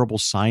terrible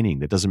signing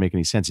that doesn't make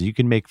any sense. And you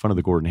can make fun of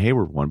the Gordon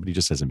Hayward one, but he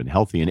just hasn't been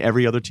healthy. And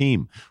every other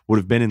team would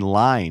have been in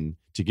line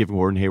to give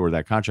Gordon Hayward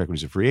that contract when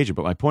he's a free agent.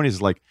 But my point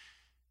is, like,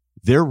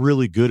 they're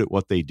really good at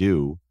what they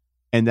do,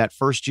 and that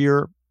first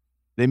year,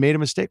 they made a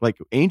mistake. Like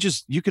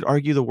Ainge's, you could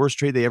argue the worst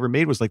trade they ever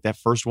made was like that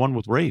first one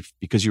with Rafe,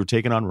 because you were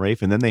taking on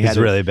Rafe, and then they had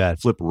to really bad.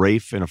 Flip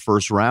Rafe in a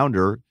first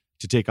rounder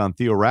to take on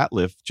Theo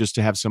Ratliff just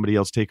to have somebody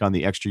else take on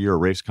the extra year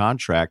of Rafe's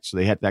contract. So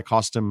that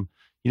cost him,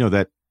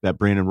 that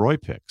Brandon Roy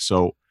pick.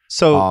 So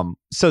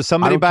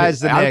somebody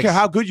buys the Knicks. I don't care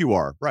how good you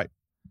are, right?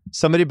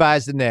 Somebody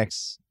buys the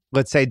Knicks.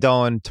 Let's say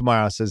Dolan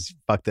tomorrow says,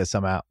 "Fuck this,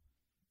 I'm out."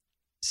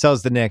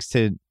 Sells the Knicks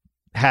to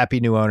happy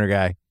new owner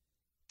guy.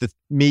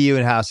 Me, you,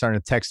 and House are in a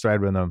text thread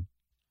with him.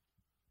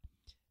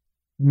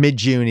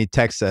 Mid-June, he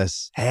texts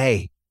us,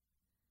 "Hey,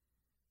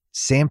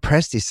 Sam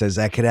Presti says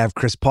I could have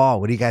Chris Paul.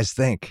 What do you guys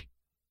think?"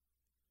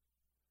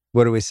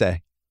 What do we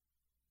say?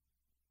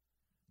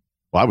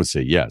 Well, I would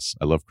say yes.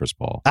 I love Chris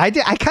Paul. I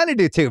kind of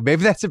do too.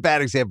 Maybe that's a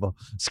bad example.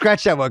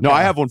 Scratch that one. No,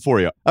 I have one for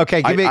you.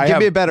 Okay, give me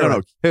a better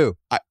one. Who?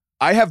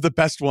 I have the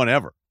best one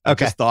ever. I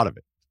just thought of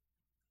it.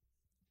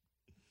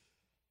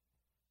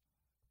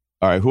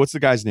 All right, what's the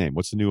guy's name?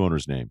 What's the new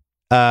owner's name?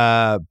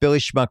 Billy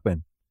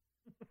Schmuckman.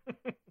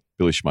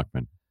 Billy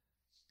Schmuckman.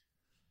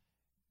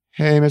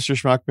 Hey, Mr.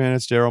 Schmuckman,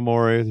 it's Daryl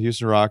Morey of the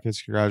Houston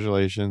Rockets.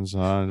 Congratulations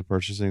on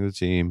purchasing the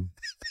team.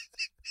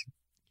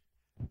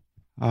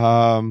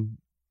 I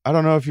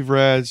don't know if you've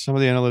read some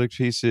of the analytic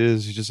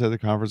pieces. You just had the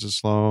conference at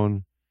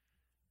Sloan.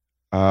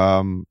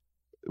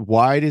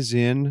 Wide is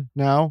in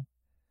now.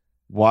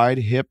 Wide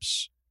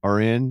hips are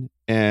in.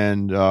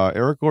 And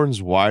Eric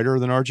Gordon's wider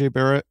than RJ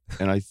Barrett.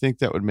 And I think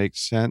that would make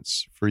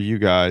sense for you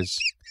guys.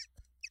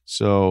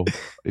 So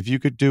if you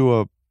could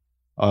do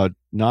a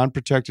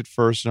non-protected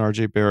first in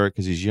RJ Barrett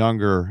because he's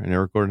younger and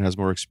Eric Gordon has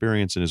more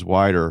experience and is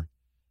wider,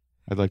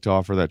 I'd like to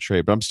offer that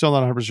trade. But I'm still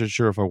not 100%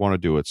 sure if I want to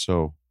do it.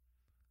 So,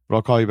 but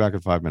I'll call you back in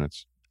 5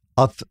 minutes.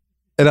 I'll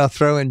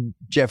throw in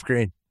Jeff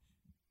Green.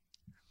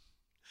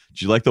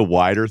 Did you like the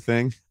wider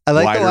thing? I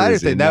like the wider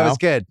thing. That was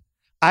good.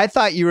 I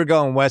thought you were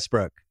going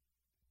Westbrook.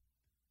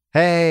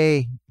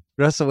 Hey,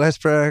 Russell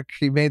Westbrook,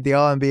 he made the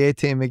All-NBA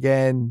team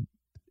again.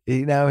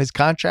 His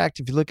contract,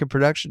 if you look at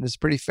production, is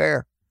pretty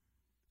fair.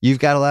 You've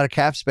got a lot of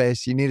cap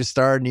space. You need a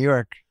star in New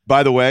York.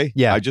 By the way,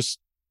 yeah.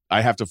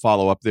 I have to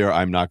follow up there.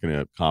 I'm not going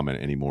to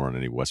comment anymore on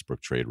any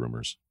Westbrook trade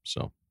rumors.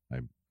 So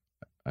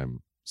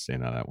I'm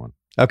staying on that one.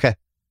 Okay.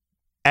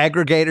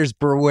 Aggregators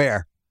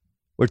beware.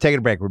 We're taking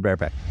a break. We'll be right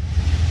back.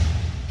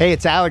 Hey,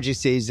 it's allergy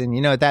season.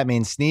 You know what that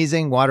means.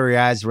 Sneezing, watery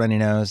eyes, runny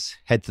nose.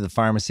 Head to the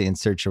pharmacy in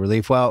search of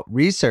relief. Well,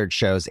 research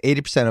shows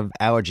 80% of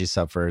allergy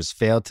sufferers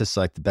fail to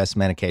select the best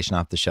medication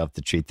off the shelf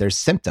to treat their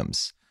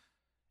symptoms.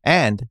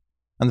 And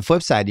on the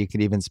flip side, you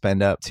could even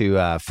spend up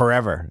to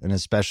forever in a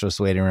specialist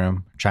waiting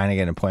room, trying to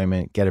get an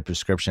appointment, get a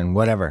prescription,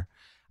 whatever.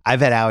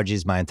 I've had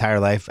allergies my entire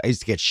life. I used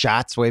to get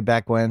shots way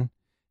back when.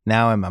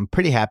 Now I'm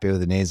pretty happy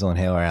with the nasal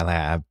inhaler I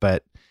have,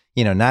 but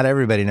not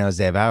everybody knows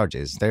they have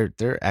allergies.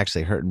 They're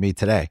actually hurting me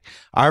today.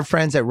 Our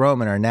friends at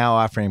Roman are now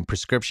offering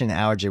prescription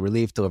allergy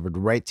relief delivered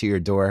right to your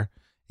door.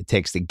 It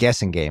takes the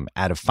guessing game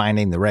out of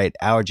finding the right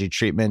allergy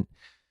treatment.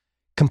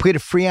 Complete a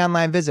free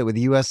online visit with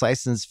a U.S.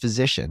 licensed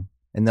physician,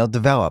 and they'll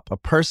develop a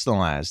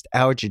personalized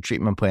allergy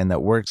treatment plan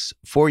that works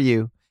for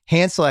you,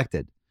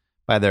 hand-selected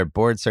by their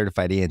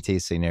board-certified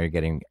ENT, so you're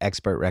getting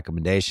expert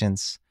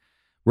recommendations.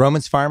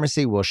 Roman's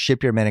Pharmacy will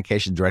ship your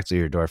medication directly to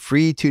your door.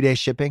 Free 2-day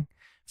shipping.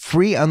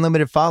 Free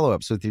unlimited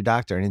follow-ups with your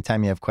doctor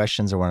anytime you have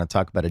questions or want to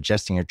talk about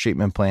adjusting your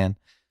treatment plan.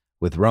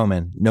 With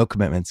Roman, no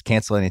commitments,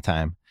 cancel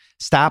anytime.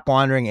 Stop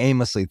wandering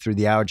aimlessly through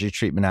the allergy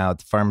treatment aisle at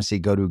the pharmacy.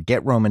 Go to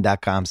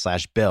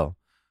GetRoman.com/Bill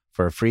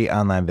for a free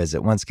online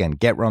visit. Once again,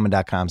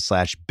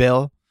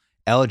 GetRoman.com/Bill.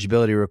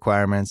 Eligibility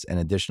requirements and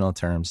additional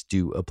terms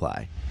do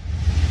apply.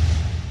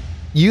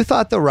 You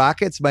thought the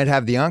Rockets might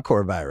have the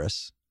Encore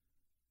virus.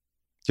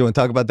 Do you want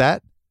to talk about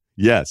that?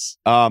 Yes.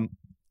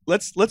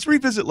 Let's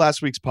revisit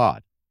last week's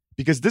pod,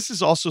 because this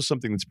is also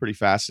something that's pretty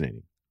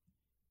fascinating.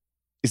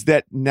 Is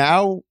that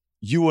now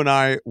you and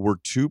I were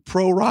too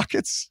pro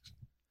Rockets?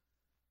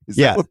 Is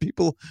that what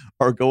people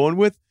are going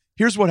with?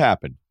 Here's what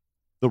happened.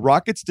 The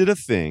Rockets did a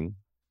thing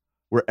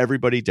where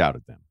everybody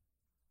doubted them.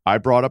 I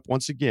brought up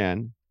once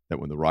again that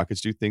when the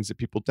Rockets do things that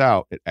people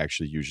doubt, it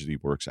actually usually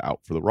works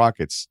out for the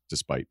Rockets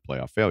despite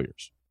playoff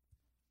failures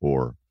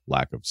or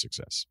lack of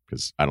success,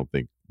 because I don't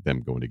think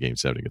them going to Game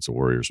 7 against the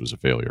Warriors was a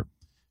failure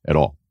at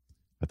all.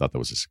 I thought that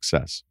was a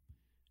success.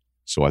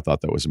 So I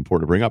thought that was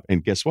important to bring up.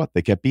 And guess what?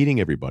 They kept beating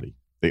everybody.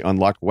 They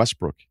unlocked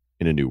Westbrook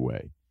in a new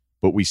way.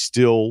 But we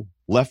still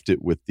left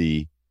it with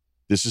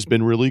this has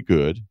been really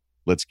good.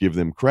 Let's give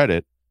them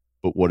credit.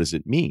 But what does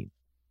it mean?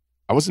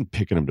 I wasn't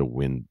picking them to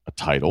win a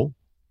title.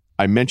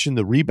 I mentioned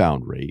the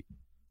rebound rate.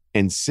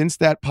 And since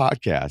that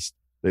podcast,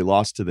 they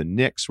lost to the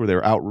Knicks, where they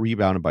were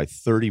out-rebounded by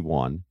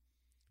 31.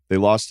 They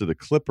lost to the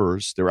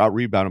Clippers. They were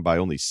out-rebounded by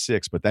only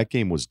 6, but that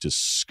game was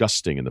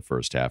disgusting in the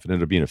first half. It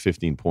ended up being a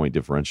 15-point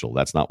differential.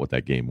 That's not what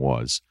that game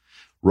was.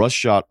 Russ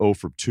shot 0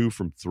 for 2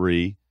 from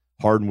 3.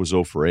 Harden was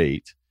 0 for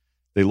 8.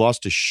 They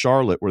lost to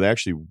Charlotte, where they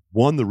actually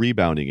won the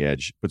rebounding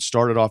edge, but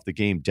started off the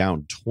game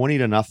down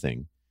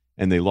 20-0.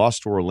 And they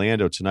lost to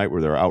Orlando tonight,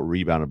 where they're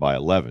out-rebounded by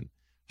 11.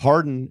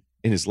 Harden,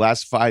 in his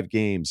last 5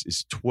 games,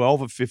 is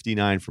 12 of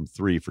 59 from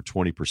 3 for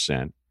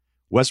 20%.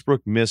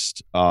 Westbrook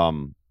missed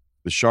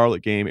the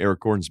Charlotte game.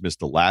 Eric Gordon's missed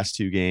the last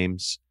 2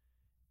 games.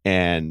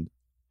 And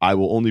I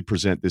will only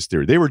present this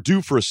theory. They were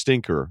due for a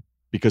stinker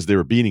because they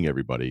were beating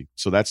everybody,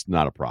 so that's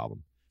not a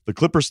problem. The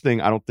Clippers thing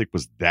I don't think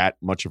was that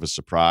much of a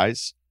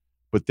surprise.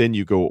 But then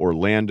you go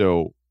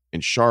Orlando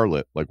and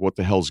Charlotte, like what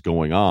the hell's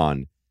going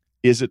on?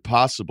 Is it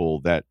possible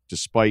that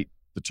despite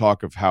the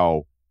talk of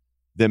how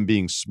them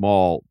being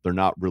small, they're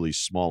not really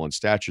small in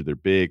stature. They're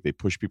big. They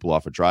push people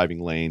off of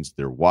driving lanes.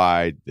 They're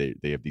wide. They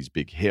have these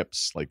big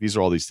hips. Like these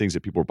are all these things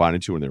that people are buying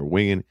into when they're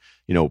winging.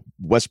 You know,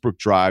 Westbrook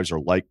drives are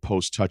like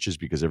post touches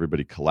because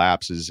everybody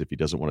collapses if he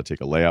doesn't want to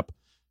take a layup.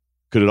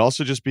 Could it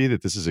also just be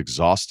that this is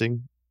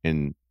exhausting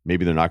and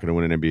maybe they're not going to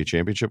win an NBA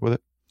championship with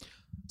it?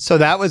 So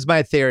that was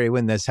my theory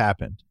when this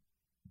happened,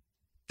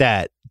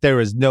 that there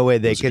was no way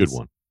they could.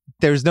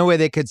 There was no way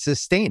they could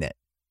sustain it.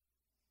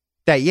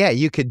 That, yeah,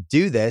 you could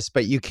do this,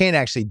 but you can't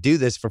actually do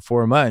this for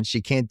 4 months.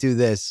 You can't do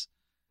this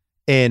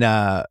in,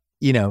 the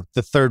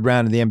third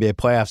round of the NBA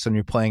playoffs when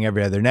you're playing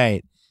every other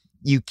night.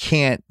 You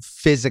can't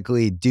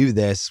physically do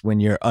this when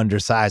you're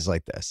undersized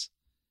like this.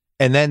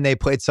 And then they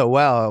played so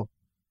well.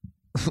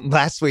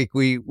 Last week,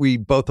 we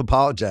both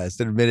apologized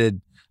and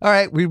admitted, all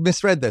right, we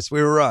misread this.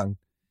 We were wrong.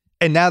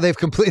 And now they've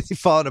completely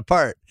fallen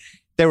apart.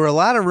 There were a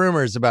lot of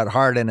rumors about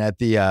Harden at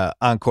the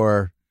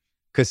Encore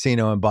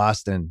Casino in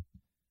Boston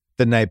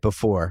the night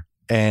before.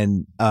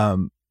 And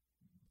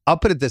I'll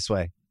put it this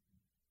way.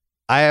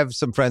 I have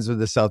some friends with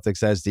the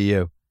Celtics, as do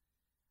you.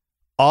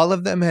 All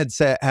of them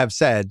have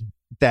said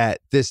that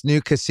this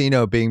new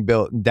casino being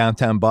built in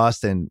downtown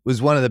Boston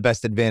was one of the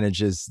best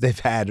advantages they've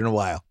had in a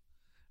while,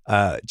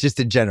 just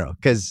in general.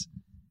 Because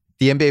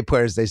the NBA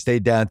players, they stay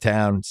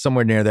downtown,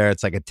 somewhere near there.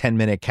 It's like a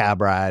 10-minute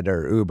cab ride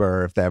or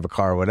Uber if they have a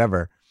car or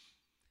whatever.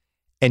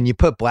 And you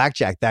put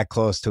blackjack that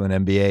close to an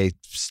NBA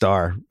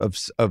star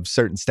of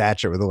certain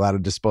stature with a lot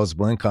of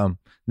disposable income.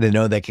 They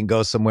know they can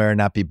go somewhere and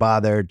not be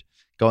bothered,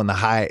 go in the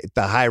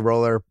high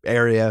roller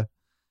area.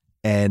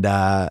 And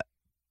odds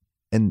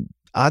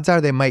are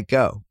they might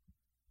go.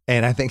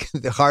 And I think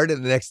the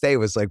Harden the next day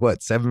was like,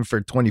 7 for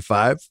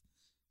 25?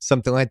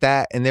 Something like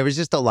that. And there was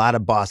just a lot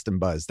of Boston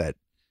buzz that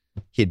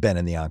he'd been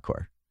in the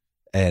Encore.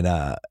 And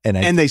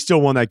they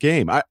still won that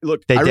game. I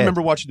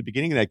remember watching the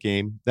beginning of that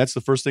game. That's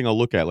the first thing I'll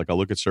look at. Like I'll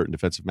look at certain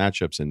defensive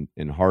matchups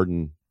and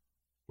Harden,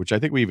 which I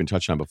think we even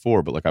touched on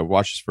before, but like I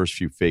watched his first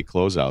few fake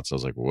closeouts. I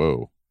was like,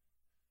 whoa,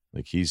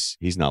 like he's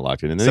not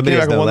locked in. And then somebody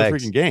came back and won the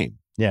freaking game.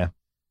 Yeah.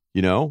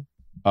 You know,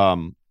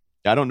 I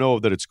don't know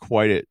that it's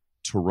quite a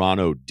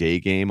Toronto day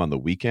game on the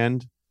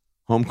weekend,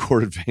 home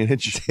court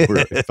advantage,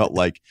 where it felt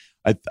like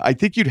I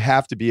think you'd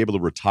have to be able to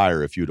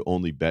retire if you'd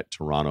only bet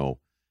Toronto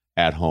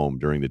at home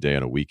during the day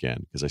on a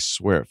weekend, because I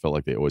swear it felt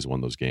like they always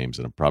won those games.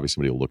 And probably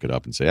somebody will look it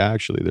up and say,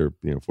 actually, they're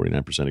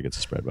 49% against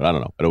the spread. But I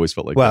don't know. It always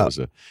felt like that was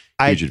a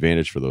huge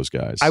advantage for those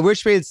guys. I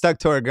wish we had stuck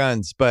to our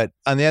guns, but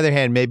on the other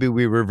hand, maybe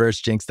we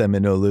reverse jinxed them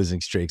into a losing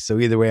streak. So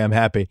either way, I'm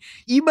happy.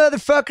 You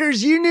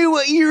motherfuckers, you knew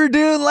what you were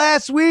doing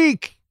last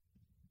week.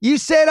 You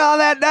said all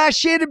that nice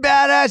shit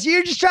about us.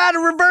 You're just trying to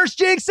reverse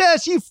jinx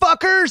us, you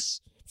fuckers.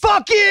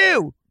 Fuck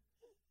you.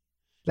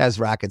 That was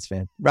Rockets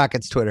fan.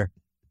 Rockets Twitter.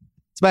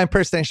 It's my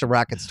impersonation of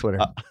Rockets Twitter.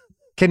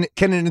 Can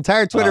an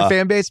entire Twitter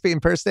fan base be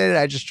impersonated?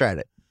 I just tried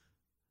it.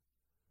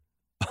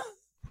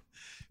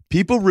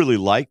 People really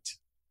liked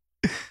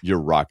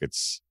your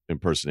Rockets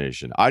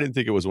impersonation. I didn't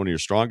think it was one of your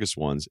strongest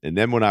ones. And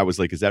then when I was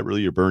like, is that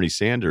really your Bernie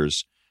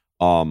Sanders?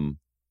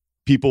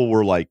 People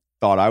were like,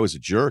 thought I was a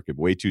jerk and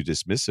way too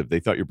dismissive.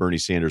 They thought your Bernie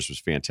Sanders was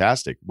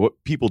fantastic. What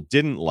people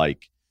didn't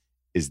like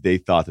is they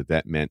thought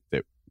that meant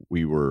that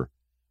we were,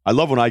 I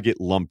love when I get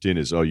lumped in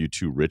as, oh, you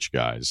two rich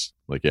guys.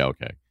 Like, yeah,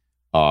 okay.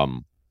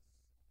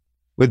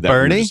 With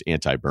Bernie? Just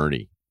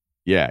anti-Bernie.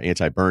 Yeah,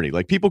 anti-Bernie.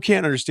 Like people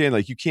can't understand,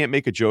 like you can't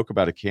make a joke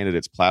about a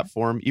candidate's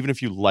platform, even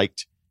if you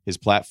liked his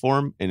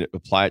platform and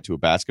apply it to a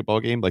basketball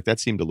game. Like that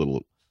seemed a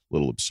little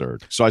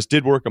absurd. So I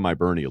did work on my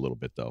Bernie a little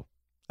bit though.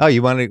 Oh,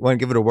 you want to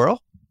give it a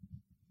whirl?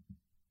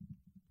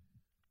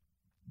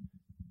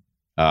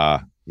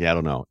 Yeah, I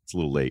don't know. It's a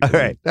little late. All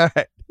right.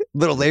 A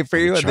little late for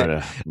you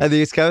on the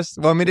East Coast.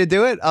 Want me to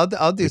do it?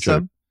 I'll do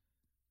some.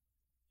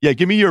 Yeah,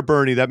 give me your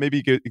Bernie. That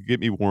maybe get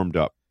me warmed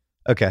up.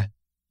 Okay.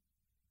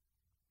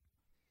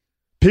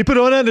 People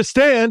don't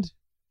understand.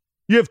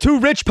 You have two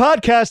rich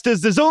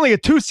podcasters. There's only a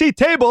 2-seat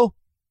table.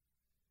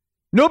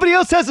 Nobody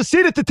else has a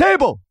seat at the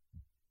table.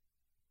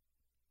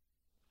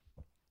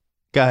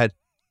 Go ahead.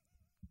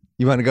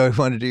 You want to go? You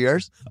want to do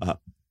yours?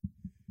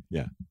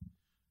 Yeah.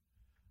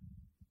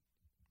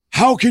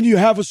 How can you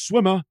have a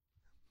swimmer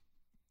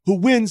who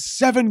wins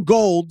 7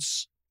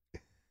 golds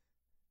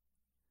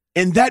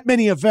in that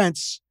many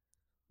events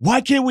Why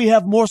can't we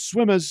have more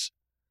swimmers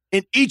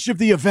in each of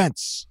the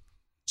events?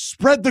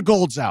 Spread the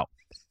golds out.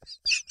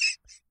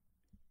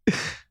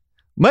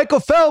 Michael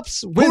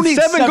Phelps wins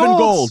seven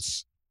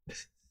golds.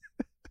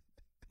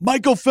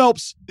 Michael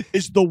Phelps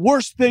is the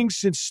worst thing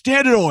since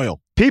Standard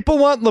Oil. People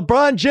want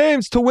LeBron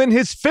James to win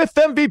his 5th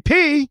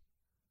MVP.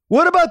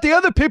 What about the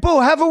other people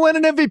who haven't won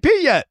an MVP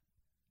yet?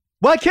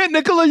 Why can't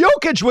Nikola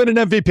Jokic win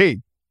an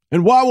MVP?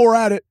 And while we're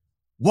at it,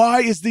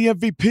 why is the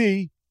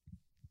MVP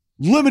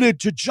limited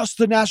to just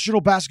the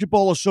National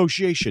Basketball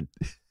Association?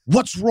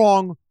 What's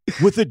wrong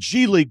with a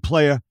G League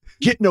player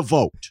getting a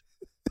vote?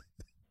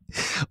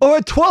 Or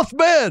a 12th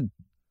man?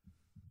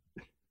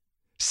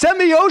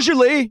 Semi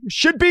Ojeleye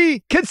should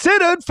be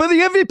considered for the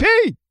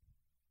MVP.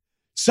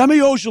 Semi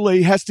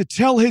Ojeleye has to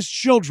tell his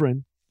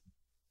children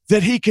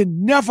that he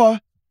can never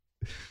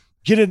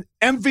get an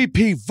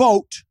MVP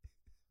vote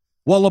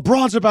while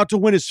LeBron's about to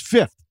win his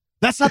 5th.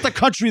 That's not the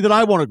country that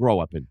I want to grow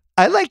up in.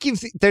 I like you.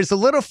 There's a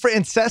little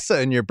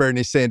Francesa in your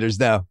Bernie Sanders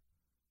now.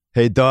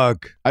 Hey,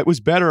 dog. It was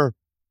better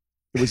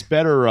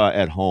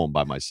at home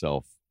by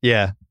myself.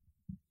 Yeah.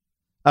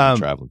 I'm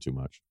traveling too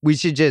much. We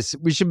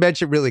should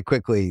mention really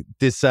quickly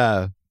this,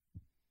 the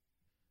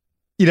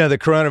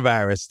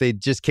coronavirus. They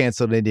just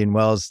canceled Indian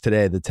Wells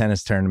today, the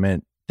tennis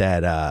tournament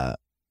that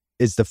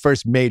is the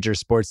first major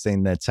sports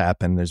thing that's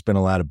happened. There's been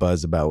a lot of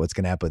buzz about what's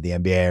going to happen with the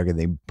NBA. Are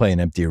they playing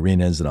empty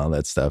arenas and all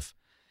that stuff?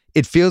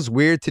 It feels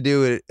weird to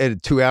do a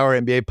 2-hour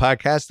NBA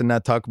podcast and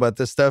not talk about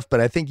this stuff, but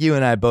I think you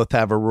and I both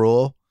have a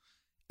rule.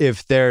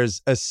 If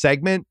there's a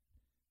segment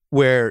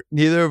where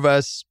neither of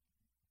us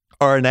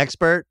are an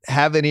expert,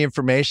 have any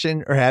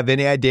information, or have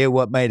any idea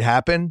what might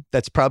happen,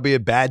 that's probably a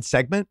bad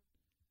segment.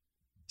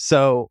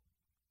 So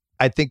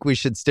I think we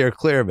should steer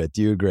clear of it.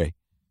 Do you agree?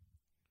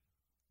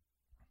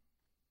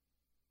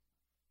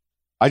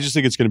 I just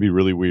think it's going to be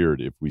really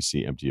weird if we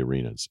see empty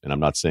arenas. And I'm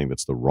not saying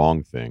that's the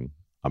wrong thing.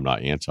 I'm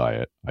not anti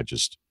it. I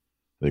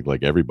think,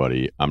 like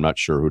everybody, I'm not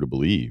sure who to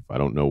believe. I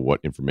don't know what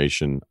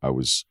information. I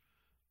was,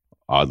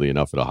 oddly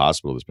enough, at a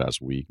hospital this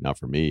past week, not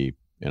for me.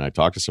 And I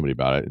talked to somebody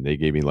about it, and they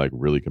gave me like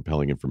really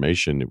compelling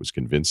information. It was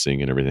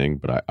convincing and everything,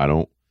 but I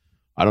don't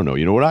know.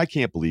 You know what I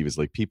can't believe is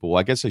like people,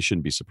 I guess I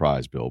shouldn't be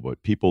surprised, Bill,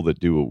 but people that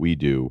do what we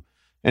do,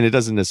 and it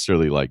doesn't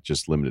necessarily like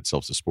just limit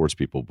itself to sports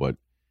people, but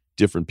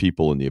different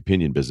people in the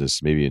opinion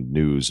business, maybe in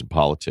news and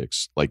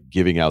politics, like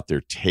giving out their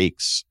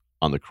takes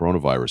on the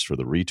coronavirus for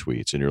the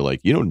retweets. And you're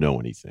like, you don't know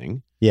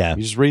anything. Yeah.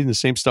 You're just reading the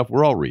same stuff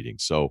we're all reading.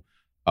 So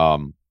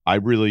I'm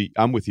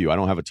with you. I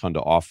don't have a ton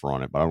to offer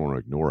on it, but I don't want to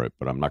ignore it.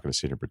 But I'm not going to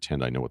sit here and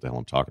pretend I know what the hell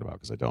I'm talking about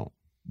because I don't.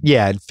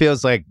 Yeah, it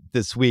feels like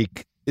this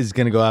week is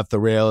going to go off the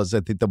rails.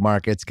 I think the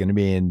market's going to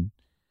be in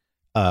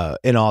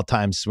an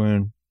all-time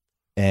swoon.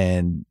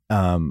 And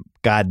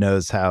God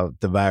knows how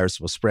the virus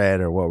will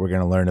spread or what we're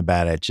going to learn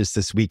about it. Just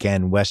this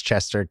weekend,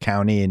 Westchester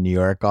County in New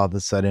York all of a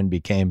sudden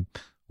became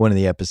one of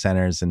the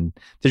epicenters, and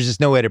there's just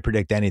no way to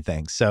predict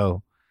anything.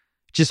 So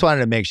just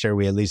wanted to make sure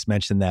we at least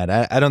mentioned that.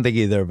 I don't think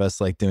either of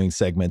us like doing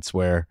segments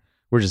where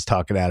we're just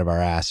talking out of our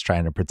ass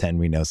trying to pretend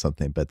we know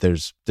something, but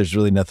there's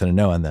really nothing to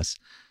know on this.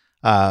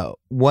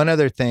 One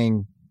other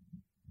thing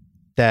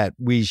that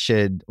we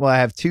should, I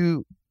have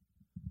two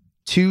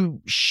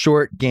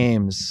short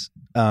games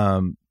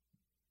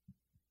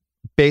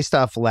based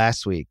off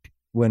last week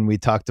when we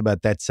talked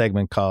about that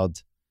segment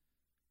called,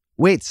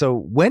 wait, so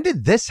when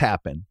did this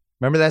happen?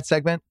 Remember that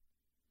segment?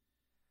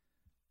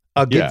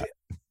 Yeah.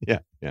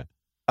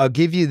 I'll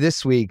give you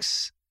this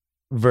week's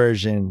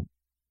version.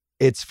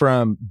 It's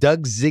from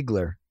Doug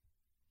Ziegler.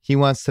 He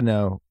wants to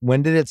know,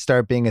 when did it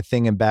start being a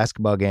thing in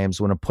basketball games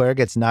when a player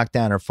gets knocked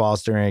down or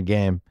falls during a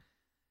game,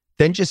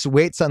 then just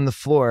waits on the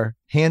floor,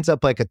 hands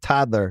up like a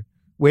toddler,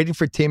 waiting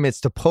for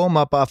teammates to pull him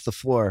up off the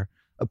floor?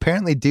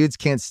 Apparently dudes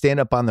can't stand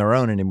up on their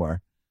own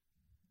anymore.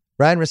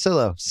 Ryen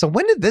Russillo, so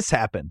when did this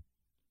happen?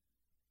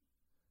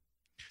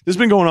 This has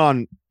been going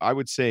on, I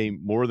would say,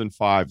 more than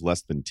 5,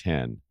 less than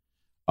 10.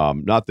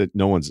 Not that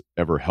no one's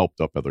ever helped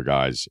up other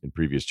guys in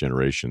previous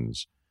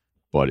generations,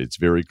 but it's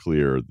very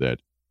clear that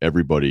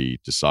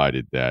everybody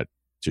decided that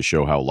to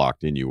show how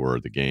locked in you were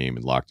at the game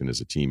and locked in as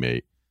a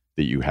teammate,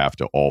 that you have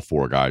to all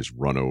 4 guys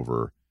run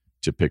over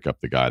to pick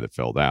up the guy that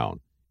fell down.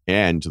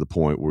 And to the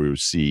point where you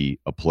see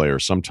a player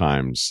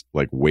sometimes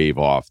like wave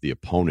off the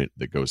opponent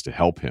that goes to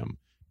help him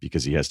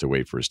because he has to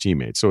wait for his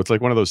teammates. So it's like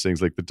one of those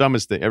things, like the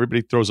dumbest thing.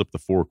 Everybody throws up the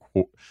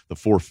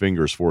four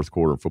fingers fourth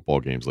quarter in football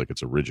games like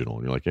it's original.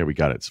 And you're like, yeah, we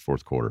got it. It's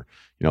fourth quarter.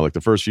 You know, like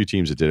the first few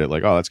teams that did it,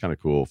 like, oh, that's kind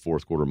of cool.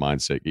 Fourth quarter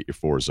mindset, get your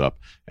 4s up.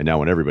 And now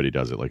when everybody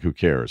does it, like, who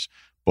cares?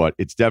 But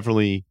it's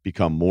definitely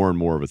become more and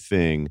more of a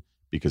thing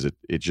because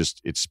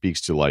it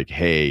speaks to like,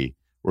 hey,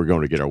 we're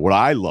going to get our, what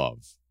I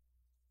love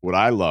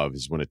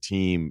is when a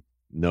team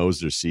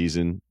knows their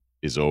season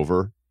is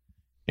over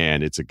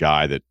and it's a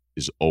guy that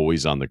is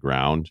always on the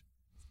ground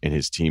and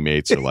his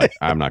teammates are like,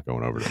 I'm not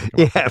going over there.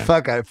 Yeah,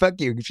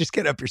 fuck you. Just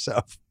get up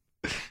yourself.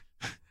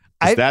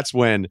 That's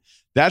when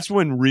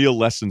real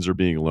lessons are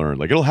being learned.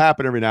 Like it'll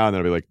happen every now and then.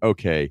 I'll be like,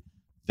 okay,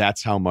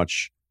 that's how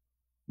much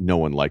no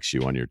one likes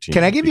you on your team.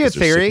 Can I give you a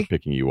theory?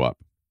 Picking you up.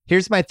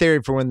 Here's my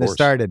theory for when this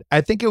started.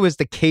 I think it was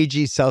the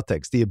KG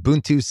Celtics, the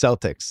Ubuntu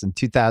Celtics in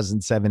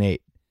 2007-8.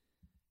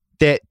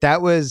 They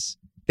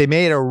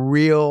made a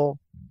real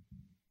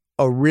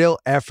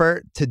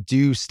effort to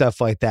do stuff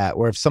like that,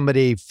 where if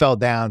somebody fell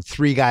down,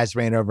 3 guys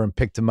ran over and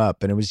picked him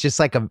up. And it was just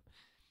like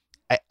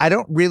I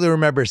don't really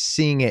remember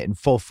seeing it in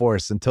full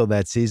force until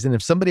that season.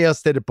 If somebody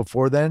else did it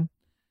before then,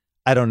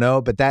 I don't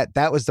know. But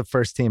that was the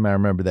first team I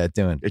remember that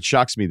doing. It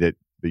shocks me that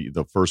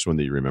the first one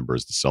that you remember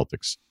is the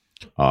Celtics.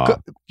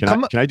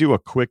 Can I do a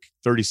quick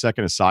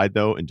 30-second aside,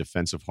 though, in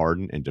defense of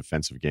Harden and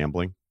defense of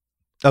gambling?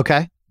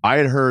 Okay. I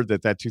had heard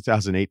that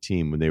 2008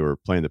 team, when they were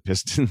playing the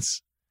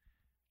Pistons,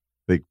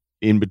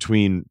 in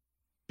between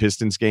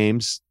Pistons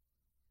games,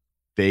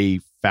 they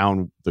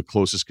found the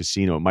closest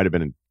casino. It might have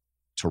been in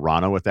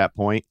Toronto at that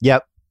point.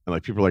 Yep. And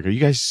like, people are like, are you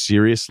guys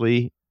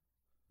seriously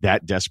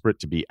that desperate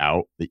to be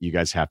out that you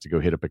guys have to go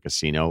hit up a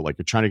casino? Like,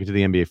 you're trying to get to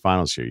the NBA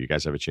finals here. You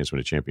guys have a chance to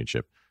win a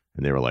championship.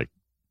 And they were like,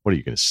 what, are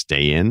you going to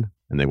stay in?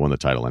 And they won the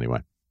title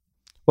anyway.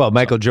 Well,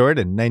 Michael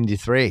Jordan,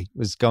 93,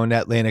 was going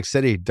to Atlantic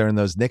City during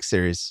those Knicks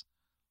series,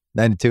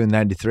 92 and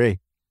 93.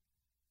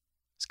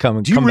 It's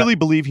coming. Do you really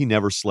believe he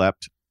never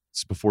slept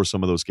before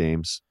some of those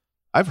games?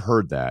 I've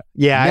heard that.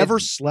 Yeah. Never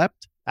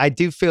slept? I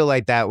do feel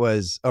like that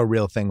was a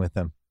real thing with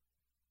him,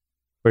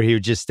 where he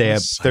would just stay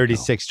up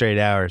 36 straight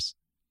hours.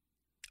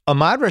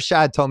 Ahmad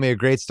Rashad told me a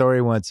great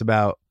story once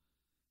about,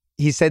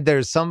 he said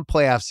there's some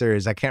playoff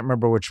series, I can't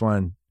remember which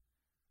one,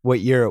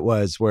 what year it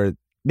was, where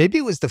maybe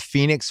it was the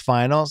Phoenix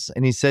finals.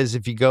 And he says,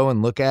 if you go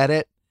and look at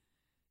it,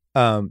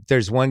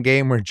 there's one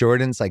game where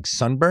Jordan's like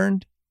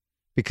sunburned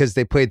because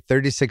they played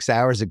 36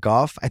 hours of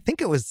golf. I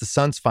think it was the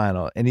Suns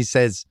final. And he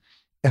says,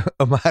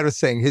 Ahmad was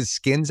saying his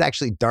skin's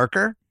actually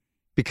darker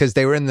because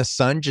they were in the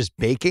sun just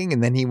baking.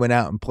 And then he went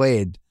out and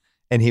played.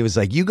 And he was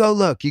like, you go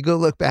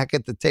look back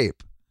at the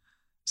tape.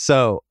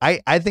 So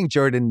I think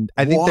Jordan,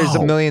 I think there's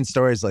a million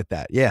stories like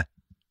that. Yeah.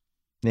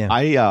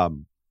 Yeah.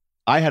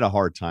 I had a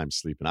hard time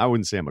sleeping. I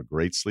wouldn't say I'm a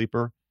great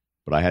sleeper,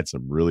 but I had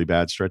some really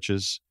bad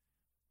stretches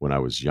when I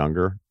was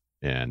younger,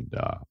 and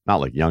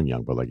not like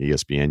young, but like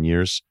ESPN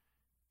years.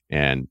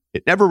 And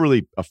it never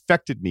really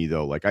affected me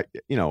though. Like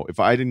if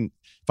I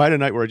had a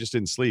night where I just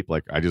didn't sleep,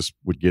 like I just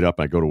would get up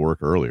and I'd go to work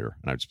earlier,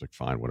 and I'd just be like,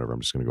 fine, whatever,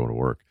 I'm just going to go to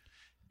work.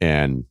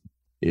 And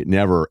it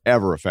never,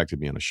 ever affected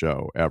me on a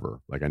show,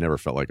 ever. Like I never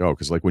felt like,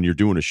 because like when you're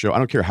doing a show, I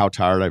don't care how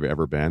tired I've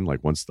ever been.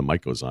 Like once the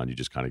mic goes on, you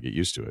just kind of get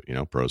used to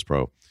it, pro's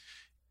pro.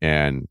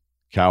 And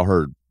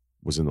Cowherd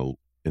was in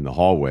the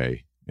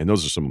hallway, and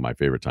those are some of my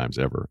favorite times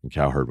ever. And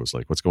Cowherd was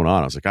like, what's going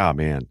on? I was like,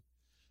 man,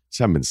 just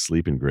haven't been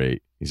sleeping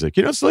great. He's like,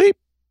 you don't sleep?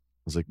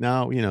 I was like,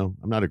 no,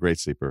 I'm not a great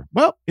sleeper.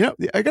 Well,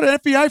 I got an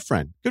FBI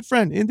friend, good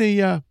friend he's in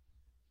the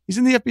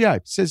FBI. He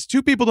says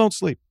 2 people don't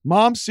sleep.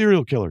 Mom's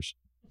serial killers.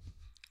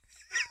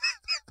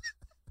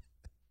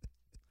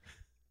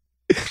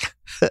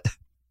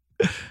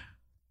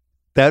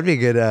 That'd be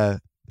good.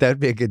 That'd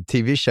be a good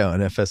TV show on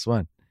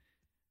FS1.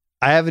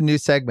 I have a new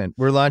segment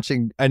we're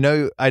launching. I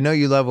know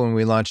you love when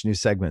we launch new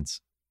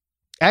segments.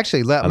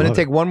 Actually, I'm going to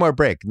take one more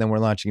break, and then we're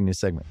launching a new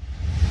segment.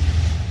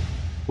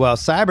 Well,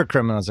 cyber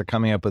criminals are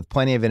coming up with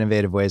plenty of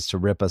innovative ways to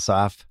rip us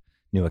off.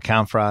 New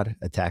account fraud,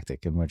 a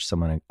tactic in which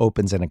someone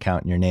opens an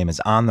account and your name is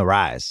on the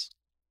rise.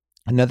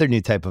 Another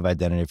new type of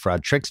identity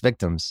fraud tricks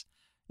victims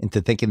into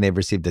thinking they've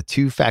received a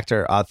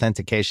 2-factor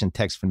authentication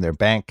text from their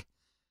bank.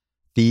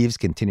 Thieves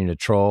continue to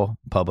troll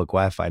public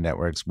Wi-Fi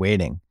networks,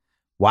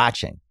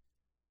 watching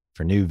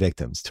for new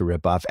victims to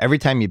rip off. Every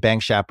time you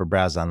bank, shop, or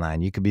browse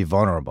online, you could be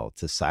vulnerable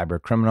to cyber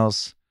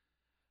criminals.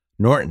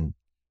 Norton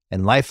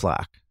and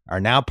LifeLock are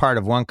now part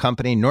of one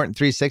company, Norton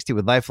 360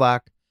 with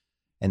LifeLock,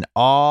 an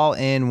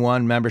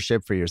all-in-one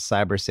membership for your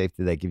cyber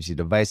safety that gives you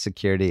device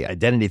security,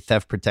 identity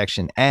theft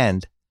protection,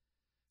 and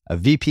a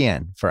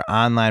VPN for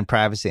online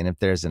privacy. And if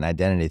there's an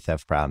identity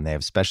theft problem, they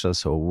have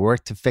specialists who will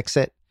work to fix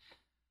it.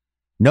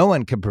 No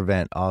one can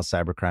prevent all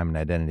cybercrime and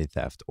identity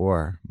theft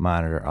or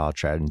monitor all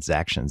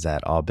transactions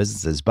at all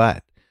businesses,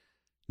 but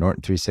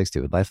Norton 360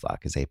 with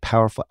LifeLock is a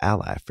powerful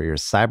ally for your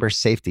cyber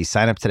safety.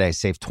 Sign up today.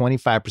 Save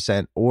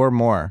 25% or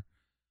more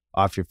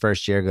off your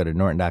first year. Go to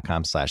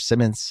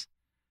norton.com/Simmons.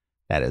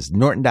 That is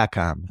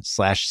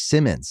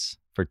norton.com/Simmons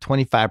for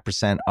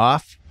 25%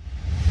 off.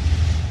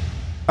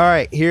 All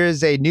right,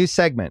 here's a new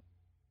segment.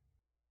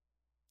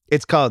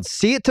 It's called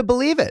See It to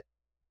Believe It.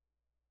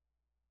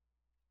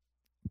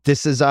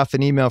 This is off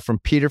an email from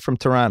Peter from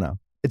Toronto.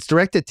 It's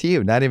directed to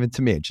you, not even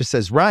to me. It just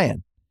says,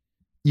 Ryan,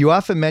 you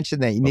often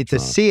mention that you need to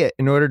see it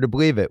in order to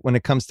believe it when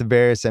it comes to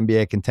various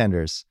NBA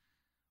contenders.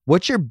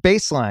 What's your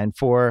baseline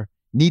for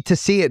need to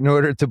see it in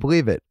order to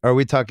believe it? Are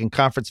we talking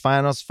conference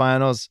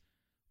finals,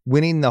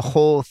 winning the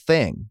whole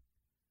thing?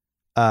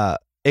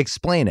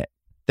 Explain it.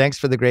 Thanks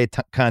for the great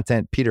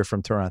content, Peter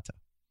from Toronto.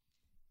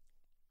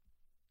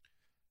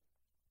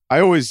 I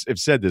always have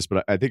said this,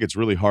 but I think it's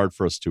really hard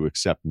for us to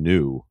accept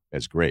new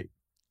as great.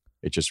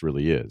 It just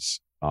really is.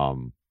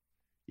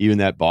 Even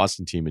that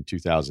Boston team in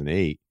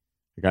 2008,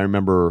 like I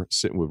remember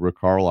sitting with Rick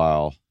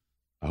Carlisle.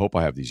 I hope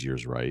I have these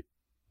years right.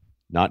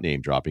 Not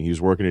name dropping. He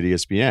was working at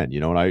ESPN,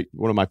 and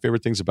one of my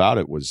favorite things about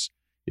it was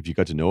if you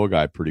got to know a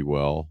guy pretty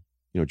well,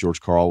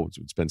 George Karl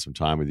would spend some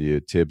time with you.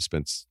 Tibbs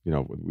spent,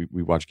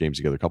 we watched games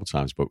together a couple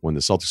times. But when the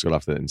Celtics got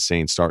off that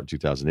insane start in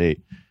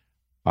 2008,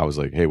 I was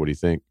like, hey, what do you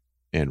think?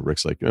 And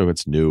Rick's like, oh,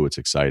 it's new, it's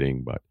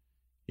exciting, but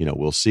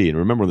we'll see. And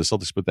remember when the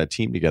Celtics put that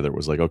team together, it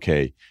was like,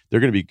 okay, they're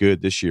going to be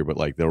good this year, but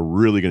like they're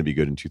really going to be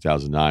good in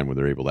 2009 when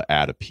they're able to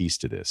add a piece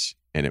to this.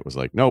 And it was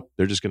like, nope,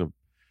 they're just going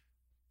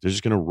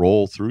to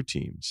roll through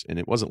teams. And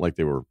it wasn't like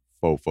they were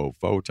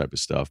faux type of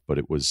stuff, but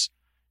it was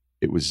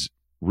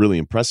really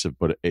impressive.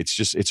 But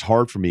it's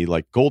hard for me.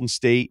 Like Golden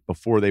State,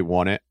 before they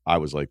won it, I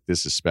was like,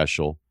 this is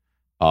special.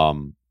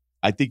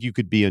 I think you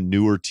could be a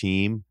newer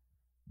team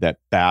that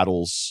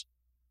battles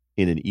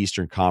in an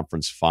Eastern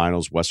Conference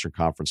Finals, Western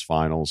Conference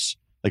Finals.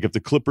 Like if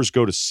the Clippers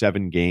go to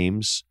 7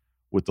 games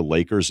with the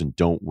Lakers and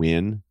don't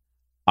win,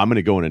 I'm going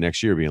to go into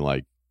next year being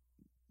like,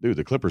 dude,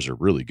 the Clippers are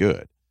really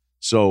good.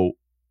 So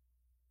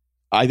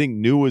I think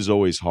new is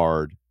always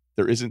hard.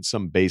 There isn't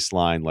some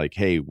baseline like,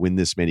 hey, win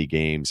this many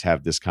games,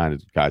 have this kind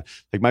of guy.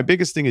 Like my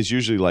biggest thing is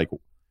usually like,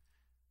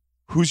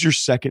 who's your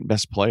second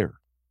best player?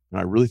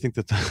 And I really think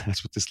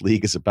that's what this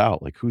league is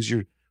about. Like who's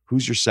your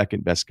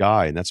second best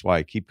guy? And that's why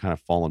I keep kind of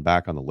falling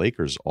back on the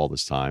Lakers all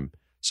this time.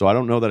 So I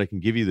don't know that I can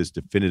give you this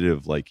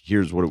definitive, like,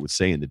 here's what it would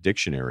say in the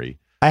dictionary.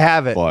 I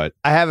have it. But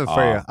I have it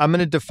for you. I'm going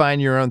to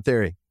define your own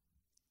theory.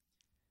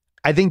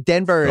 I think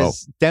Denver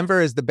is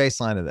the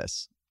baseline of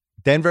this.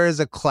 Denver is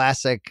a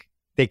classic.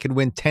 They could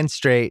win 10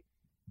 straight.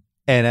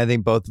 And I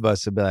think both of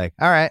us would be like,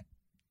 all right,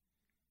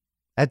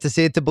 I have to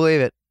see it to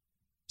believe it.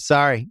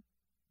 Sorry.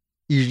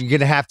 You're going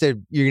to have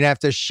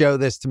to show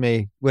this to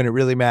me when it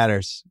really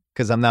matters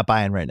because I'm not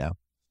buying right now.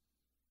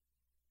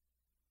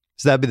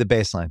 So that'd be the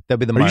baseline. That'd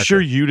be the marker. Are you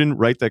sure you didn't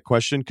write that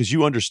question? Because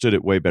you understood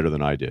it way better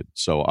than I did.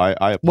 So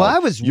I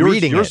was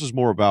reading yours it. was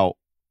more about,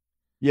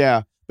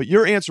 yeah, but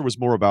your answer was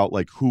more about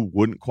like who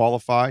wouldn't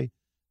qualify.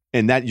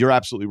 And that you're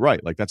absolutely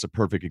right. Like that's a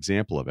perfect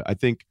example of it. I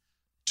think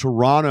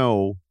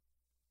Toronto,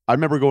 I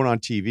remember going on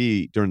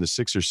TV during the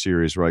Sixers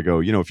series where I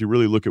go, if you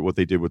really look at what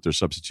they did with their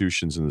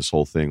substitutions and this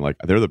whole thing, like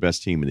they're the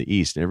best team in the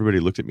East. And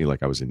everybody looked at me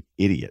like I was an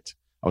idiot.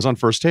 I was on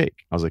First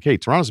Take. I was like, hey,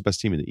 Toronto's the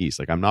best team in the East.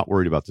 Like I'm not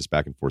worried about this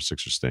back and forth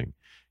Sixers thing.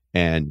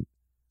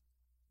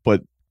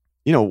 But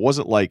it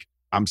wasn't like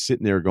I'm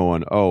sitting there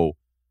going, oh,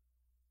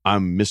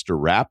 I'm Mr.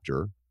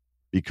 Raptor,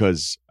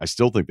 because I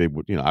still think they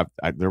would, they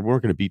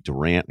weren't going to beat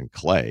Durant and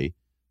Clay,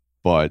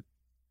 but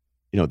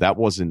that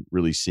wasn't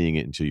really seeing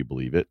it until you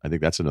believe it. I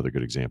think that's another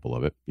good example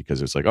of it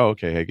because it's like, oh,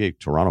 okay, hey,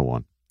 Toronto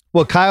won.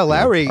 Well, Kyle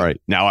Lowry. All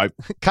right, now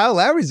Kyle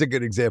Lowry's a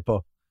good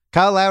example.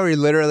 Kyle Lowry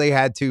literally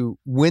had to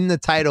win the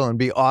title and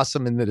be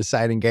awesome in the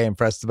deciding game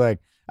for us to be like,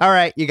 all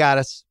right, you got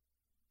us.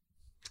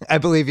 I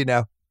believe you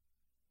now.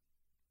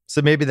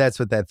 So maybe that's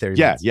what that theory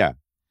means. Yeah.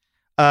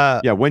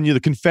 When the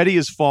confetti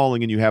is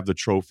falling and you have the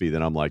trophy,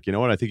 then I'm like, you know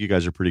what? I think you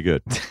guys are pretty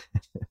good.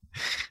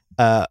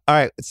 All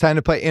right, it's time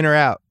to play in or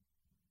out.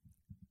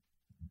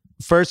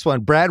 First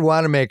one, Brad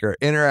Wanamaker,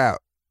 in or out?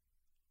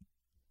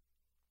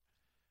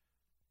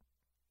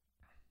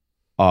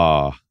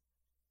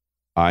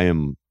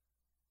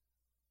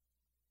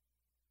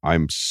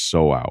 I'm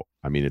so out.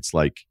 I mean, it's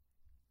like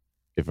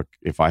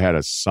if I had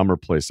a summer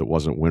place that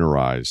wasn't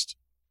winterized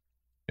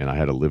and I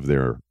had to live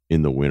there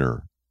in the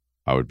winter,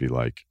 I would be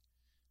like,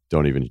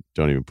 don't even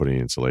put any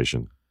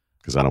insulation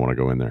because I don't want to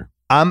go in there.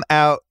 I'm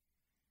out.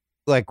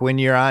 Like when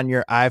you're on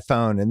your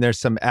iPhone and there's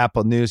some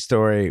Apple News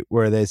story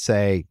where they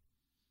say,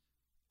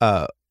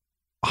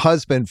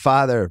 husband,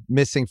 father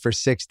missing for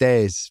 6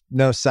 days,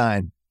 no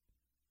sign.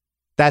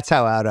 That's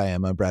how out I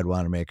am on Brad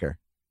Wanamaker.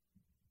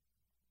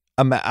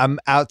 I'm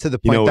out to the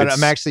point that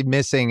I'm actually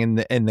missing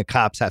and the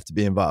cops have to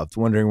be involved,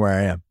 wondering where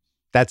I am.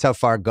 That's how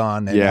far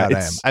gone and out I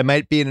am. I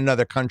might be in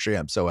another country.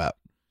 I'm so out.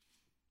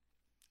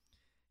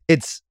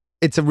 It's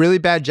a really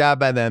bad job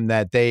by them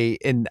that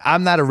and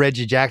I'm not a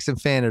Reggie Jackson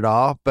fan at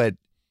all, but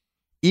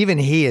even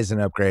he is an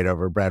upgrade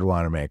over Brad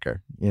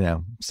Wanamaker,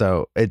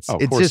 so it's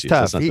just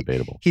tough. That's not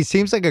debatable. He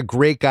seems like a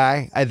great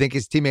guy. I think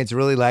his teammates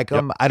really like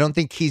him. Yep. I don't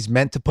think he's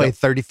meant to play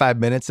 35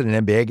 minutes in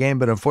an NBA game,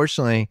 but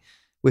unfortunately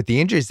with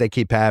the injuries they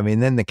keep having,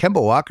 and then the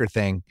Kemba Walker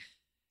thing,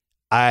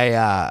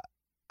 I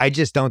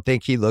just don't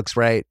think he looks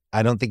right.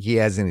 I don't think he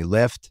has any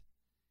lift.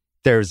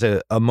 There's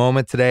a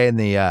moment today in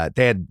the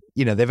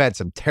they've had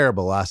some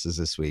terrible losses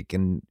this week,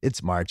 and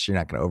it's March. You're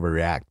not going to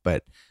overreact,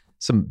 but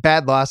some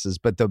bad losses.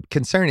 But the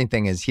concerning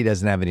thing is he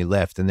doesn't have any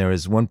lift. And there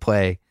was one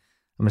play,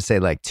 I'm going to say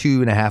like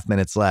 2.5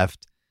 minutes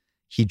left.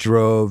 He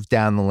drove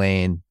down the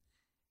lane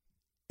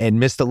and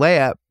missed a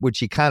layup, which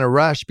he kind of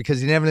rushed because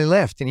he didn't have any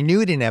lift, and he knew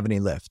he didn't have any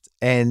lift.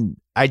 And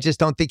I just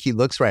don't think he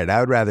looks right. I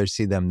would rather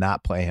see them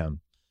not play him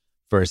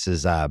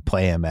versus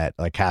play him at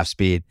like half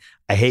speed.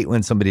 I hate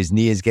when somebody's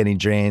knee is getting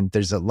drained.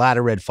 There's a lot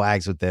of red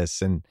flags with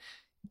this. And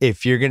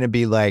if you're going to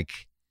be like,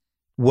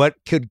 what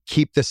could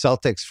keep the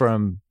Celtics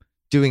from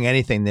doing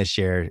anything this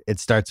year? It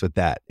starts with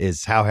that,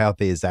 is how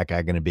healthy is that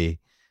guy going to be?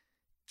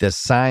 The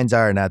signs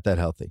are not that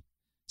healthy.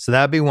 So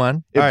that'd be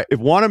one. If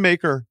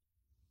Wanamaker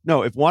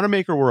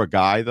were a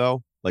guy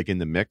though, like in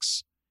the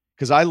mix,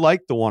 because I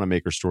like the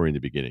Wanamaker story in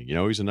the beginning.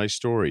 He's a nice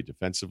story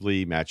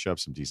defensively, matchup,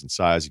 some decent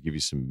size, he'd give you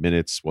some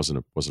minutes, wasn't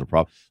a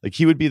problem. Like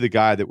he would be the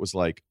guy that was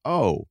like,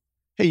 oh,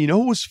 hey,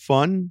 who was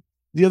fun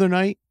the other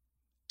night?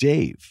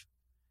 Dave.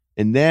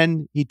 And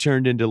then he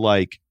turned into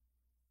like,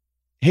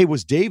 hey,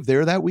 was Dave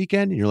there that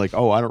weekend? And you're like,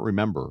 oh, I don't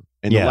remember.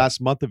 And the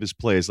last month of his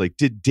play is like,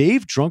 did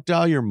Dave drunk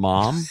dial your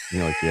mom? And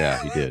you're like,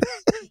 yeah, he did.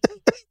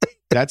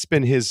 That's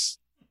been his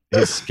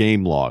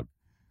game log.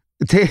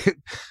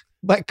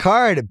 My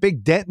car had a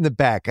big dent in the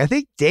back. I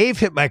think Dave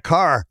hit my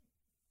car.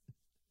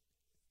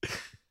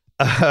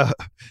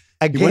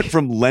 He went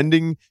from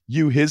lending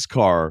you his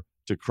car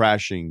to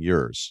crashing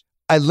yours.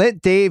 I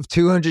lent Dave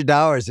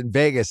 $200 in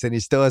Vegas, and he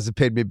still hasn't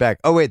paid me back.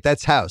 Oh, wait,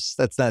 that's House.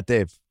 That's not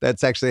Dave.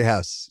 That's actually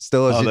House.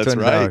 Still owes you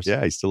 $200. Right.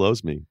 Yeah, he still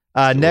owes me.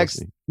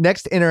 Next,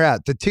 in or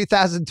out? The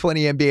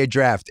 2020 NBA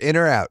draft, in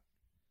or out?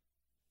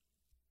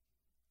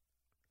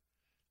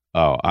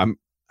 Oh,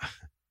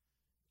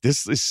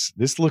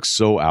 This looks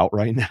so out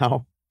right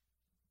now.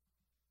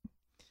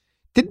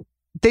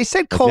 They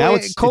said Cole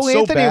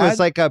Anthony was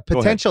like a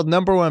potential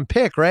number one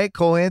pick, right?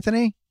 Cole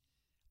Anthony.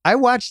 I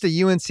watched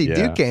the UNC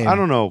Duke game. I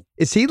don't know.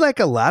 Is he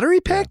like a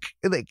lottery pick?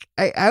 Yeah. Like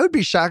I would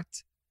be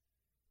shocked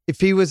if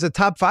he was a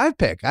top 5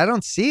 pick. I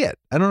don't see it.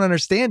 I don't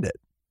understand it.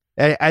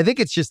 I think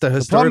it's just a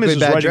historically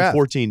bad writing draft.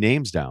 14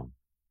 names down.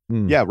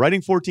 Yeah,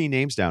 writing 14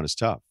 names down is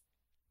tough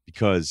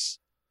because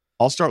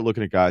I'll start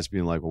looking at guys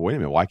being like, well, wait a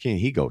minute, why can't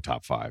he go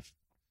top 5?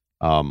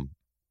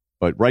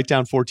 But write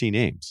down 14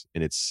 names,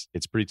 and it's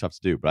pretty tough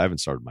to do. But I haven't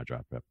started my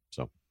draft prep,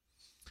 so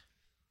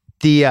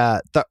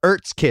the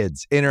Ertz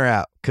kids, in or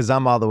out? Because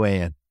I'm all the way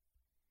in.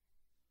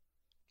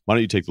 Why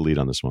don't you take the lead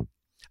on this one?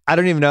 I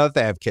don't even know if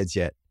they have kids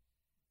yet.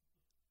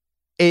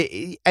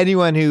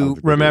 Anyone who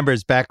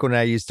remembers back when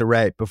I used to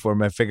write before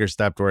my figure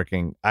stopped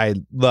working, I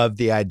loved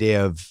the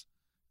idea of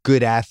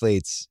good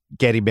athletes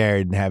getting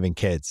married and having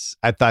kids.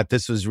 I thought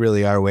this was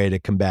really our way to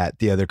combat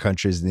the other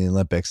countries in the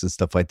Olympics and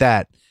stuff like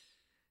that.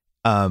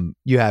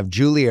 You have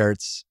Julie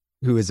Ertz,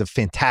 who is a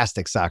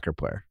fantastic soccer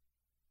player.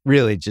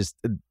 Really,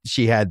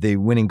 she had the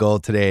winning goal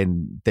today,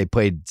 and they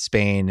played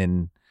Spain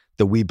in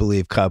the We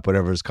Believe Cup,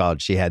 whatever it's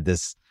called. She had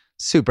this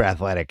super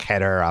athletic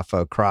header off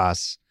a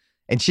cross,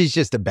 and she's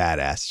just a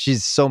badass.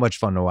 She's so much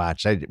fun to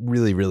watch. I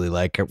really, really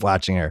like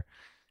watching her.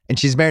 And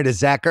she's married to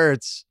Zach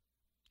Ertz,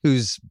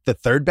 who's the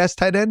 3rd best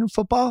tight end in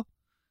football.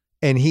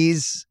 And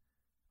he's,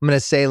 I'm going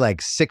to say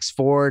like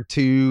 6'4",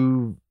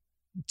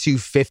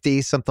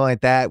 250, something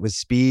like that, with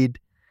speed.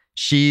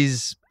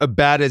 She's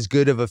about as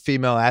good of a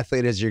female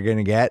athlete as you're going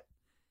to get.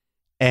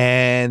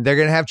 And they're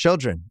going to have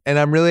children. And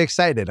I'm really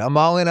excited. I'm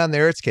all in on the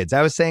Ertz kids.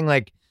 I was saying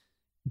like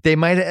they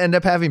might end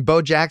up having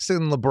Bo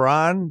Jackson,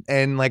 LeBron,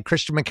 and like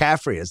Christian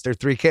McCaffrey as their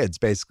 3 kids,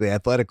 basically,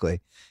 athletically.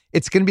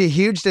 It's going to be a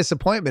huge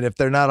disappointment if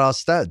they're not all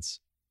studs.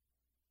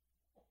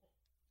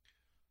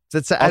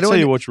 I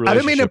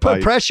don't mean to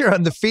put pressure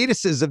on the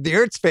fetuses of the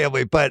Ertz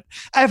family, but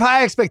I have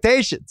high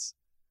expectations.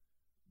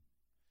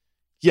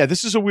 Yeah,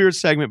 this is a weird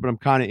segment, but I'm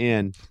kind of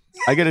in.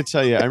 I got to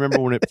tell you, I remember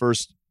when it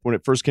first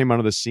came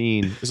onto the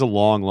scene. It was a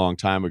long, long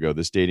time ago.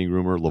 This dating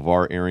rumor,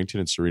 LeVar Arrington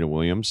and Serena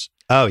Williams.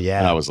 Oh yeah,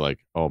 and I was like,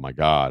 oh my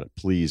God,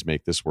 please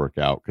make this work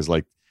out, because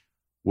like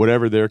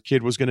whatever their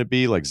kid was going to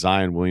be, like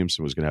Zion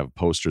Williamson was going to have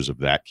posters of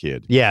that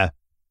kid. Yeah,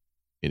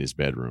 in his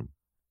bedroom.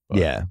 But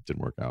yeah,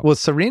 didn't work out. Well,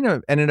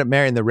 Serena ended up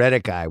marrying the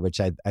Reddit guy, which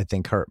I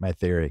think hurt my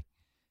theory.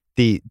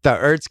 The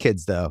Ertz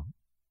kids, though,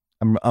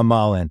 I'm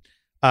all in.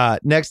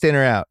 Next, in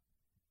or out?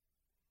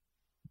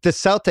 The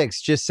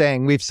Celtics just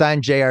saying we've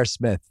signed J.R.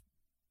 Smith.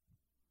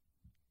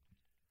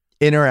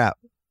 In or out?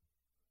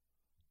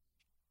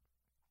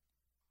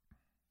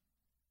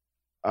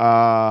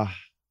 I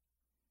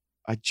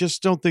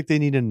just don't think they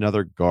need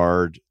another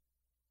guard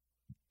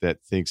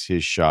that thinks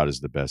his shot is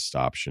the best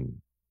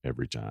option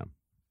every time.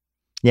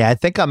 Yeah, I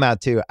think I'm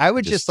out too. I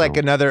would just like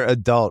another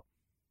adult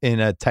in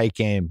a tight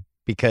game,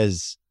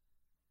 because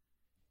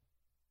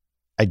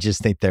I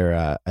just think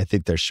they're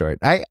short.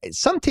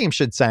 Some teams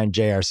should sign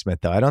J.R. Smith,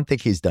 though. I don't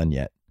think he's done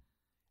yet.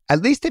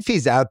 At least if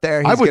he's out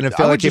there, he's going to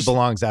feel like he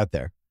belongs out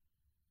there.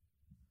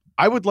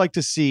 I would like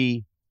to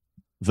see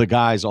the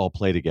guys all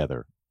play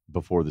together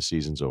before the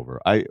season's over.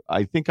 I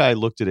think I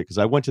looked at it because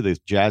I went to the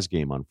Jazz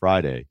game on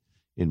Friday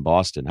in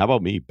Boston. How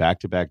about me?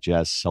 Back-to-back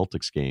Jazz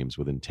Celtics games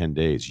within 10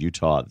 days.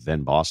 Utah,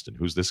 then Boston.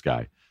 Who's this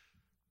guy?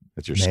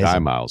 That's your Amazing. Sky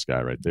Miles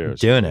guy right there.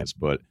 Doing it.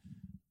 But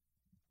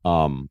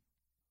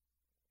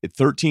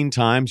 13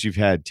 times you've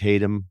had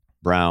Tatum,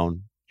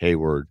 Brown,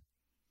 Hayward,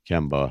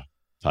 Kemba,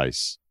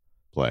 Tice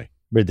play.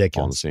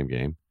 Ridiculous. All in the same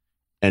game.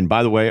 And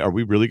by the way, are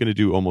we really going to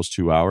do almost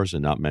 2 hours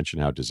and not mention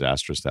how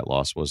disastrous that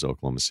loss was to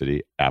Oklahoma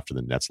City after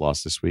the Nets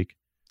lost this week?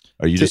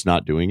 Are you just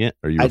not doing it?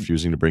 Are you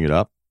refusing to bring it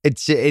up?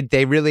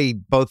 They really,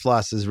 both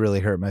losses really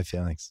hurt my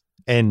feelings.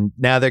 And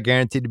now they're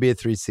guaranteed to be a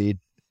 3 seed.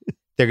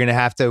 They're going to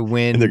have to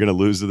win. And they're going to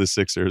lose to the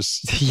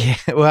Sixers. Yeah.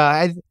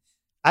 Well,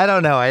 I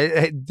don't know.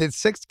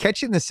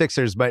 Catching the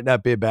Sixers might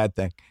not be a bad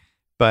thing.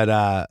 But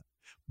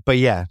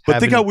yeah. But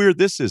think how weird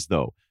this is,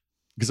 though.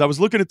 Because I was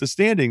looking at the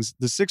standings,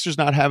 the Sixers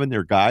not having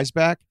their guys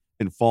back,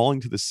 and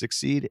falling to the 6th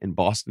seed, and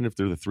Boston if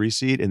they're the 3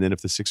 seed, and then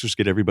if the Sixers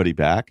get everybody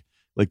back,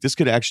 like this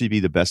could actually be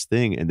the best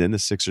thing. And then the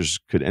Sixers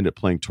could end up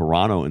playing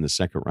Toronto in the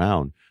second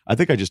round. I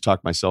think I just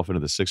talked myself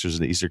into the Sixers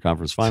in the Eastern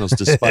Conference Finals,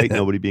 despite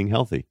nobody being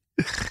healthy.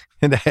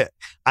 And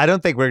I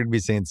don't think we're going to be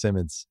seeing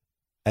Simmons.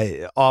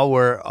 All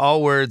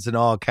words and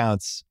all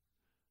accounts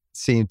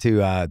seem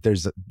to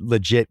there's a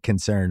legit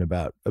concern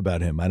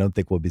about him. I don't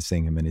think we'll be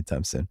seeing him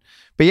anytime soon.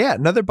 But yeah,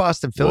 another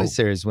Boston Philly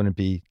series wouldn't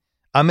be.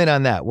 I'm in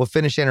on that. We'll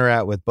finish in or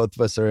out with both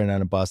of us are in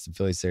on a Boston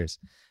Philly series.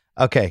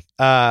 Okay.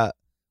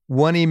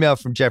 One email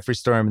from Jeffrey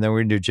Storm, and then we're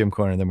going to do Jim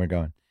Corner, and then we're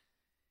going.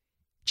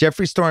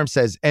 Jeffrey Storm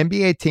says,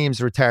 NBA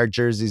teams retire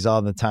jerseys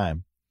all the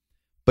time,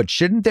 but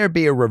shouldn't there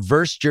be a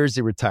reverse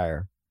jersey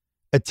retire?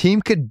 A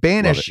team could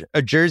banish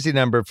a jersey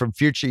number from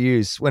future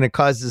use when it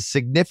causes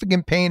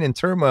significant pain and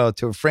turmoil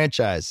to a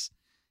franchise.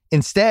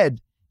 Instead,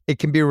 it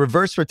can be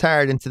reverse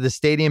retired into the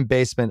stadium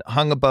basement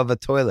hung above a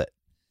toilet.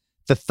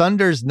 The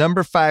Thunder's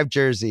number 5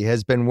 jersey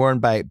has been worn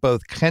by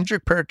both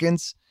Kendrick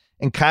Perkins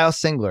and Kyle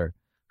Singler,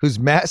 whose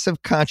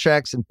massive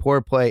contracts and poor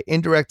play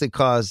indirectly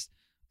caused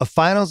a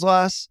finals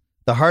loss,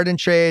 the Harden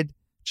trade,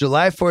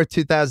 July 4th,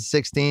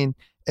 2016,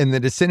 and the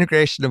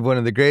disintegration of one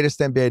of the greatest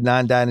NBA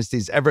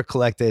non-dynasties ever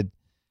collected.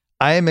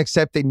 I am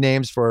accepting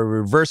names for a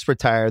reverse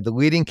retire. The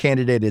leading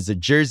candidate is a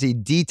jersey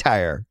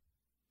detire,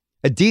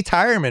 a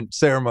detirement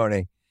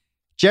ceremony.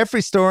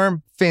 Jeffrey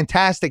Storm,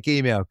 fantastic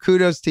email.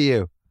 Kudos to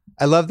you.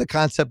 I love the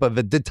concept of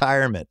a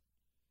detirement.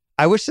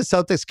 I wish the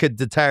Celtics could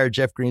detire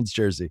Jeff Green's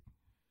jersey.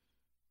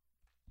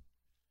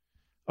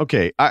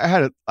 Okay,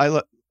 I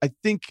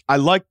think I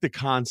like the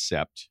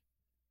concept.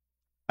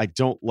 I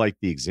don't like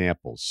the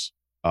examples.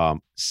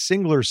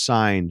 Singler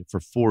signed for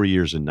 4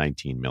 years and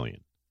 $19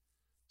 million.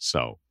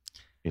 So,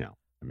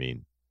 I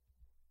mean,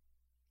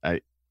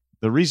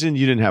 the reason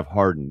you didn't have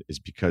Harden is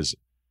because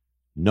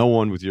no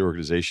one with your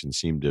organization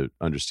seemed to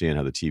understand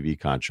how the TV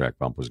contract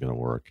bump was going to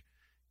work,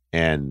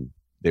 and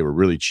they were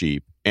really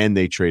cheap, and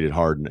they traded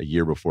Harden a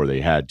year before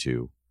they had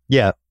to.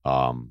 Yeah,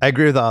 I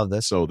agree with all of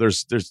this. So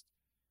there's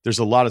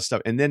a lot of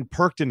stuff, and then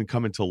Perk didn't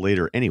come until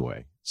later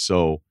anyway.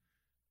 So,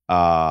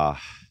 no,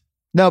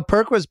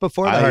 Perk was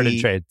before the Harden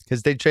trade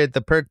because they traded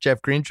the Perk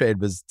Jeff Green trade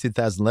was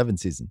 2011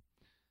 season,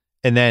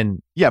 and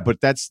then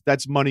but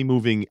that's money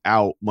moving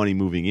out, money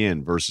moving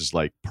in versus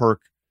like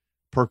Perk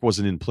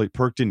wasn't in play.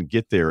 Perk didn't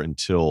get there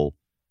until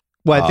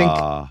I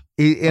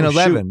think in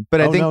 11. Shoot. But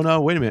I think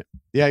no, wait a minute.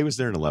 Yeah, he was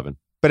there in 11.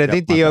 But I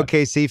think the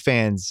OKC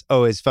fans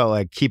always felt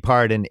like keep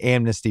Harden,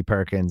 amnesty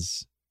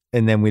Perkins,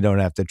 and then we don't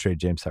have to trade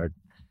James Harden.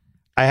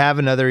 I have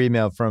another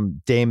email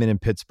from Damon in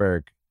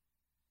Pittsburgh.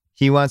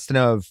 He wants to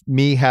know if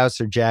me, House,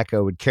 or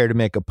Jacko would care to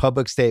make a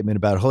public statement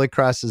about Holy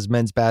Cross's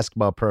men's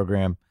basketball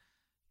program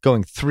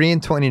going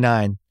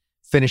 3-29,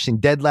 finishing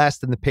dead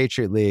last in the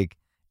Patriot League,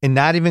 and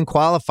not even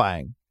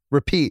qualifying.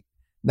 Repeat,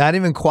 not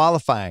even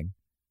qualifying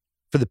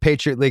for the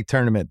Patriot League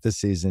tournament this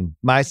season.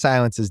 My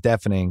silence is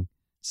deafening,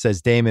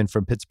 says Damon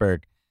from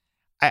Pittsburgh.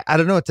 I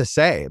don't know what to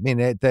say. I mean,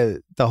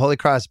 the Holy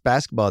Cross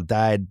basketball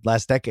died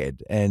last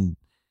decade, and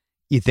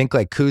you think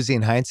like Kuzi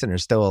and Heinsohn are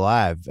still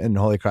alive, and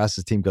Holy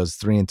Cross's team goes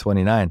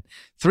 3-29.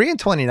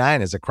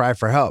 3-29 is a cry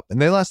for help, and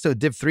they lost to a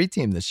Div 3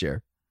 team this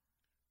year.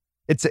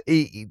 It's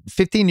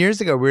 15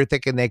 years ago, we were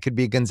thinking they could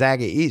be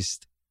Gonzaga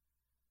East,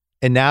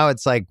 and now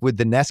it's like, would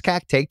the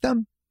NESCAC take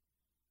them?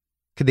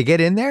 Could they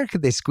get in there?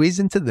 Could they squeeze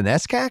into the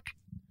NESCAC?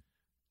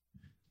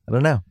 I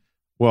don't know.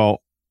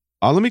 Well,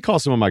 let me call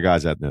some of my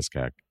guys at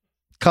NESCAC.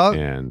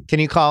 Can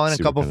you call in a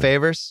couple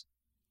favors?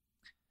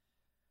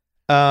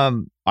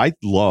 I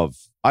love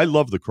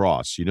the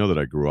cross. You know that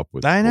I grew up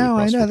with. I know.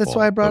 Football. That's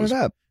why I brought it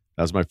up.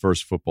 That was my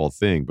first football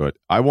thing, but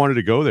I wanted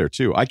to go there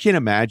too. I can't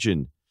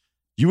imagine.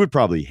 You would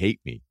probably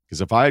hate me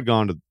because if I had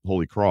gone to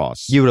Holy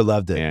Cross, you would have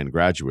loved it and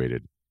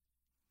graduated.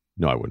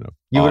 No, I wouldn't have.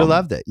 You would have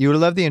loved it. You would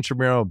have loved the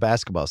intramural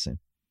basketball scene.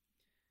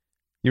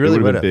 You really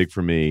would have. Been big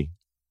for me.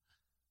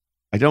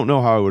 I don't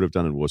know how I would have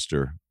done in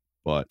Worcester,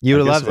 but you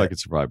would have loved it. I could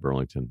survive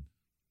Burlington.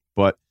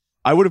 But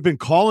I would have been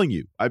calling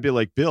you. I'd be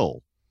like,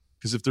 Bill,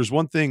 because if there's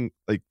one thing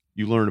like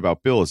you learn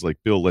about Bill is like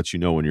Bill lets you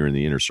know when you're in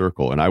the inner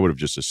circle. And I would have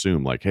just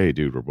assumed like, hey,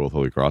 dude, we're both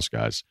Holy Cross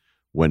guys.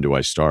 When do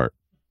I start?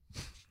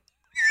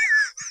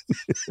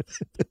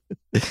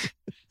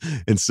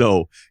 And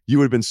so you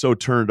would have been so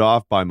turned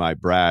off by my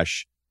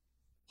brash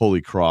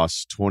Holy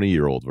Cross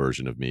 20-year-old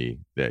version of me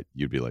that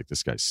you'd be like,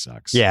 this guy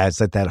sucks. Yeah,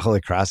 it's like that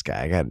Holy Cross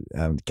guy.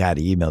 God,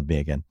 he emailed me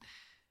again.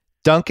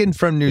 Duncan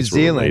from New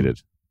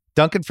Zealand.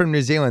 Duncan from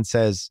New Zealand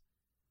says,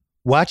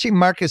 watching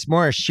Marcus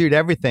Morris shoot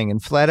everything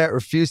and flat out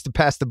refuse to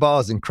pass the ball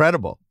is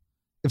incredible.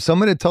 If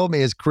someone had told me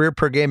his career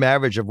per game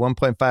average of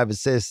 1.5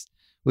 assists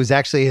was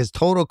actually his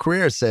total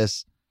career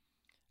assists,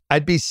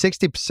 I'd be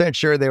 60%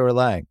 sure they were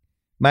lying.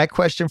 My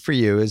question for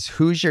you is,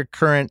 who's your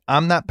current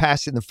I'm not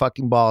passing the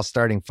fucking ball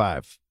starting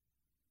 5?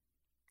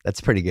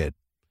 That's pretty good.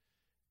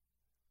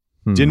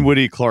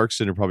 Dinwiddie,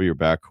 Clarkson are probably your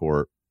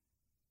backcourt.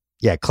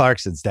 Yeah,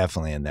 Clarkson's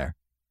definitely in there.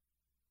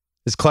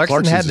 Has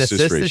Clarkson had an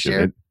assist this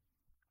year? And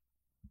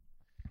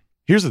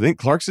here's the thing.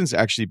 Clarkson's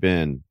actually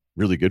been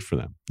really good for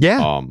them.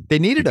 Yeah, they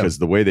needed him. Because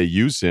the way they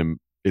use him,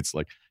 It's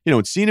like,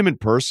 and seeing him in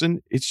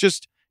person, it's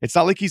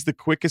not like he's the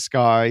quickest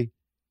guy.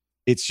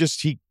 It's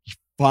just he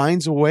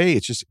finds a way.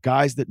 It's just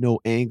guys that know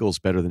angles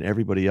better than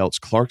everybody else.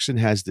 Clarkson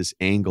has this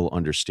angle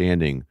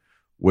understanding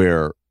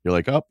where you're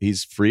like, oh,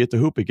 he's free at the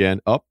hoop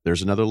again. Oh,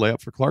 there's another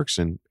layup for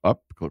Clarkson.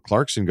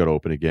 Clarkson got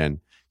open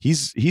again.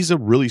 He's a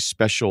really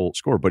special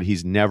scorer, but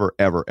he's never,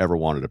 ever, ever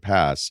wanted to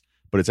pass.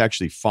 But it's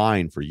actually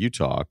fine for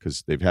Utah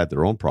because they've had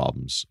their own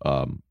problems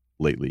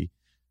lately.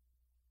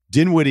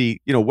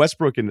 Dinwiddie,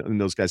 Westbrook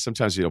and those guys,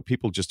 sometimes,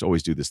 people just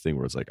always do this thing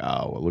where it's like,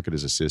 oh, well, look at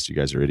his assists. You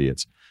guys are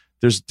idiots.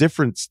 There's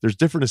different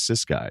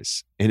assist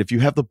guys. And if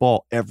you have the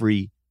ball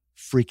every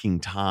freaking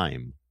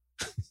time,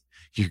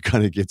 you're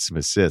going to get some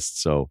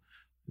assists. So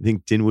I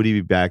think Dinwiddie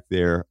be back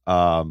there.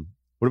 What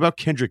about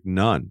Kendrick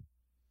Nunn?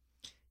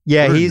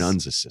 Yeah, what are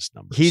Nunn's assist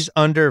numbers? He's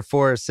under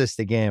 4 assists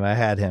a game. I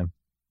had him.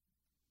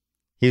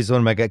 He's one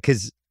of my guys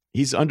because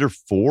he's under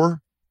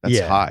 4. That's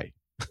high.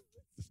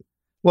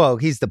 Well,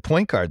 he's the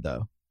point guard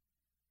though.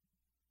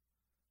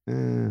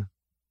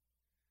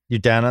 You're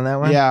down on that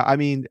one? Yeah, I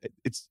mean,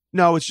 it's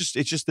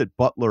just that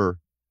Butler.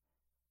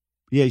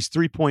 Yeah, he's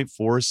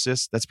 3.4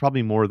 assists. That's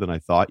probably more than I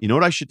thought. You know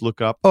what I should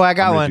look up? Oh, I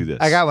got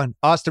one.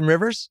 Austin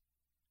Rivers.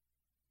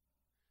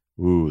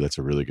 Ooh, that's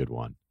a really good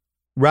one.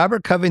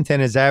 Robert Covington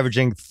is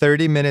averaging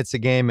 30 minutes a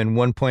game and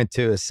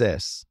 1.2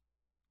 assists.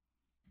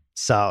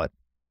 Solid.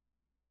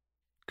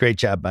 Great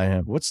job by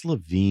him. What's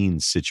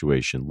Levine's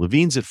situation?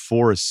 Levine's at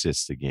 4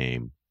 assists a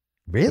game.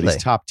 Really? But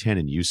he's top 10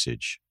 in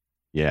usage.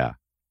 Yeah.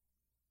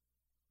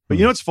 But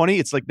you know what's funny?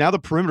 It's like now the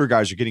perimeter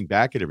guys are getting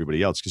back at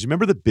everybody else. Because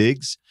remember the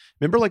bigs?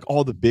 Remember like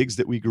all the bigs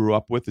that we grew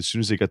up with? As soon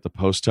as they got the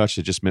post touch,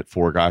 it just meant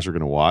 4 guys are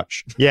going to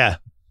watch. Yeah.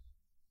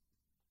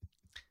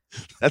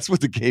 That's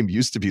what the game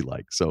used to be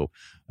like. So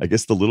I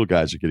guess the little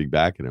guys are getting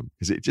back at him.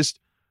 Because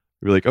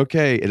we're like,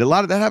 okay. And a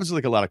lot of that happens to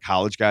like a lot of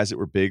college guys that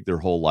were big their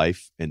whole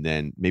life. And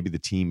then maybe the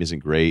team isn't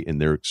great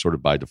and they're sort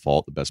of by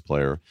default the best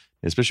player.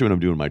 And especially when I'm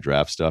doing my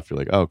draft stuff, you're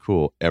like, oh,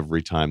 cool.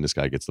 Every time this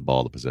guy gets the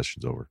ball, the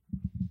possession's over.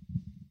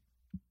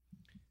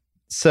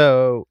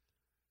 So,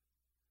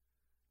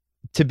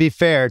 to be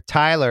fair,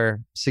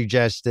 Tyler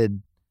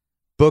suggested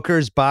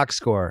Booker's box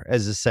score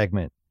as a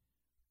segment.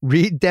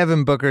 Read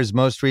Devin Booker's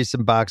most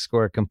recent box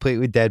score,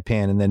 completely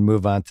deadpan, and then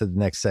move on to the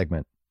next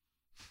segment.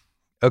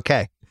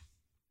 Okay.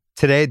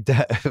 Today,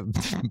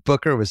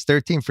 Booker was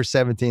 13 for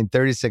 17,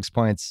 36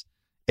 points,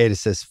 8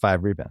 assists,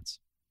 5 rebounds.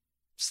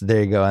 So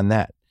there you go on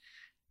that.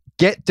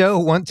 Get Doe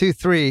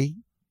 123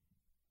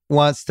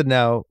 wants to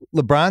know,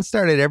 LeBron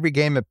started every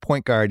game at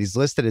point guard. He's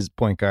listed as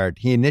point guard.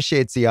 He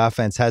initiates the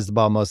offense, has the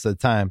ball most of the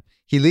time.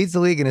 He leads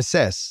the league in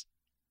assists.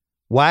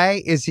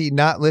 Why is he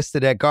not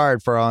listed at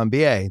guard for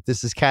All-NBA?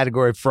 This is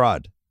category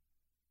fraud.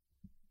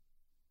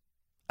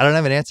 I don't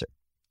have an answer.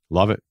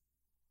 Love it.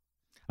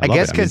 I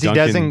guess because he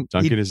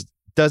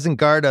doesn't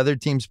guard other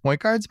teams'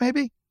 point guards,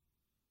 maybe?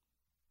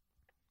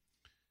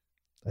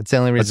 That's the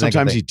only reason. But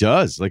sometimes he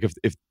does. Like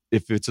if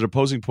it's an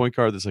opposing point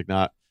guard that's like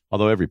not,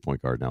 although every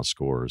point guard now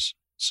scores.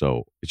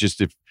 So it's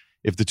just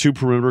if the 2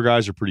 perimeter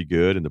guys are pretty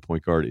good and the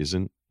point guard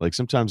isn't, like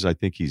sometimes I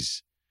think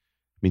he's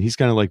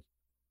kind of like,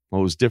 well,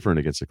 it was different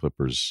against the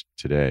Clippers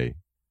today,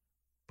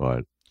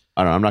 but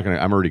I don't know.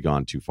 I'm already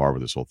gone too far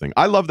with this whole thing.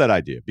 I love that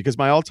idea because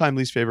my all-time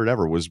least favorite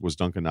ever was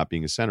Duncan not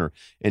being a center.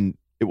 And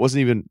it wasn't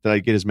even that I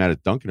get as mad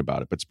at Duncan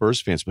about it, but Spurs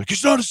fans be like,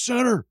 he's not a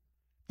center.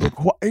 Like,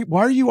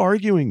 why are you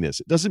arguing this?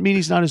 It doesn't mean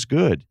he's not as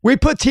good. We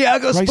put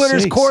Tiago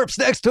Splitter's corpse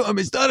next to him.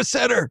 He's not a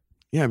center.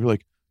 Yeah, I'd be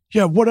like,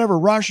 yeah, whatever.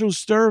 Rasho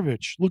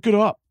Starovich. Look it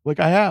up. Like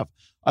I have.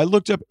 I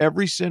looked up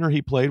every center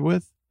he played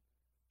with,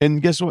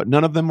 and guess what?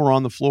 None of them were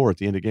on the floor at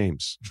the end of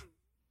games.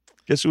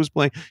 Guess who was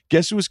playing?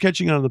 Guess who was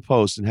catching on the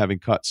post and having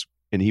cuts,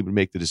 and he would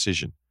make the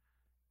decision?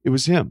 It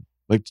was him.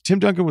 Like Tim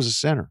Duncan was a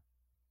center.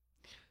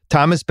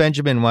 Thomas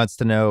Benjamin wants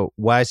to know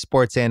why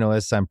sports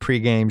analysts on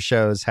pregame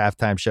shows,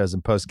 halftime shows,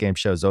 and postgame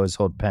shows always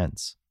hold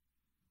pens.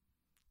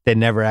 They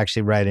never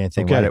actually write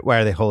anything. Okay. Why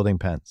are they holding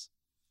pens?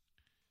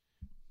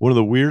 One of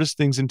the weirdest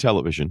things in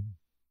television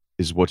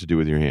is what to do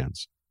with your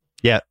hands.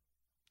 Yeah.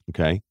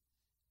 Okay.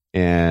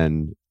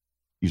 And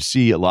you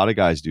see a lot of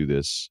guys do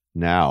this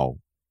now.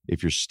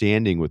 If you're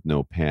standing with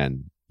no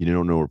pen, you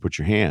don't know where to put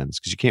your hands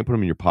because you can't put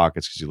them in your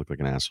pockets because you look like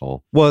an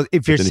asshole. Well,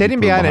 if you're sitting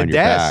behind a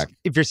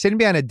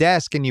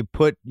desk, and you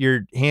put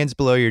your hands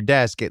below your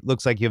desk, it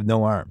looks like you have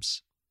no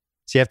arms.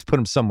 So you have to put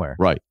them somewhere.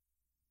 Right.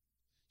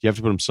 You have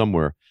to put them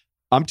somewhere.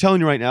 I'm telling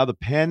you right now, the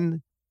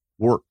pen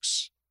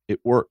works. It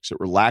works. It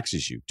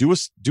relaxes you.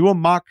 Do a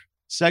mock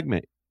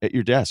segment at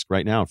your desk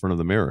right now in front of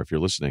the mirror if you're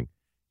listening.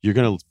 You're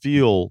going to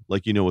feel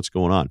like you know what's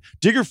going on.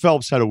 Digger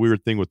Phelps had a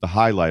weird thing with the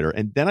highlighter.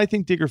 And then I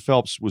think Digger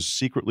Phelps was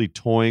secretly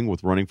toying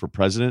with running for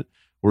president,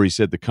 where he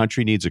said the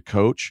country needs a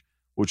coach,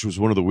 which was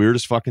one of the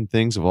weirdest fucking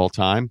things of all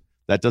time.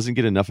 That doesn't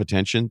get enough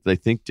attention. I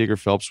think Digger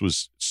Phelps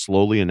was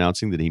slowly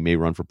announcing that he may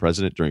run for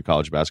president during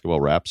college basketball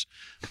raps.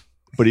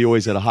 But he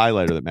always had a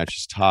highlighter that matched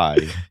his tie.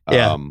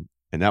 Yeah.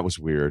 And that was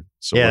weird.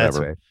 So yeah, whatever.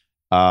 That's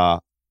right.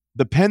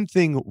 The pen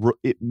thing,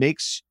 it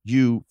makes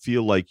you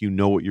feel like you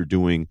know what you're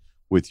doing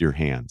with your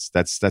hands.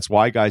 That's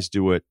why guys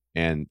do it.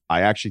 And I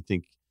actually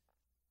think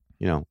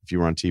if you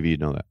were on TV, you'd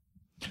know that.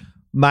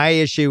 My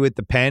issue with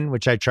the pen,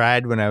 which I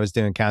tried when I was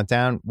doing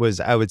Countdown, was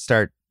I would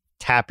start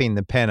tapping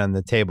the pen on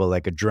the table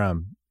like a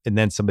drum, and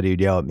then somebody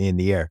would yell at me in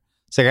the air.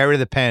 So I got rid of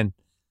the pen.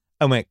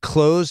 I went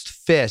closed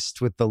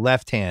fist with the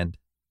left hand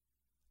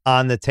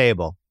on the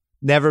table.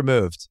 Never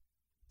moved.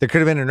 There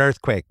could have been an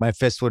earthquake. My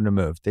fist wouldn't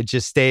have moved. It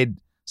just stayed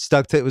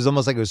stuck to it. Was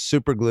almost like it was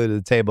super glued to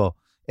the table.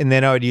 And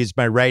then I would use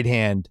my right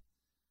hand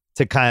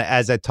to kind of,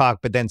 as I talk,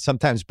 but then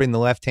sometimes bring the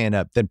left hand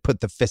up, then put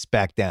the fist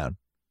back down.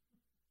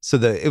 So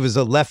it was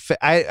a left.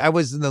 I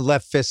was in the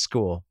left fist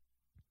school,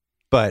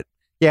 but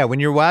yeah, when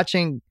you're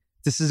watching,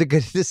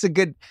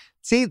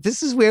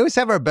 we always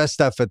have our best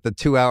stuff at the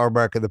 2-hour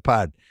mark of the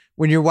pod.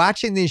 When you're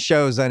watching these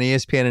shows on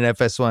ESPN and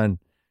FS1,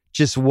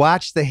 just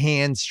watch the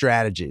hand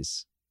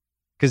strategies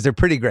because they're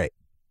pretty great.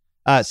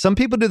 Some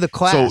people do the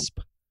clasp.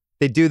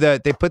 They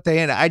put the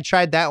hand. I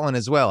tried that one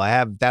as well.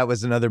 That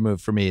was another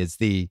move for me, is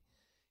the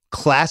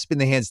clasping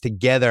the hands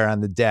together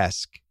on the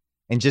desk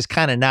and just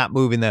kind of not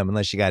moving them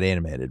unless you got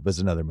animated was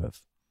another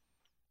move.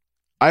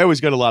 I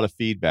always got a lot of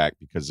feedback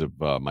because of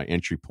my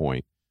entry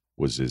point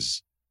was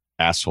his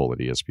asshole at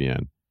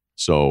ESPN.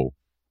 So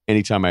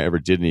anytime I ever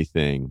did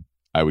anything,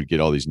 I would get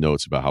all these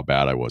notes about how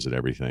bad I was at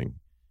everything.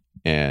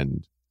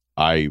 And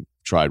I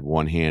tried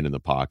one hand in the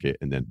pocket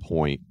and then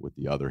point with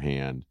the other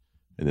hand.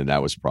 And then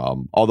that was a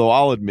problem. Although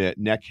I'll admit,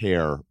 neck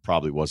hair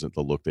probably wasn't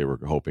the look they were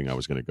hoping I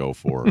was going to go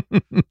for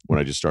when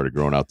I just started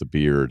growing out the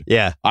beard.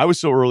 Yeah. I was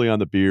so early on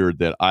the beard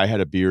that I had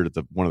a beard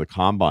at one of the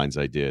combines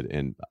I did.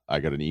 And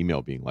I got an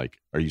email being like,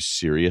 are you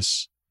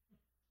serious?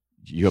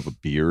 You have a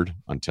beard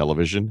on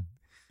television?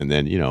 And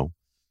then,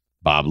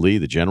 Bob Lee,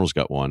 the General's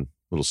got one.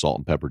 Little salt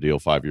and pepper deal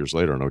 5 years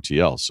later on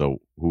OTL.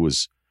 So who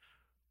was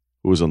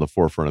on the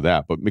forefront of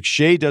that? But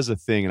McShay does a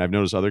thing, and I've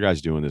noticed other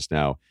guys doing this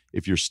now.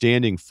 If you're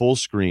standing full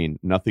screen,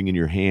 nothing in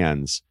your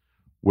hands,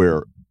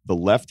 where the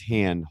left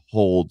hand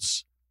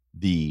holds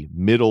the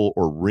middle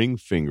or ring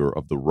finger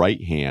of the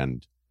right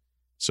hand,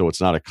 so it's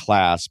not a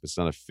clasp, it's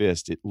not a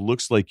fist. It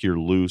looks like you're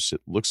loose.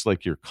 It looks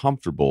like you're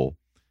comfortable,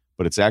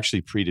 but it's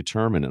actually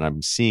predetermined. And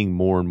I'm seeing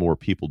more and more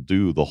people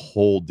do the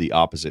hold the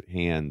opposite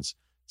hand's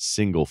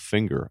single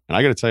finger. And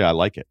I got to tell you, I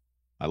like it.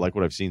 I like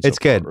what I've seen so it's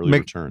far, good. early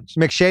returns.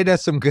 McShay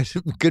does some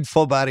good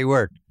full body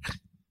work.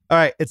 All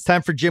right, it's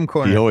time for Gym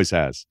Corner. He always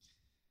has.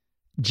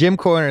 Gym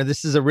Corner,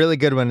 this is a really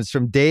good one. It's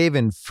from Dave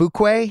in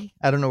Fuquay.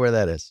 I don't know where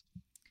that is.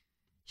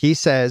 He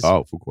says,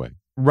 Fuquay.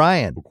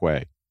 Ryan,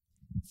 Fuquay.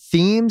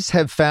 Themes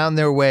have found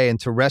their way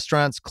into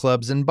restaurants,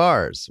 clubs, and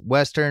bars.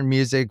 Western,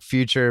 music,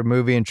 future,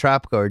 movie, and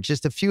tropical are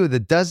just a few of the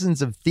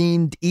dozens of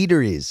themed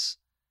eateries.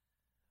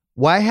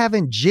 Why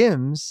haven't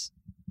gyms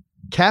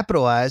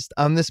capitalized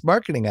on this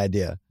marketing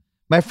idea?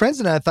 My friends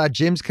and I thought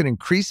gyms could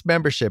increase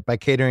membership by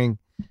catering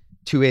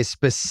to a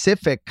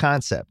specific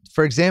concept.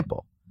 For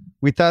example,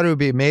 we thought it would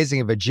be amazing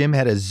if a gym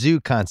had a zoo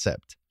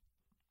concept.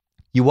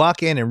 You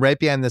walk in and right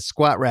behind the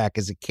squat rack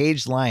is a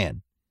caged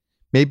lion.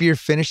 Maybe you're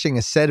finishing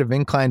a set of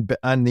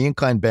on the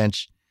incline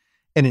bench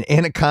and an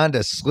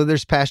anaconda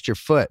slithers past your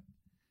foot.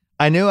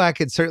 I knew I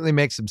could certainly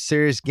make some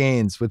serious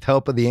gains with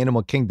help of the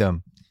animal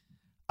kingdom.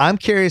 I'm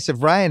curious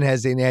if Ryan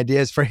has any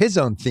ideas for his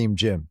own themed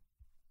gym.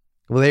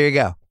 Well, there you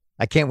go.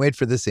 I can't wait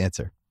for this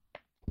answer.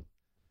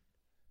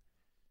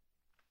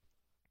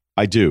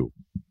 I do.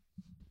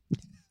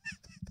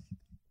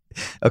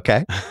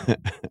 Okay.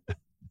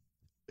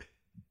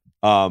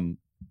 I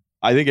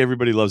think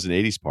everybody loves an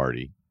 80s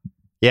party.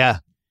 Yeah.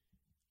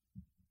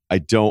 I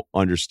don't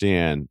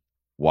understand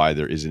why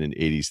there isn't an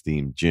 80s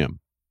themed gym.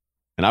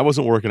 And I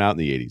wasn't working out in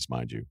the 80s,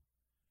 mind you.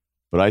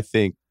 But I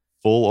think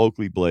full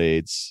Oakley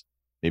blades,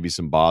 maybe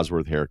some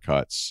Bosworth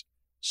haircuts,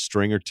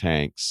 stringer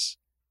tanks,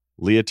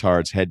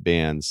 leotards,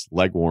 headbands,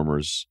 leg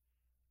warmers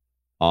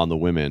on the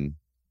women,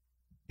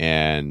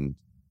 and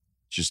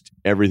just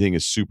everything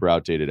is super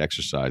outdated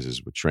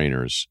exercises with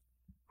trainers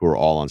who are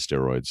all on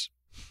steroids.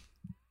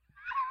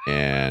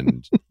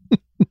 And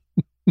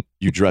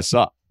you dress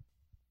up.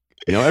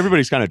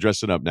 Everybody's kind of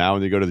dressing up now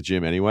when they go to the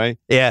gym anyway.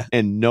 Yeah.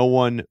 And no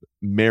one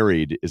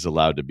married is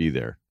allowed to be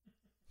there.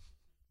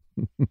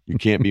 You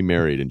can't be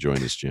married and join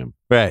this gym.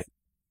 Right.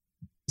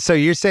 So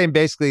you're saying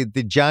basically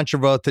the John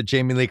Travolta,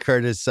 Jamie Lee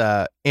Curtis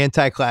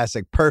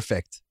anti-classic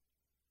Perfect,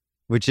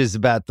 which is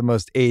about the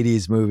most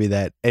 80s movie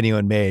that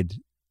anyone made.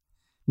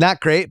 Not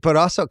great, but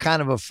also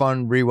kind of a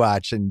fun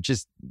rewatch and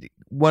just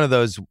one of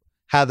those,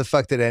 how the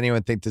fuck did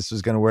anyone think this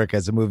was going to work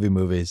as a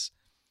movies?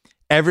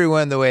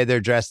 Everyone, the way they're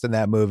dressed in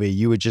that movie,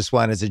 you would just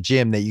want as a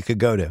gym that you could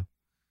go to.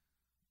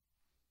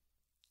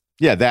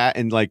 Yeah, that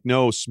and like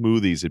no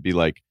smoothies. It'd be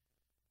like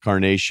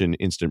carnation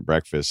instant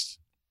breakfast,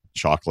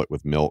 chocolate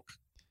with milk.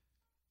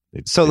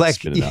 They'd spin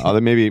it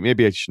out.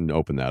 Maybe I shouldn't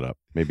open that up.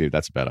 Maybe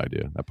that's a bad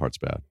idea. That part's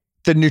bad.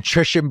 The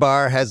nutrition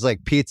bar has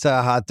like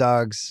pizza, hot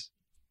dogs,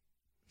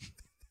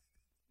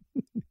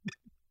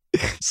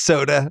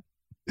 soda,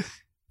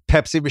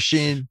 Pepsi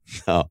machine.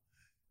 No.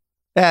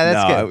 Yeah,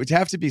 that's good. It would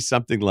have to be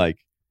something like,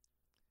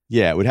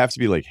 it would have to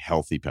be like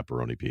healthy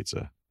pepperoni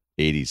pizza,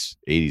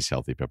 80s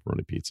healthy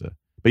pepperoni pizza.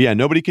 But yeah,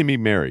 nobody can be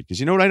married because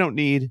you know what I don't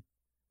need?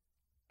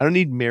 I don't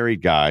need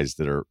married guys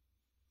that are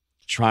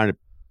trying to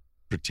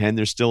pretend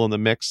they're still in the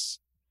mix,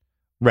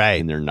 right?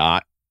 And they're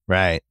not,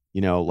 right?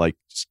 Like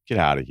just get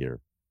out of here.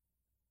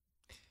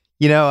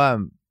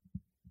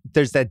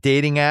 There's that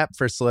dating app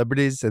for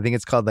celebrities. I think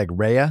it's called like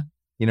Raya.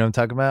 You know what I'm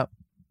talking about?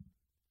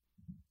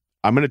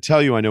 I'm going to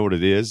tell you I know what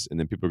it is, and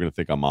then people are going to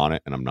think I'm on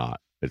it, and I'm not.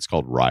 It's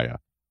called Raya.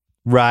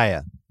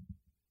 Raya.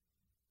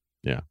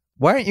 Yeah.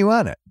 Why aren't you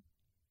on it?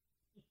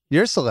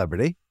 You're a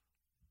celebrity.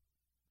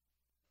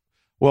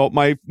 Well,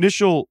 my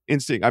initial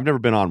instinct, I've never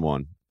been on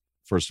one,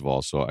 first of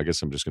all, so I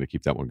guess I'm just going to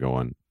keep that one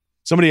going.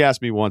 Somebody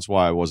asked me once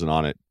why I wasn't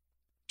on it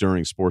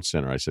during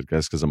SportsCenter. I said,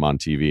 that's because I'm on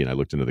TV, and I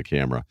looked into the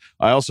camera.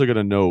 I also got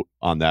a note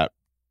on that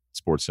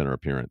SportsCenter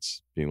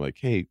appearance being like,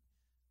 hey,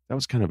 that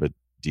was kind of a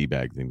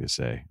D-bag thing to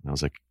say. And I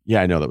was like,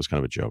 yeah, I know, that was kind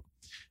of a joke.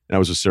 And I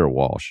was with Sarah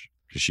Walsh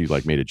because she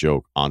like made a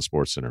joke on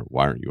SportsCenter.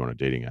 Why aren't you on a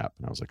dating app?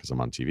 And I was like, because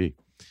I'm on TV.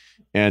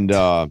 And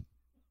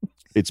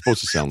it's supposed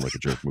to sound like a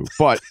jerk move.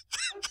 But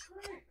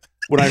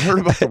when I heard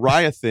about the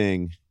Raya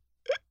thing,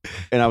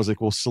 and I was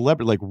like, well,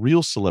 like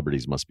real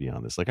celebrities must be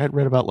on this. Like I'd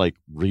read about like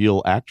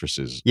real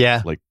actresses,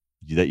 like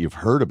that you've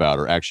heard about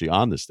are actually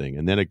on this thing.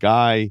 And then a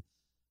guy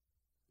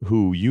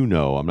who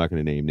I'm not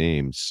going to name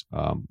names,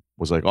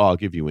 was like, oh, I'll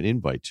give you an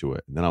invite to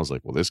it. And then I was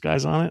like, well, this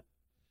guy's on it.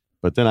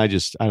 But then I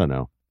don't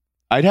know.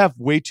 I'd have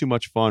way too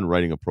much fun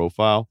writing a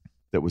profile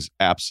that was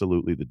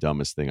absolutely the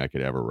dumbest thing I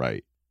could ever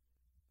write.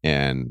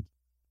 And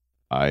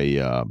I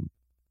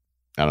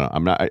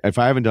don't know. If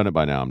I haven't done it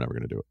by now, I'm never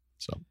going to do it.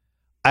 So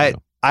I'm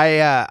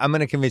going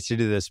to convince you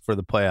to do this for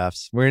the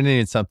playoffs. We're going to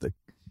need something.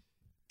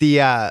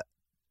 The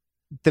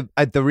reason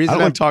I don't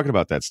like talking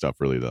about that stuff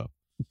really though.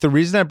 The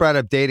reason I brought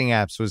up dating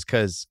apps was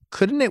because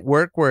couldn't it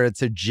work where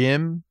it's a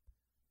gym,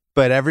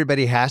 but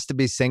everybody has to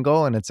be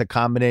single and it's a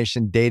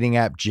combination dating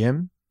app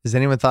gym? Has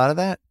anyone thought of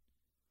that?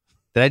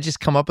 Did I just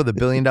come up with $1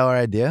 billion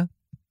idea?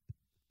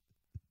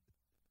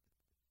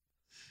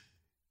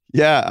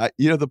 Yeah.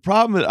 The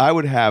problem that I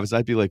would have is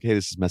I'd be like, hey,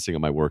 this is messing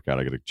up my workout.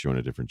 I got to join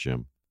a different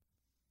gym.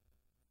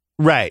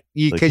 Right.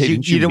 Because you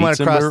didn't want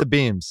to cross the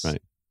beams.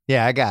 Right.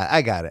 Yeah, I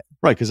got it.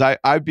 Right. Because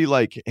I'd be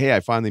like, hey, I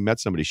finally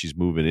met somebody. She's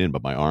moving in,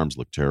 but my arms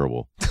look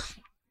terrible.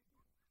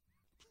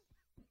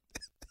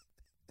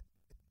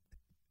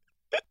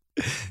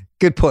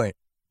 Good point.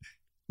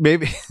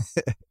 Maybe.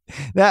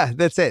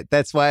 That's it.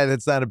 That's why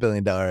that's not $1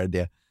 billion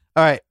idea.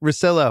 All right,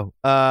 Russillo,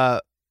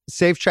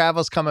 safe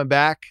travels coming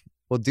back.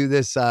 We'll do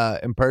this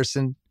in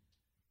person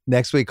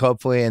next week,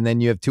 hopefully. And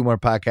then you have 2 more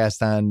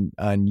podcasts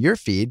on your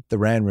feed, the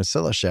Ryen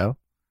Russillo Show.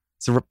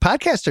 It's a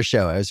podcast or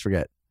show. I always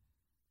forget.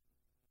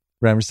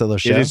 Ryen Russillo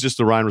Show. It is just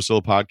the Ryen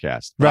Russillo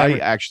podcast. Right. I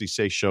actually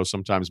say show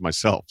sometimes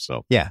myself,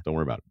 so don't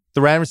worry about it.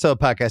 The Ryen Russillo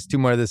podcast, 2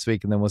 more this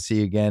week, and then we'll see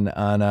you again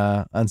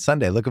on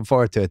Sunday. Looking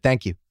forward to it.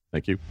 Thank you.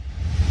 Thank you.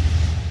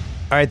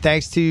 All right,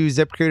 thanks to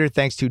ZipRecruiter.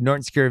 Thanks to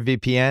Norton Secure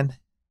VPN.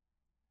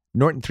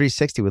 Norton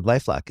 360 with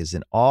LifeLock is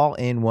an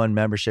all-in-one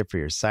membership for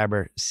your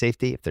cyber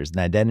safety. If there's an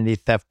identity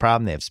theft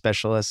problem, they have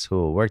specialists who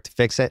will work to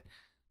fix it.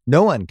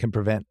 No one can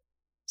prevent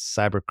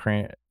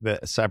cybercrime,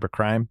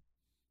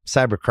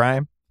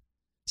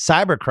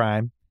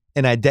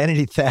 and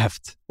identity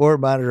theft or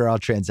monitor all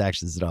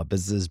transactions at all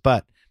businesses.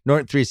 But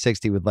Norton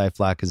 360 with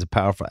LifeLock is a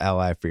powerful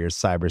ally for your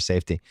cyber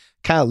safety.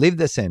 Kyle, leave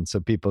this in so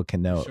people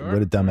can know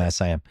what a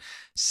dumbass I am.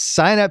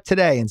 Sign up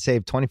today and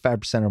save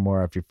 25% or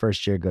more off your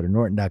first year. Go to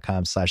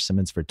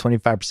norton.com/Simmons for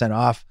 25%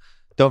 off.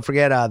 Don't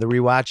forget the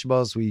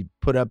rewatchables. We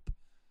put up,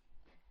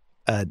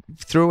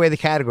 threw away the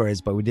categories,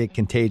 but we did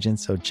Contagion.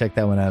 So check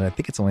that one out. I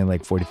think it's only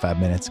like 45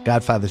 minutes.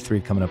 Godfather 3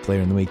 coming up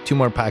later in the week. 2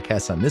 more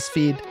podcasts on this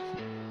feed.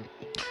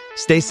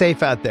 Stay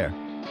safe out there.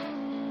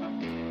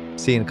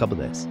 See you in a couple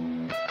days.